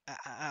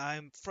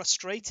 I'm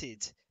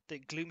frustrated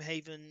that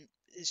Gloomhaven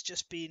is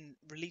just being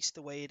released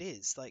the way it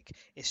is. Like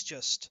it's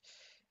just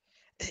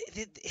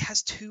it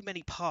has too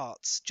many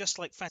parts, just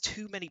like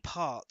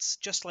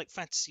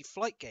Fantasy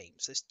Flight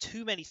games. There's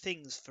too many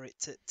things for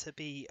it to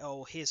be,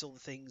 oh, here's all the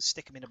things,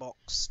 stick them in a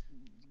box,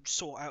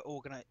 sort out,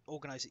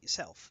 organize it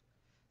yourself.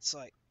 It's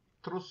like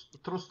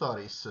True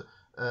stories.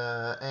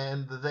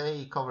 And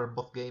they cover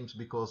both games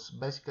because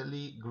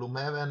basically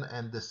Gloomhaven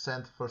and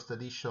Descent First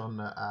Edition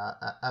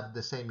have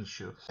the same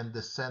issue.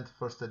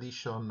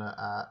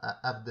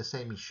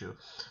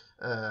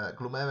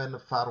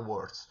 Gloomhaven far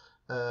worse.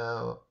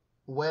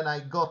 When I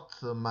got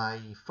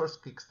my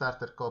first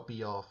Kickstarter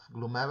copy of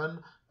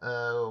Gloomhaven,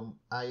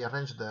 I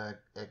arranged a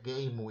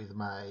game with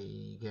my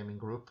gaming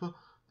group,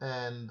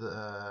 and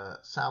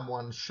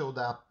someone showed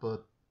up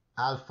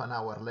half an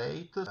hour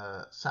late.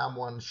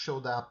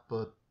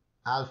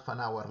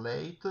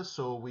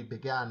 So we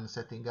began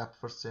setting up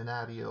first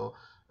scenario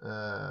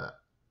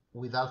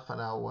with half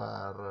an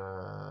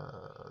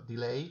hour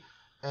delay,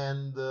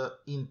 and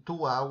in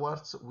 2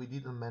 hours we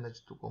didn't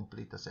manage to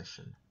complete a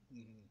session.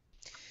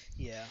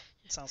 yeah,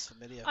 it sounds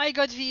familiar. I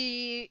got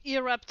the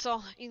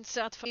E-Raptor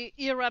insert for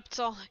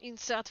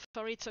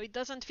it, so it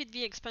doesn't fit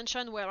the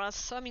expansion, whereas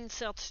some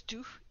inserts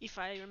do, if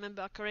I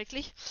remember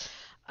correctly.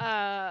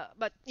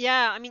 But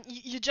yeah, I mean,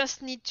 you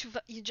just need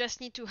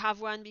to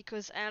have one,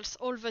 because else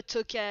all the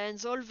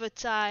tokens, all the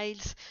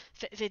tiles,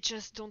 they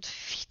just don't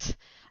fit.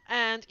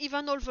 And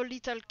even all the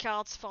little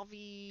cards for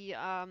the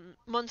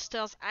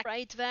monsters, I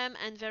separate them,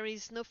 and there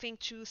is nothing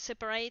to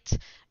separate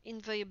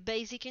in the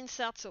basic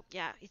insert. So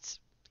yeah, it's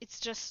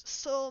just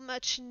so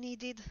much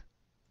needed.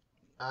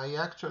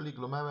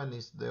 Gloomhaven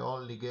is the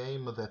only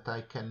game that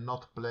I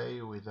cannot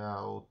play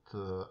without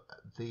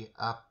the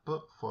app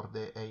for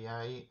the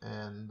AI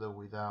and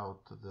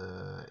without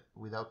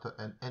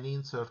an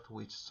insert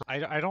which.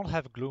 I don't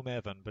have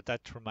Gloomhaven, but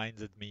that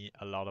reminded me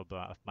a lot of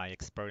my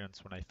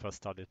experience when I first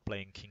started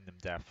playing Kingdom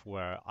Death,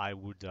 where I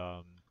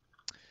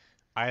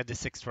had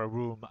this extra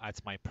room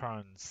at my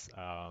parents'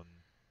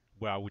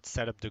 where I would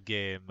set up the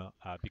game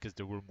because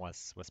the room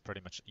was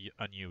pretty much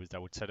unused. I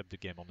would set up the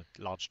game on a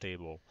large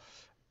table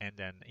and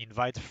then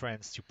invite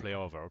friends to play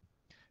over.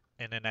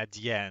 And then at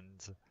the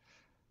end,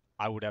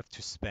 I would have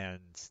to spend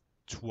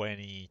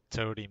 20,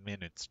 30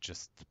 minutes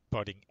just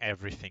putting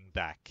everything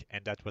back.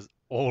 And that was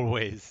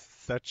always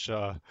such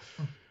a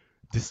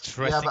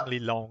distressingly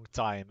long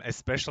time,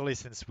 especially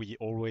since we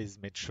always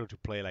made sure to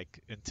play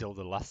like until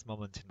the last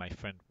moment in my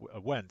friend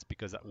went,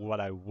 because what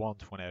I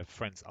want when I have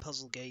friends.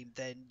 Puzzle game,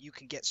 then you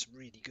can get some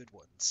really good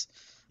ones.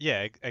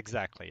 Yeah,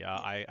 exactly.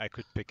 I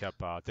could pick up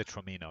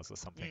Detrominos or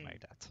something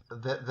like that.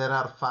 There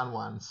are fun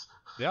ones.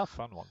 They are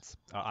fun ones.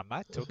 I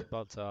might talk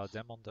about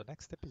them on the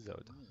next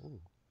episode.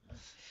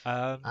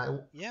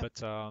 Yeah. But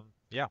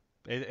yeah,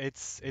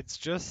 it's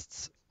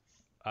just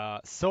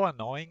so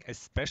annoying,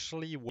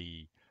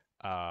 especially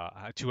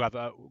to have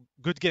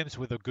good games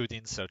with a good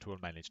insert will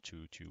manage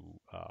to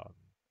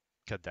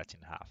cut that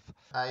in half.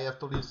 I have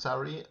to leave,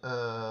 sorry,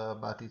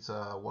 but it's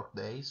a work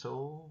day,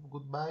 so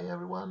goodbye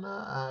everyone.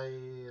 I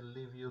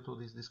leave you to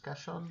this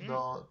discussion.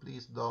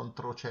 Please don't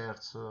throw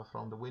chairs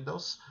from the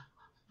windows.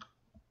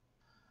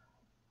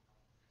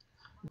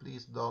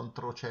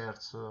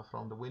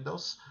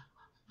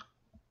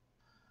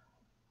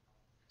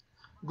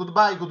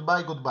 Goodbye.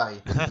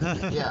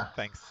 Yeah.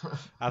 Thanks.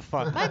 Have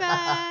fun. Bye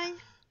bye.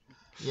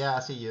 Yeah,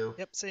 see you.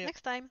 Yep, see you.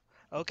 Next time.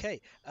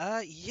 Okay.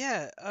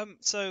 Yeah.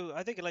 So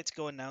I think I'd like to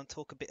go on now and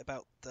talk a bit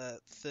about the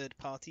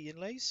third-party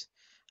inlays.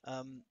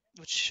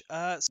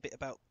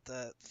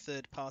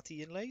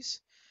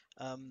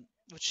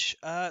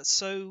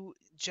 So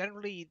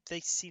generally they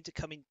seem to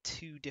come in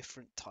two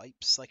different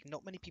types. Like,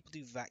 not many people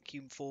do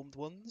vacuum formed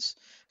ones.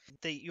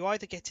 You're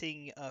either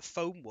getting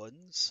foam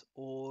ones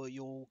or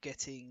you're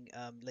getting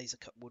laser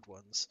cut wood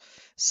ones.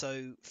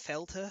 So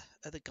Felter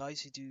are the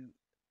guys who do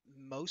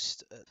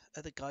most.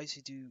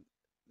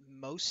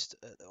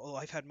 Or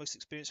I've had most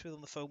experience with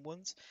on the foam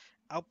ones.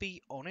 I'll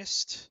be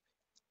honest,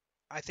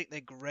 I think they're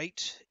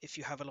great if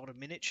you have a lot of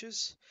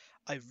miniatures.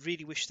 I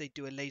really wish they'd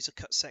do a laser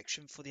cut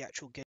section for the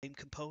actual game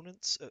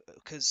components,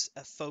 because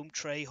a foam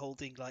tray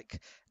holding like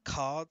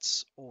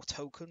cards or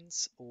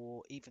tokens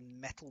or even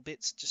metal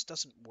bits just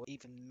doesn't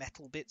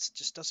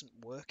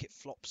work. It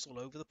flops all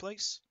over the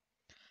place.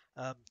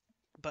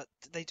 But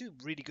they do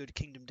really good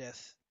Kingdom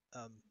Death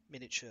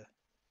miniature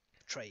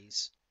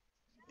trays.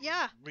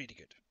 Yeah. Really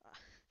good.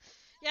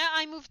 Yeah,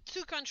 I moved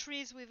 2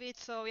 countries with it,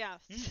 so yeah,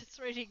 it's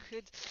really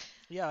good.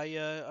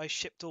 Yeah, I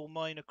shipped all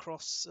mine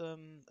across the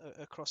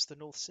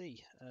North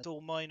Sea.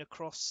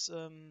 Across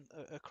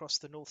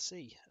the North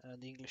Sea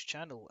and the English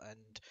Channel,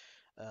 and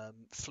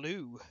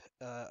flew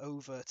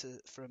over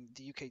from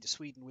the UK to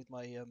Sweden with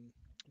my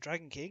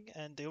Dragon King.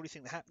 And the only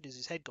thing that happened is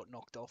his head got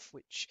knocked off,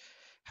 which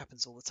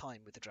happens all the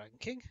time with the Dragon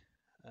King.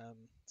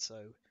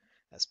 So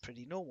that's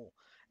pretty normal.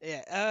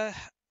 Yeah.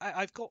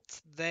 I've got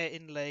their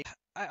inlay.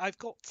 I've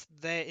got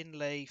their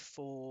inlay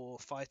for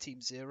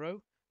Fireteam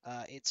Zero.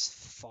 It's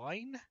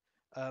fine.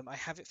 I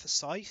have it for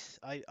Scythe.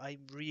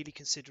 I'm really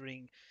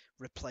considering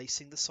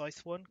replacing the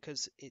Scythe one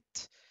because it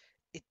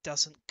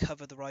doesn't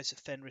cover the Rise of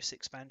Fenris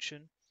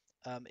expansion,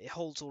 It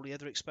holds all the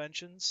other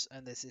expansions,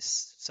 and there's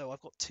this. So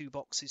I've got 2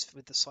 boxes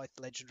with the Scythe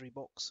Legendary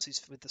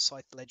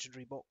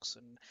box,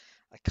 and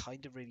I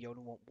kind of really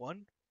only want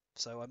one.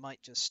 So I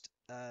might just,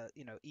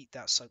 eat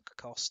that sunk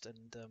cost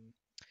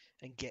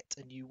and get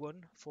a new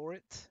one for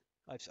it.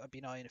 I've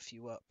been eyeing a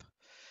few up.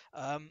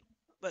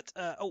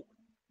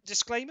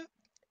 Disclaimer: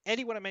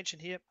 anyone I mention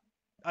here,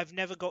 I've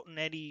never gotten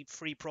any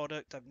free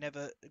product. I've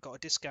never got a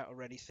discount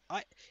or anything.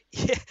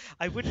 Yeah,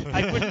 I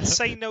wouldn't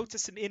say no to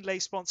some inlay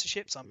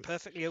sponsorships. I'm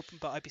perfectly open,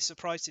 but I'd be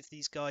surprised if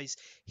these guys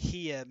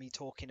hear me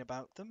talking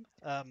about them.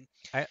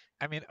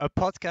 I mean, a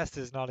podcast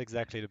is not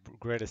exactly the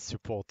greatest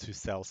support to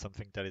sell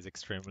something that is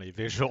extremely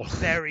visual.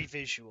 Very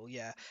visual,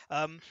 yeah.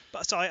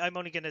 But so I'm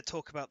only going to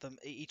talk about them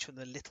each one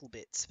a little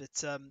bit. But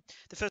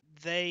the first,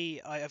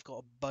 I've got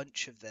a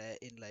bunch of their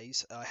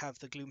inlays. I have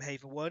the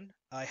Gloomhaven one.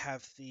 I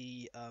have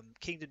the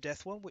Kingdom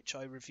Death one, which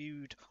I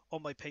reviewed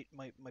on my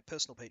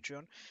personal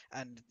Patreon,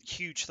 and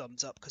huge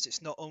thumbs up because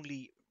it's not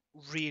only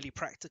really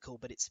practical,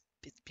 but it's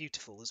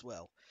beautiful as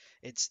well.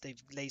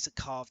 They've laser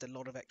carved a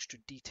lot of extra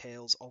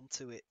details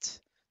onto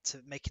it to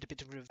make it a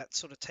bit of that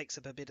sort of takes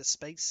up a bit of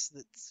space.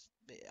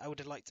 I would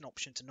have liked an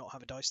option to not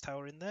have a dice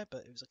tower in there,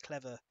 but it was a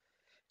clever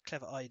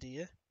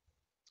idea.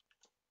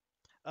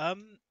 I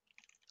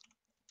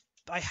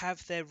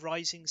have their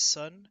Rising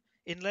Sun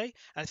inlay,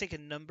 and I think a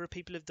number of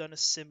people have done a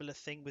similar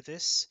thing with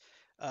this,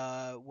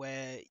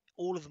 where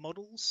all of the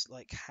models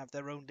have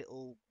their own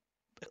little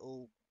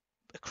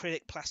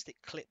acrylic plastic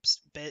clips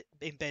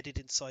embedded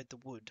inside the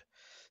wood.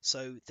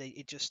 So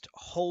it just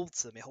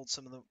holds them. It holds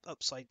some of them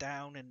upside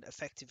down, and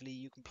effectively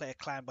you can play a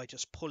clan by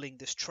just pulling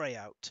this tray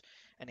out,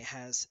 and it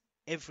has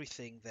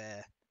everything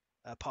there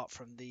apart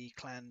from the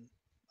clan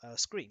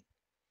screen.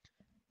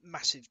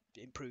 Massive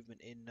improvement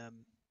in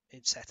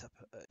setup.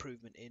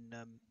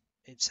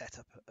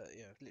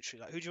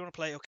 Literally, who do you want to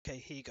play? Okay,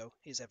 here you go.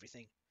 Here's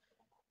everything.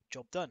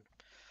 Job done.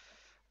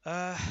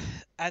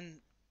 And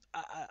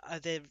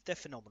they're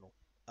phenomenal.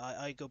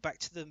 I go back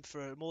to them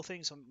for more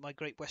things. My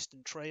Great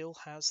Western Trail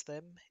has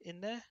them in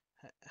there,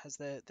 has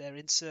their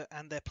insert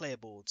and their player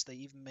boards. They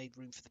even made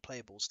room for the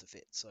player boards to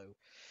fit. So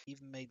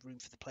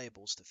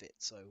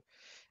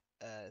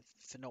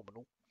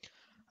phenomenal.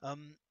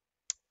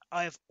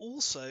 I have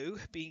also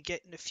been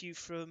getting a few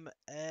from,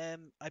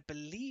 I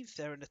believe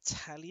they're an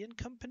Italian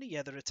company.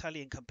 Yeah, they're an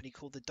Italian company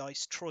called the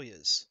Dice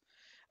Troyers.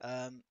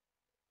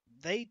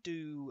 They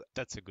do.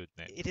 That's a good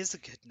name. It is a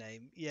good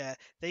name. Yeah,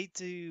 they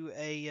do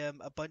a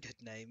bunch of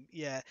name.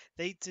 Yeah,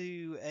 they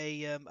do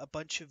a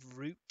bunch of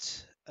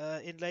root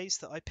inlays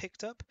that I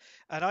picked up,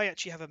 and I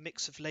actually have a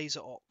mix of Laser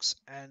Ox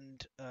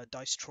and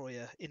Dice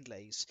Troyer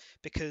inlays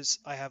because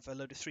I have a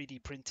load of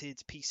 3D printed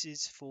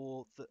pieces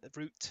for the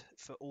root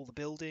for all the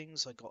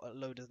buildings. I got a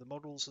load of the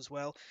models as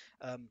well.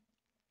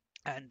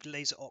 And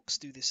Laser Ox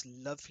do this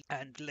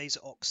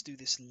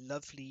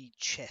lovely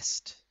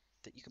chest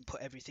that you can put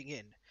everything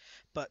in.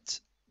 But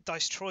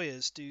Dice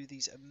Troyers do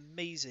these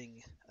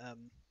amazing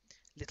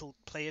little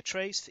player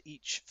trays for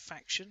each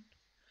faction,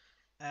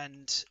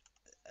 and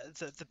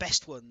the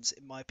best ones,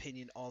 in my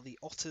opinion, are the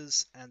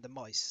otters and the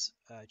mice.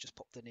 Just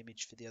popped an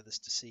image for the others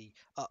to see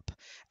up,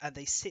 and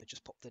they sit.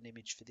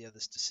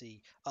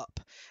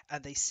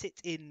 And they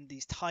sit in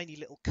these tiny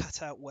little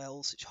cutout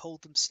wells which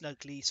hold them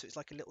snugly. So it's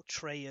like a little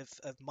tray of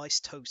mice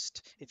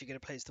toast if you're going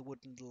to play as the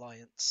Woodland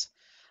Alliance.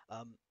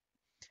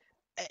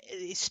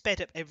 It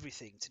sped up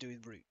everything to do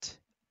with root.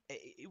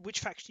 Which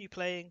faction are you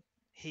playing?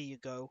 Here you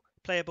go.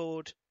 Player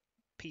board,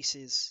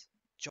 pieces,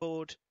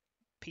 job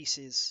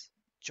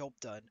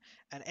done,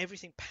 and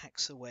everything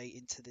packs away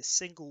into this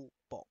single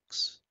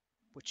box,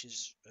 which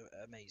is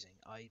amazing.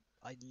 I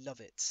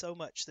love it so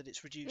much that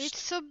it's reduced.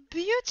 It's so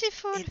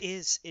beautiful. It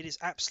is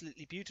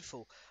absolutely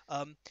beautiful.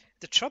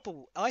 The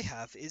trouble I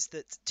have is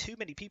that too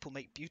many people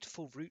make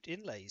beautiful root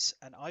inlays,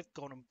 and I've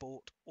gone and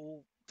bought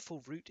all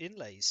full root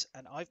inlays,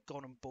 and I've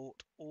gone and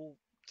bought all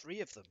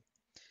 3 of them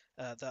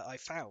that I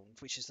found,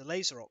 which is the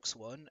Laser Ox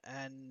one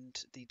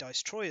and the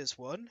Dice Troyers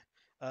one.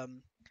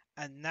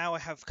 And now I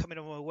have coming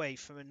on my way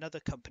from another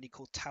company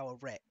called Tower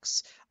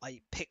Rex. I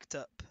picked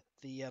up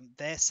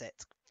their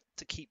set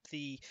to keep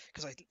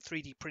because I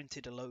 3D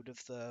printed a load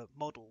of the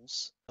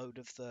models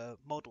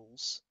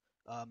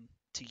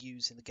to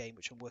use in the game,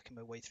 which I'm working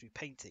my way through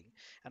painting.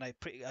 And I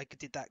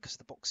did that because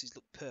the boxes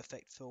look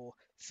perfect for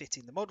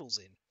fitting the models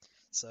in.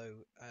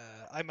 So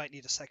I might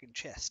need a second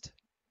chest.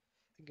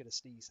 I'm gonna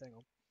sneeze. Hang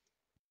on.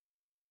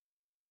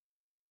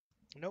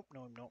 Nope,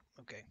 no, I'm not.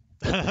 Okay.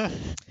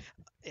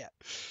 Yeah.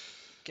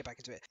 Get back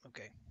into it.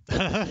 Okay.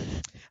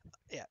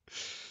 Yeah.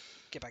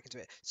 Get back into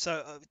it.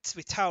 So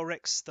with Tower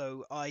Rex,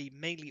 though, I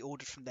mainly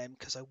ordered from them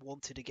because I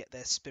wanted to get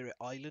their Spirit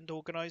Island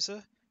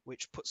organizer,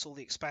 which puts all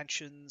the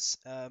expansions,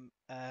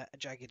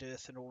 Jagged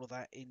Earth, and all of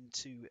that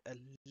into a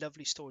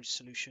lovely storage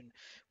solution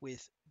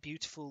with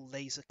beautiful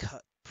laser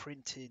cut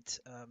printed,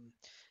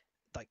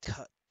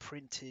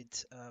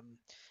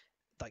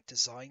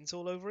 designs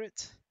all over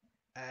it.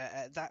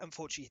 That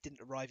unfortunately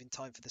didn't arrive in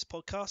time for this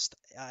podcast.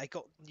 I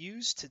got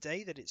news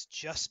today that it's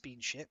just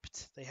been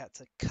shipped. They had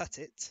to cut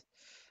it.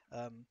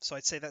 So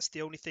I'd say that's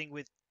the only thing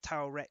with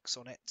Tower Rex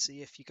on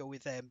Etsy. If you go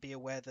with them, be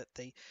aware that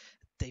they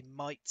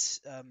might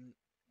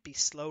be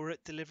slower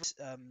at delivering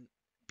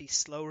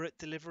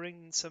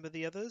than some of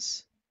the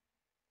others.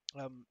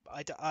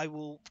 I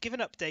will give an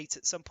update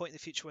at some point in the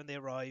future when they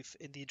arrive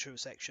in the intro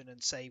section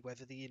and say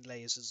whether the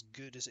inlay is as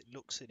good as it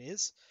looks it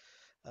is.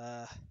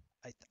 I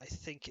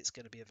think it's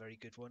going to be a very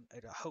good one.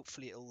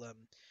 Hopefully it'll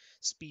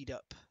speed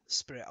up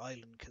Spirit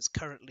Island, because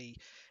currently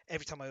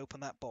every time I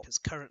open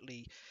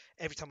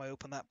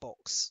that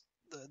box,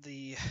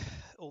 the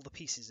all the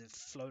pieces have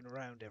flown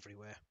around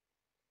everywhere,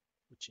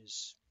 which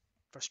is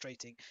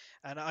frustrating.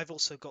 And I've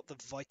also got the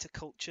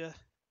Viticulture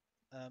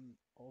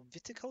or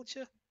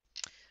Viticulture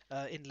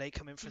inlay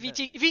coming from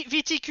Viticulture.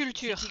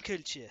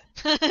 Viticulture.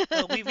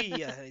 Oh,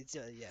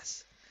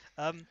 yes.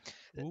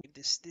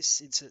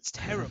 This insert's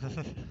terrible.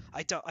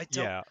 I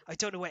Yeah,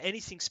 don't know where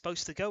anything's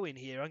supposed to go in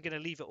here. I'm going to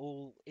leave it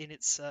all in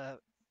its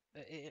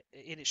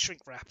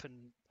shrink wrap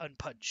and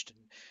unpunched and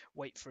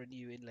wait for a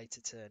new inlay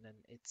to turn, and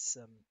it's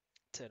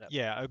turn up.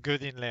 yeah, a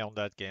good inlay on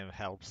that game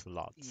helps a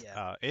lot.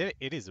 Yeah.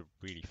 It is a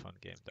really fun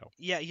game though.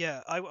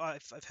 Yeah.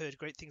 I've heard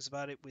great things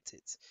about it with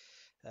it.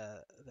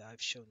 That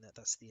I've shown that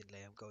that's the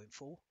inlay I'm going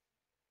for.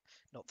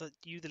 Not that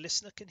you, the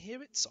listener, can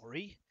hear it.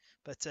 Sorry,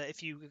 but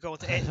if you go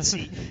onto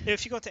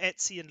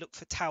Etsy, and look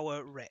for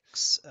Tower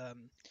Rex,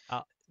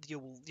 Uh,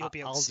 you'll be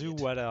able I'll to see do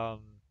it. what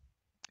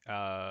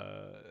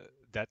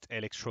that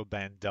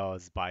Electroband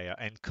does by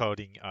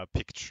encoding a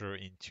picture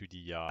into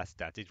the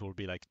that it will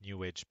be like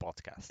New Age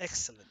podcast.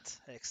 Excellent.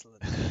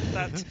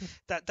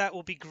 That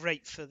will be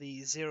great for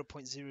the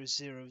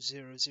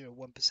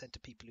 0.00001%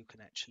 of people who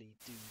can actually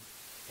do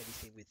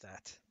anything with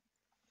that.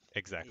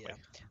 Exactly.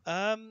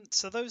 Yeah.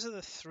 So those are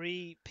the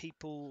 3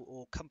 people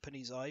or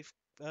companies I've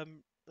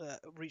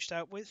reached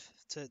out with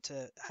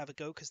to have a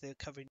go, because they're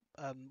covering.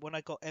 When I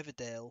got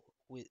Everdale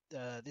with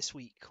this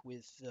week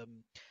with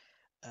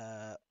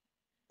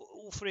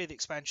all 3 of the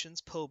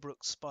expansions,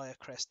 Pearlbrook,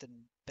 Spirecrest,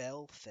 and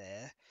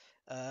Belfair,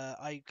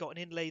 I got an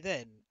inlay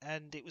then,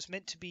 and it was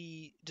meant to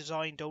be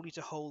designed only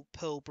to hold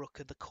Pearlbrook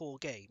and the core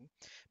game,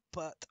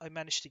 but I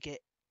managed to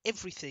get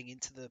everything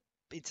into the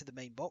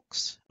main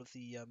box of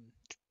the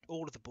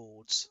all of the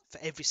boards for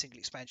every single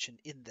expansion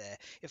in there.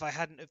 If I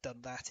hadn't have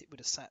done that, it would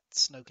have sat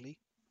snugly.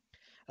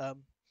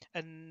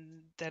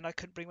 And then I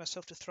couldn't bring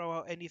myself to throw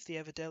out any of the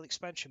Everdale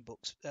expansion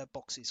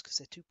boxes because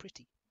they're too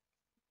pretty.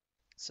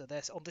 So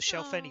they're on the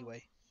shelf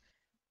anyway.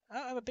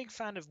 I'm a big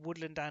fan of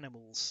woodland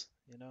animals,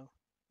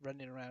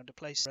 running around a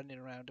place.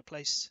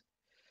 As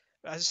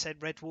I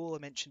said, Redwall I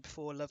mentioned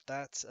before, love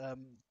that.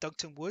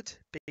 Duncton Wood,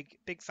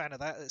 big fan of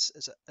that.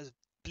 As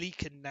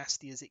bleak and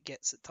nasty as it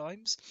gets at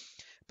times,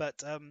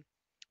 but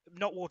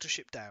not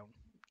Watership Down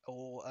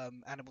or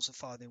Animals of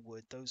Farthing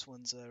Wood. Those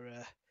ones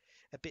are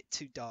a bit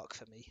too dark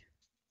for me.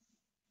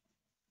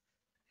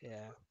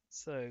 Yeah.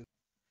 So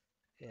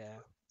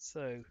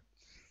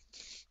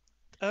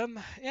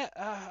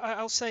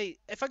I'll say,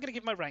 if I'm going to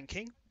give my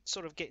ranking,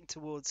 sort of getting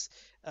towards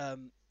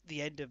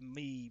the end of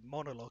me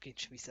monologuing,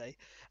 should we say,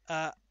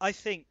 I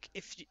think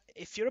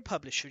if you're a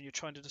publisher and you're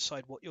trying to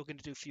decide what you're going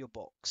to do for your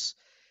box,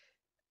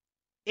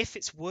 if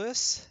it's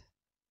worse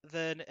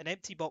than an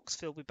empty box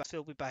filled with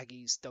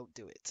baggies, don't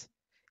do it.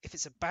 If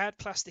it's a bad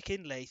plastic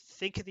inlay,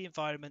 think of the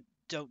environment,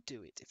 don't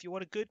do it. If you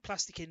want a good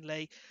plastic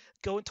inlay,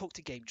 go and talk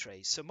to Game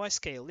Trays. So my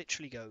scale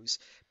literally goes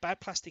bad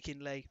plastic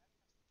inlay,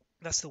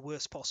 that's the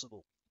worst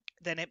possible.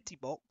 Then empty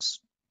box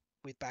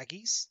with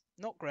baggies,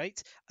 not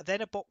great.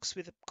 Then a box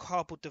with a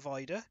cardboard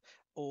divider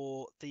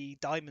or the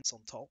diamonds on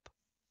top,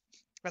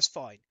 that's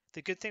fine.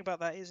 The good thing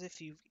about that is if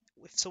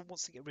someone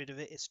wants to get rid of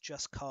it, it's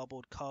just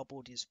cardboard.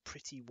 Cardboard is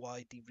pretty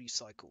widely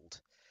recycled.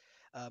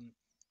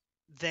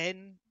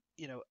 Then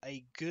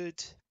a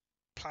good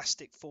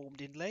plastic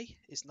formed inlay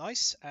is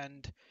nice,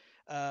 and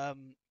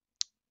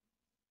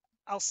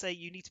I'll say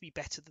you need to be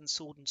better than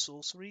Sword and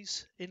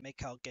Sorceries in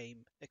make our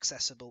game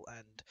accessible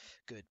and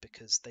good,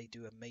 because they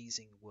do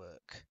amazing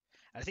work.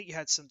 And I think you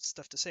had some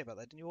stuff to say about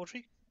that, didn't you,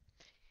 Audrey?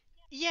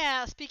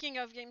 Yeah, speaking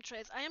of game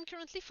trades, I am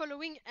currently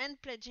following and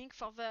pledging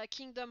for the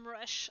Kingdom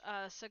Rush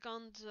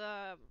second.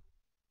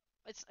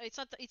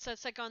 It's a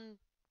second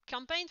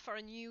campaign for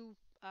a new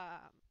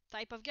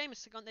type of game, a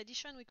second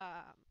edition. We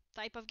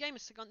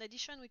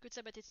could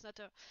say, but it's not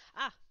a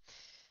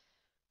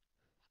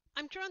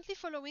I'm currently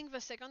following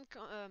the second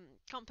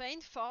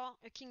campaign for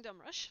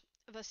Kingdom Rush,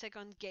 the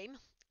second game.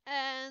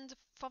 And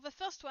for the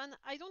first one,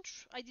 I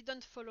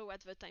didn't follow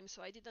at the time,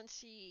 so I didn't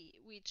see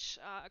which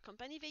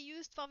company they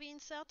used for the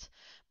insert.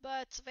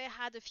 But they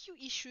had a few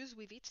issues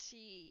with it.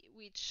 See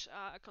which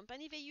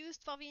company they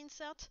used for the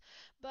insert,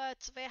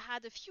 but they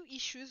had a few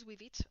issues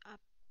with it.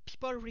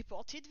 People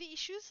reported the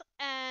issues,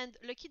 and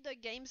Lucky Duck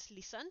Games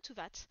listened to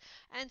that.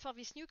 And for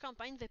this new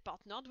campaign, they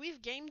partnered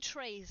with Game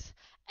Trays,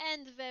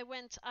 and they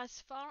went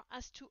as far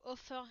as to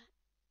offer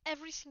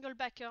every single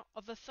backer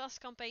of the first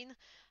campaign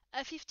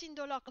a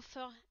 $15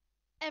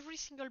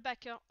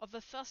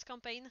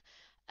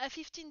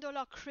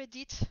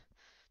 credit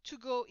to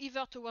go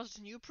either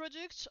towards new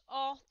products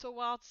or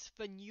towards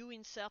the new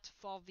insert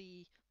for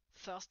the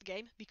first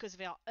game because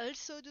they are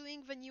also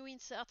doing the new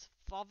insert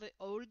for the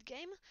old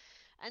game,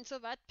 and so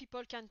that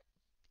people can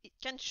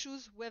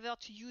choose whether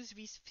to use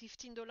these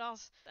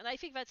 $15. And I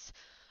think that's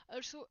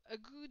also a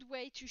good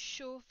way to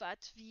show that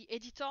the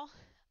editor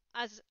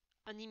has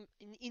an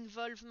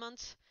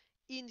involvement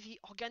in the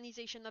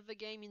organization of the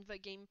game, in the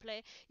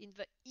gameplay, in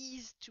the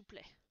ease to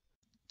play.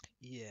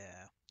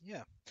 Yeah,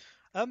 yeah.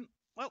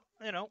 Well,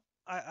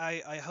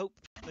 I hope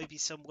maybe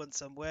someone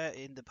somewhere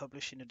in the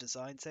publishing and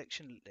design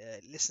section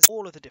listens to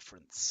all of the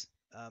difference.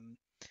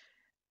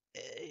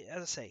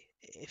 As I say,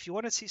 if you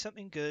want to see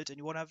something good and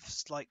you want to have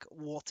like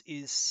what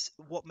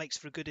makes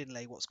for a good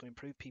inlay, what's going to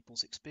improve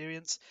people's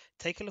experience,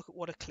 take a look at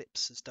what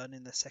Eclipse has done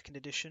in the second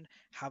edition.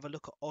 Have a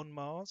look at On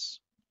Mars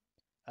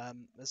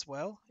as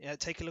well. Yeah,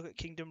 take a look at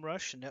Kingdom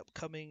Rush and the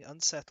upcoming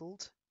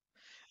Unsettled.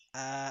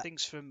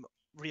 Things from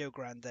Rio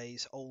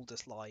Grande's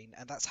oldest line,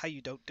 and that's how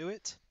you don't do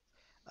it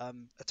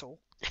at all.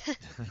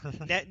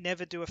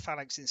 Never do a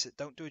phalanx insert.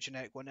 Don't do a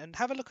generic one. And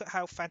have a look at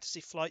how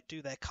Fantasy Flight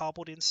do their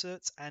cardboard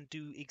inserts and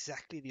do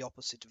exactly the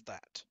opposite of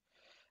that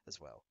as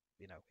well.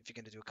 If you're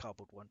going to do a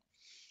cardboard one.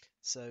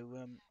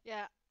 So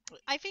Yeah,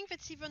 I think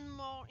that's even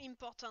more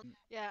important.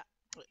 Yeah,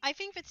 I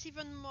think that's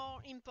even more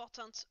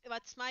important.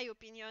 That's my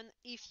opinion.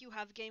 If you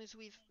have games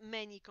with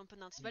many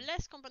components, the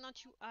less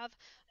components you have,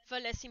 the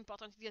less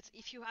important it gets.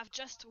 If you have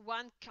just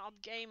one card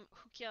game,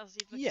 who cares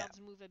if the yeah, cards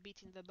move a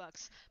bit in the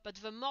box? But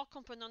the more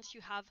components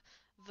you have,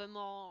 the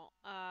more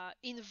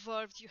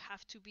involved you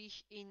have to be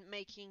in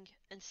making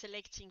and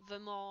selecting. The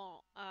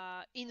more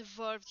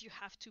involved you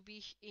have to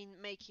be in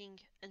making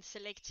and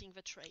selecting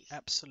the trays.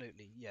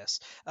 absolutely, yes.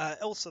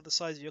 Also, the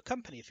size of your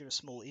company. If you're a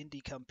small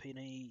indie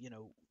company,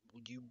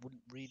 you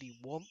wouldn't really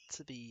want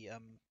to be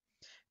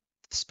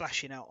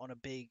splashing out on a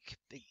big,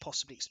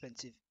 possibly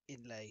expensive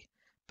inlay.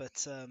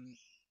 But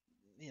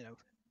you know,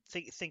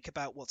 think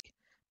about what's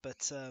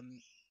but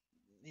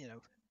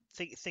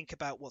think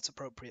about what's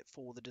appropriate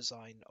for the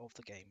design of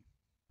the game.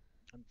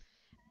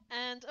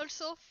 And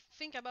also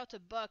think about a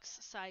box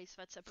size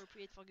that's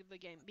appropriate for the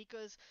game,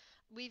 because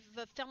with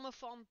the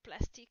thermoform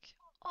plastic,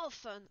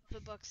 often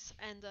the boxes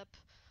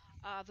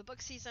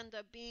end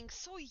up being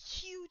so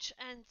huge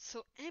and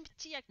so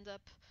empty.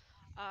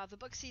 The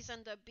boxes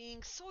end up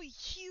being so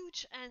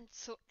huge and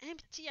so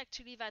empty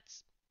actually that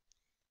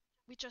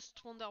we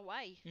just wonder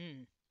why.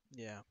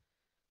 Yeah,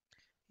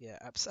 yeah,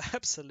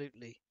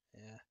 absolutely.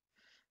 Yeah,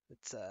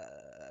 it's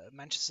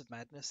Mansions of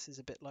Madness is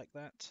a bit like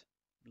that.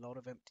 A lot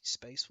of empty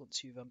space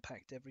once you've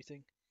unpacked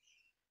everything.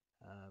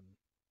 Um,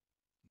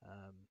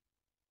 um,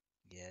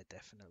 yeah,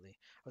 definitely.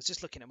 I was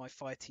just looking at my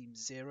Fireteam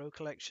Zero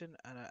collection,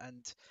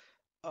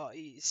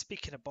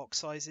 speaking of box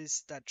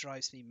sizes, that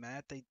drives me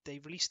mad. They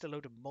released a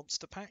load of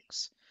monster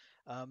packs,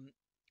 um,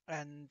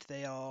 and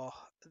they are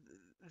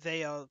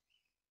they're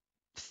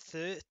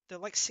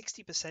like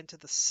 60% of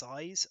the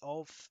size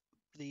of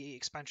the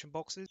expansion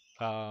boxes.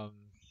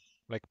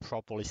 Like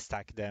properly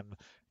stack them,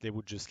 they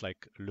would just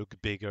like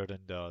look bigger than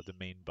the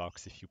main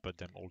box if you put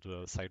them all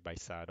side by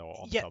side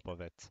or on Yeah, top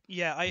of it.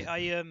 yeah.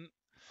 I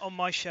on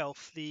my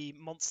shelf the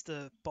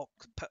monster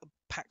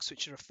packs,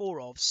 which there are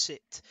four of,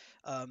 sit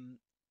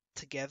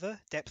together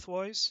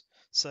depth-wise.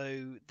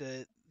 So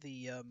the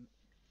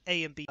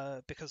A and B,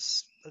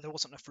 because there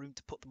wasn't enough room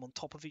to put them on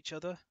top of each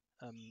other.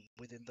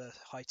 Within the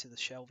height of the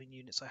shelving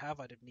units I have,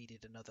 I'd have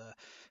needed another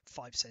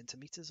 5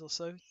 centimeters or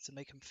so to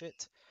make them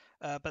fit.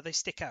 But they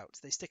stick out.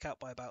 They stick out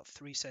by about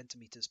 3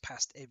 centimeters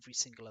past every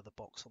single other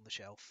box on the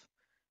shelf.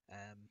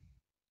 Um,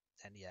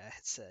 and yeah,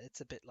 it's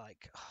a bit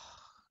like, oh,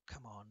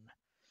 come on.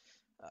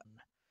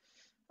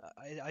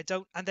 I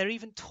don't, and they're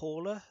even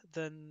taller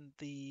than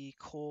the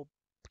core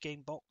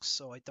game box,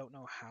 so I don't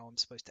know how I'm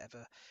supposed to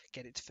ever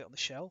get it to fit on the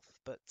shelf.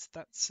 But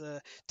that's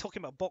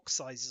talking about box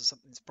sizes or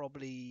something. It's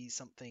probably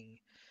something.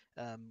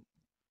 Um,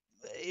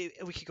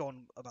 we could go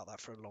on about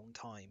that for a long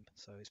time,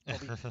 so it's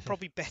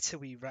probably better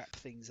we wrap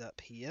things up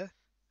here.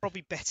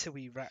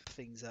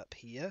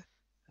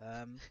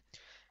 Um,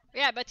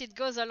 Yeah, but it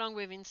goes along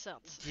with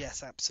inserts.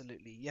 Yes,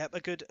 absolutely. Yep,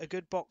 a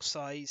good box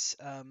size,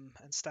 and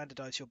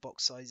standardize your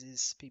box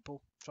sizes,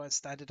 people. Try and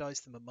standardize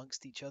them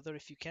amongst each other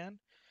if you can.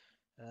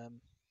 Um,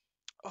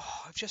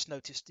 I've just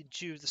noticed in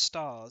Dew of the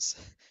Stars,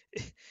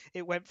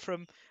 it went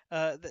from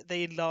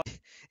they enlarged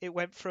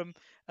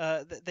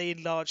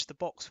the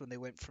box when they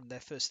went from their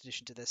first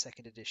edition to their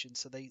second edition,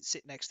 so they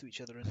sit next to each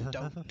other and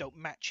don't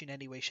match in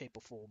any way, shape,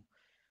 or form.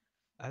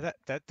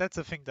 That's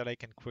a thing that I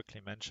can quickly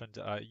mention.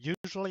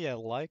 Usually, I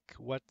like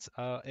what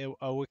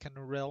Awaken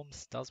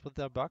Realms does with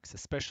their box,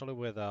 especially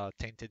with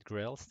Tainted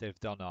Grails. They've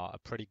done a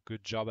pretty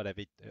good job at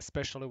it.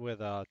 Especially with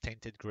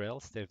Tainted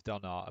Grails, they've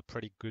done a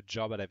pretty good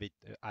job at it,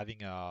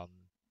 having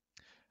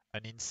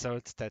an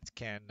insert that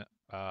can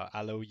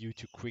allow you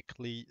to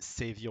quickly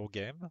save your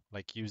game,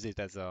 like use it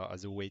as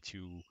a way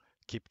to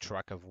keep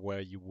track of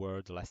where you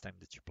were the last time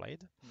that you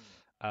played.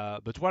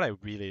 But what I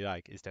really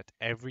like is that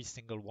every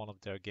single one of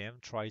their game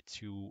try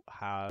to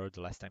have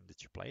the last time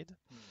that you played.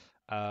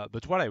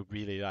 But what I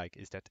really like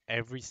is that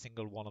every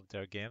single one of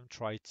their game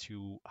try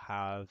to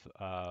have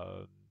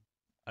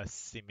a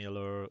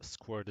similar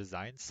square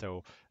design,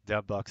 so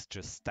their box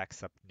just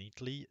stacks up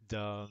neatly.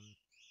 The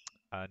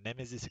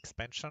Nemesis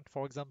expansion,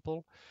 for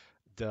example,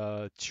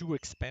 the two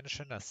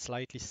expansion are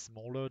slightly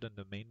smaller than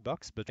the main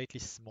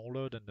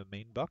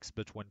box,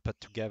 but when put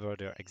together,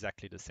 they're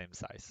exactly the same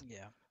size.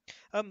 Yeah.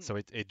 So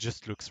it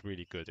just looks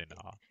really good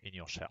in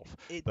your shelf.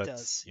 It But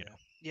does, you yeah. know,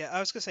 Yeah, I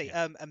was gonna say, yeah.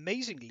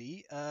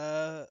 amazingly,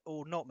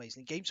 or not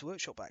amazingly, Games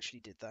Workshop actually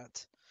did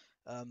that.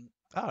 Um,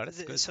 Oh,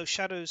 that's good. so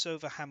Shadows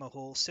over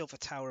Hammerhall, Silver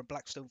Tower, and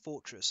Blackstone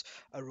Fortress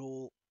are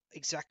all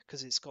exact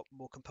because it's got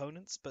more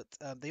components, but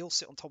they all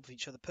sit on top of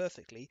each other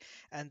perfectly.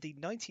 And the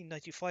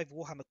 1995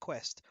 Warhammer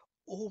Quest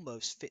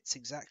almost fits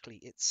exactly.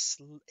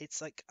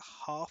 It's like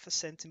half a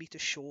centimeter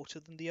shorter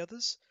than the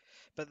others,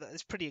 but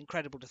it's pretty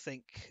incredible to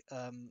think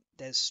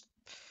there's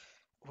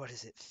what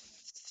is it?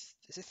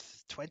 Is it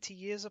 20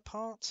 years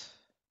apart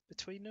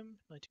between them?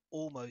 Like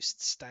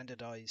almost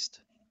standardized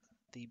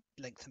the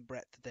length and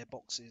breadth of their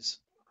boxes,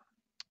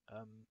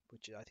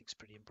 which I think is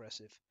pretty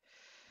impressive.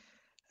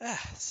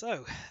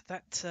 So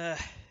that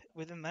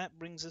within that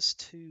brings us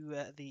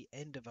to the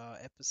end of our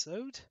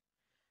episode.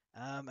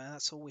 And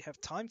that's all we have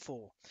time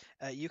for.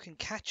 You can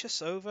catch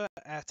us over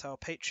at our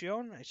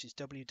Patreon, which is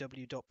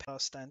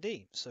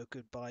www.parstandee. So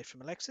goodbye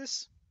from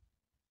Alexis.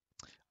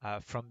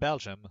 From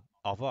Belgium,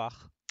 au revoir.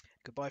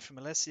 Goodbye from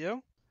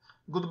Alessio.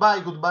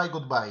 Goodbye, goodbye,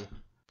 goodbye.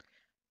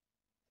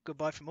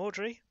 Goodbye from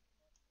Audrey.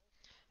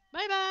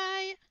 Bye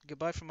bye.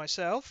 Goodbye from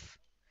myself.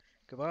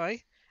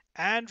 Goodbye.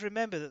 And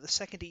remember that the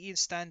second E in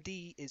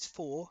standee is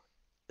for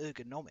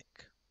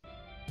ergonomic.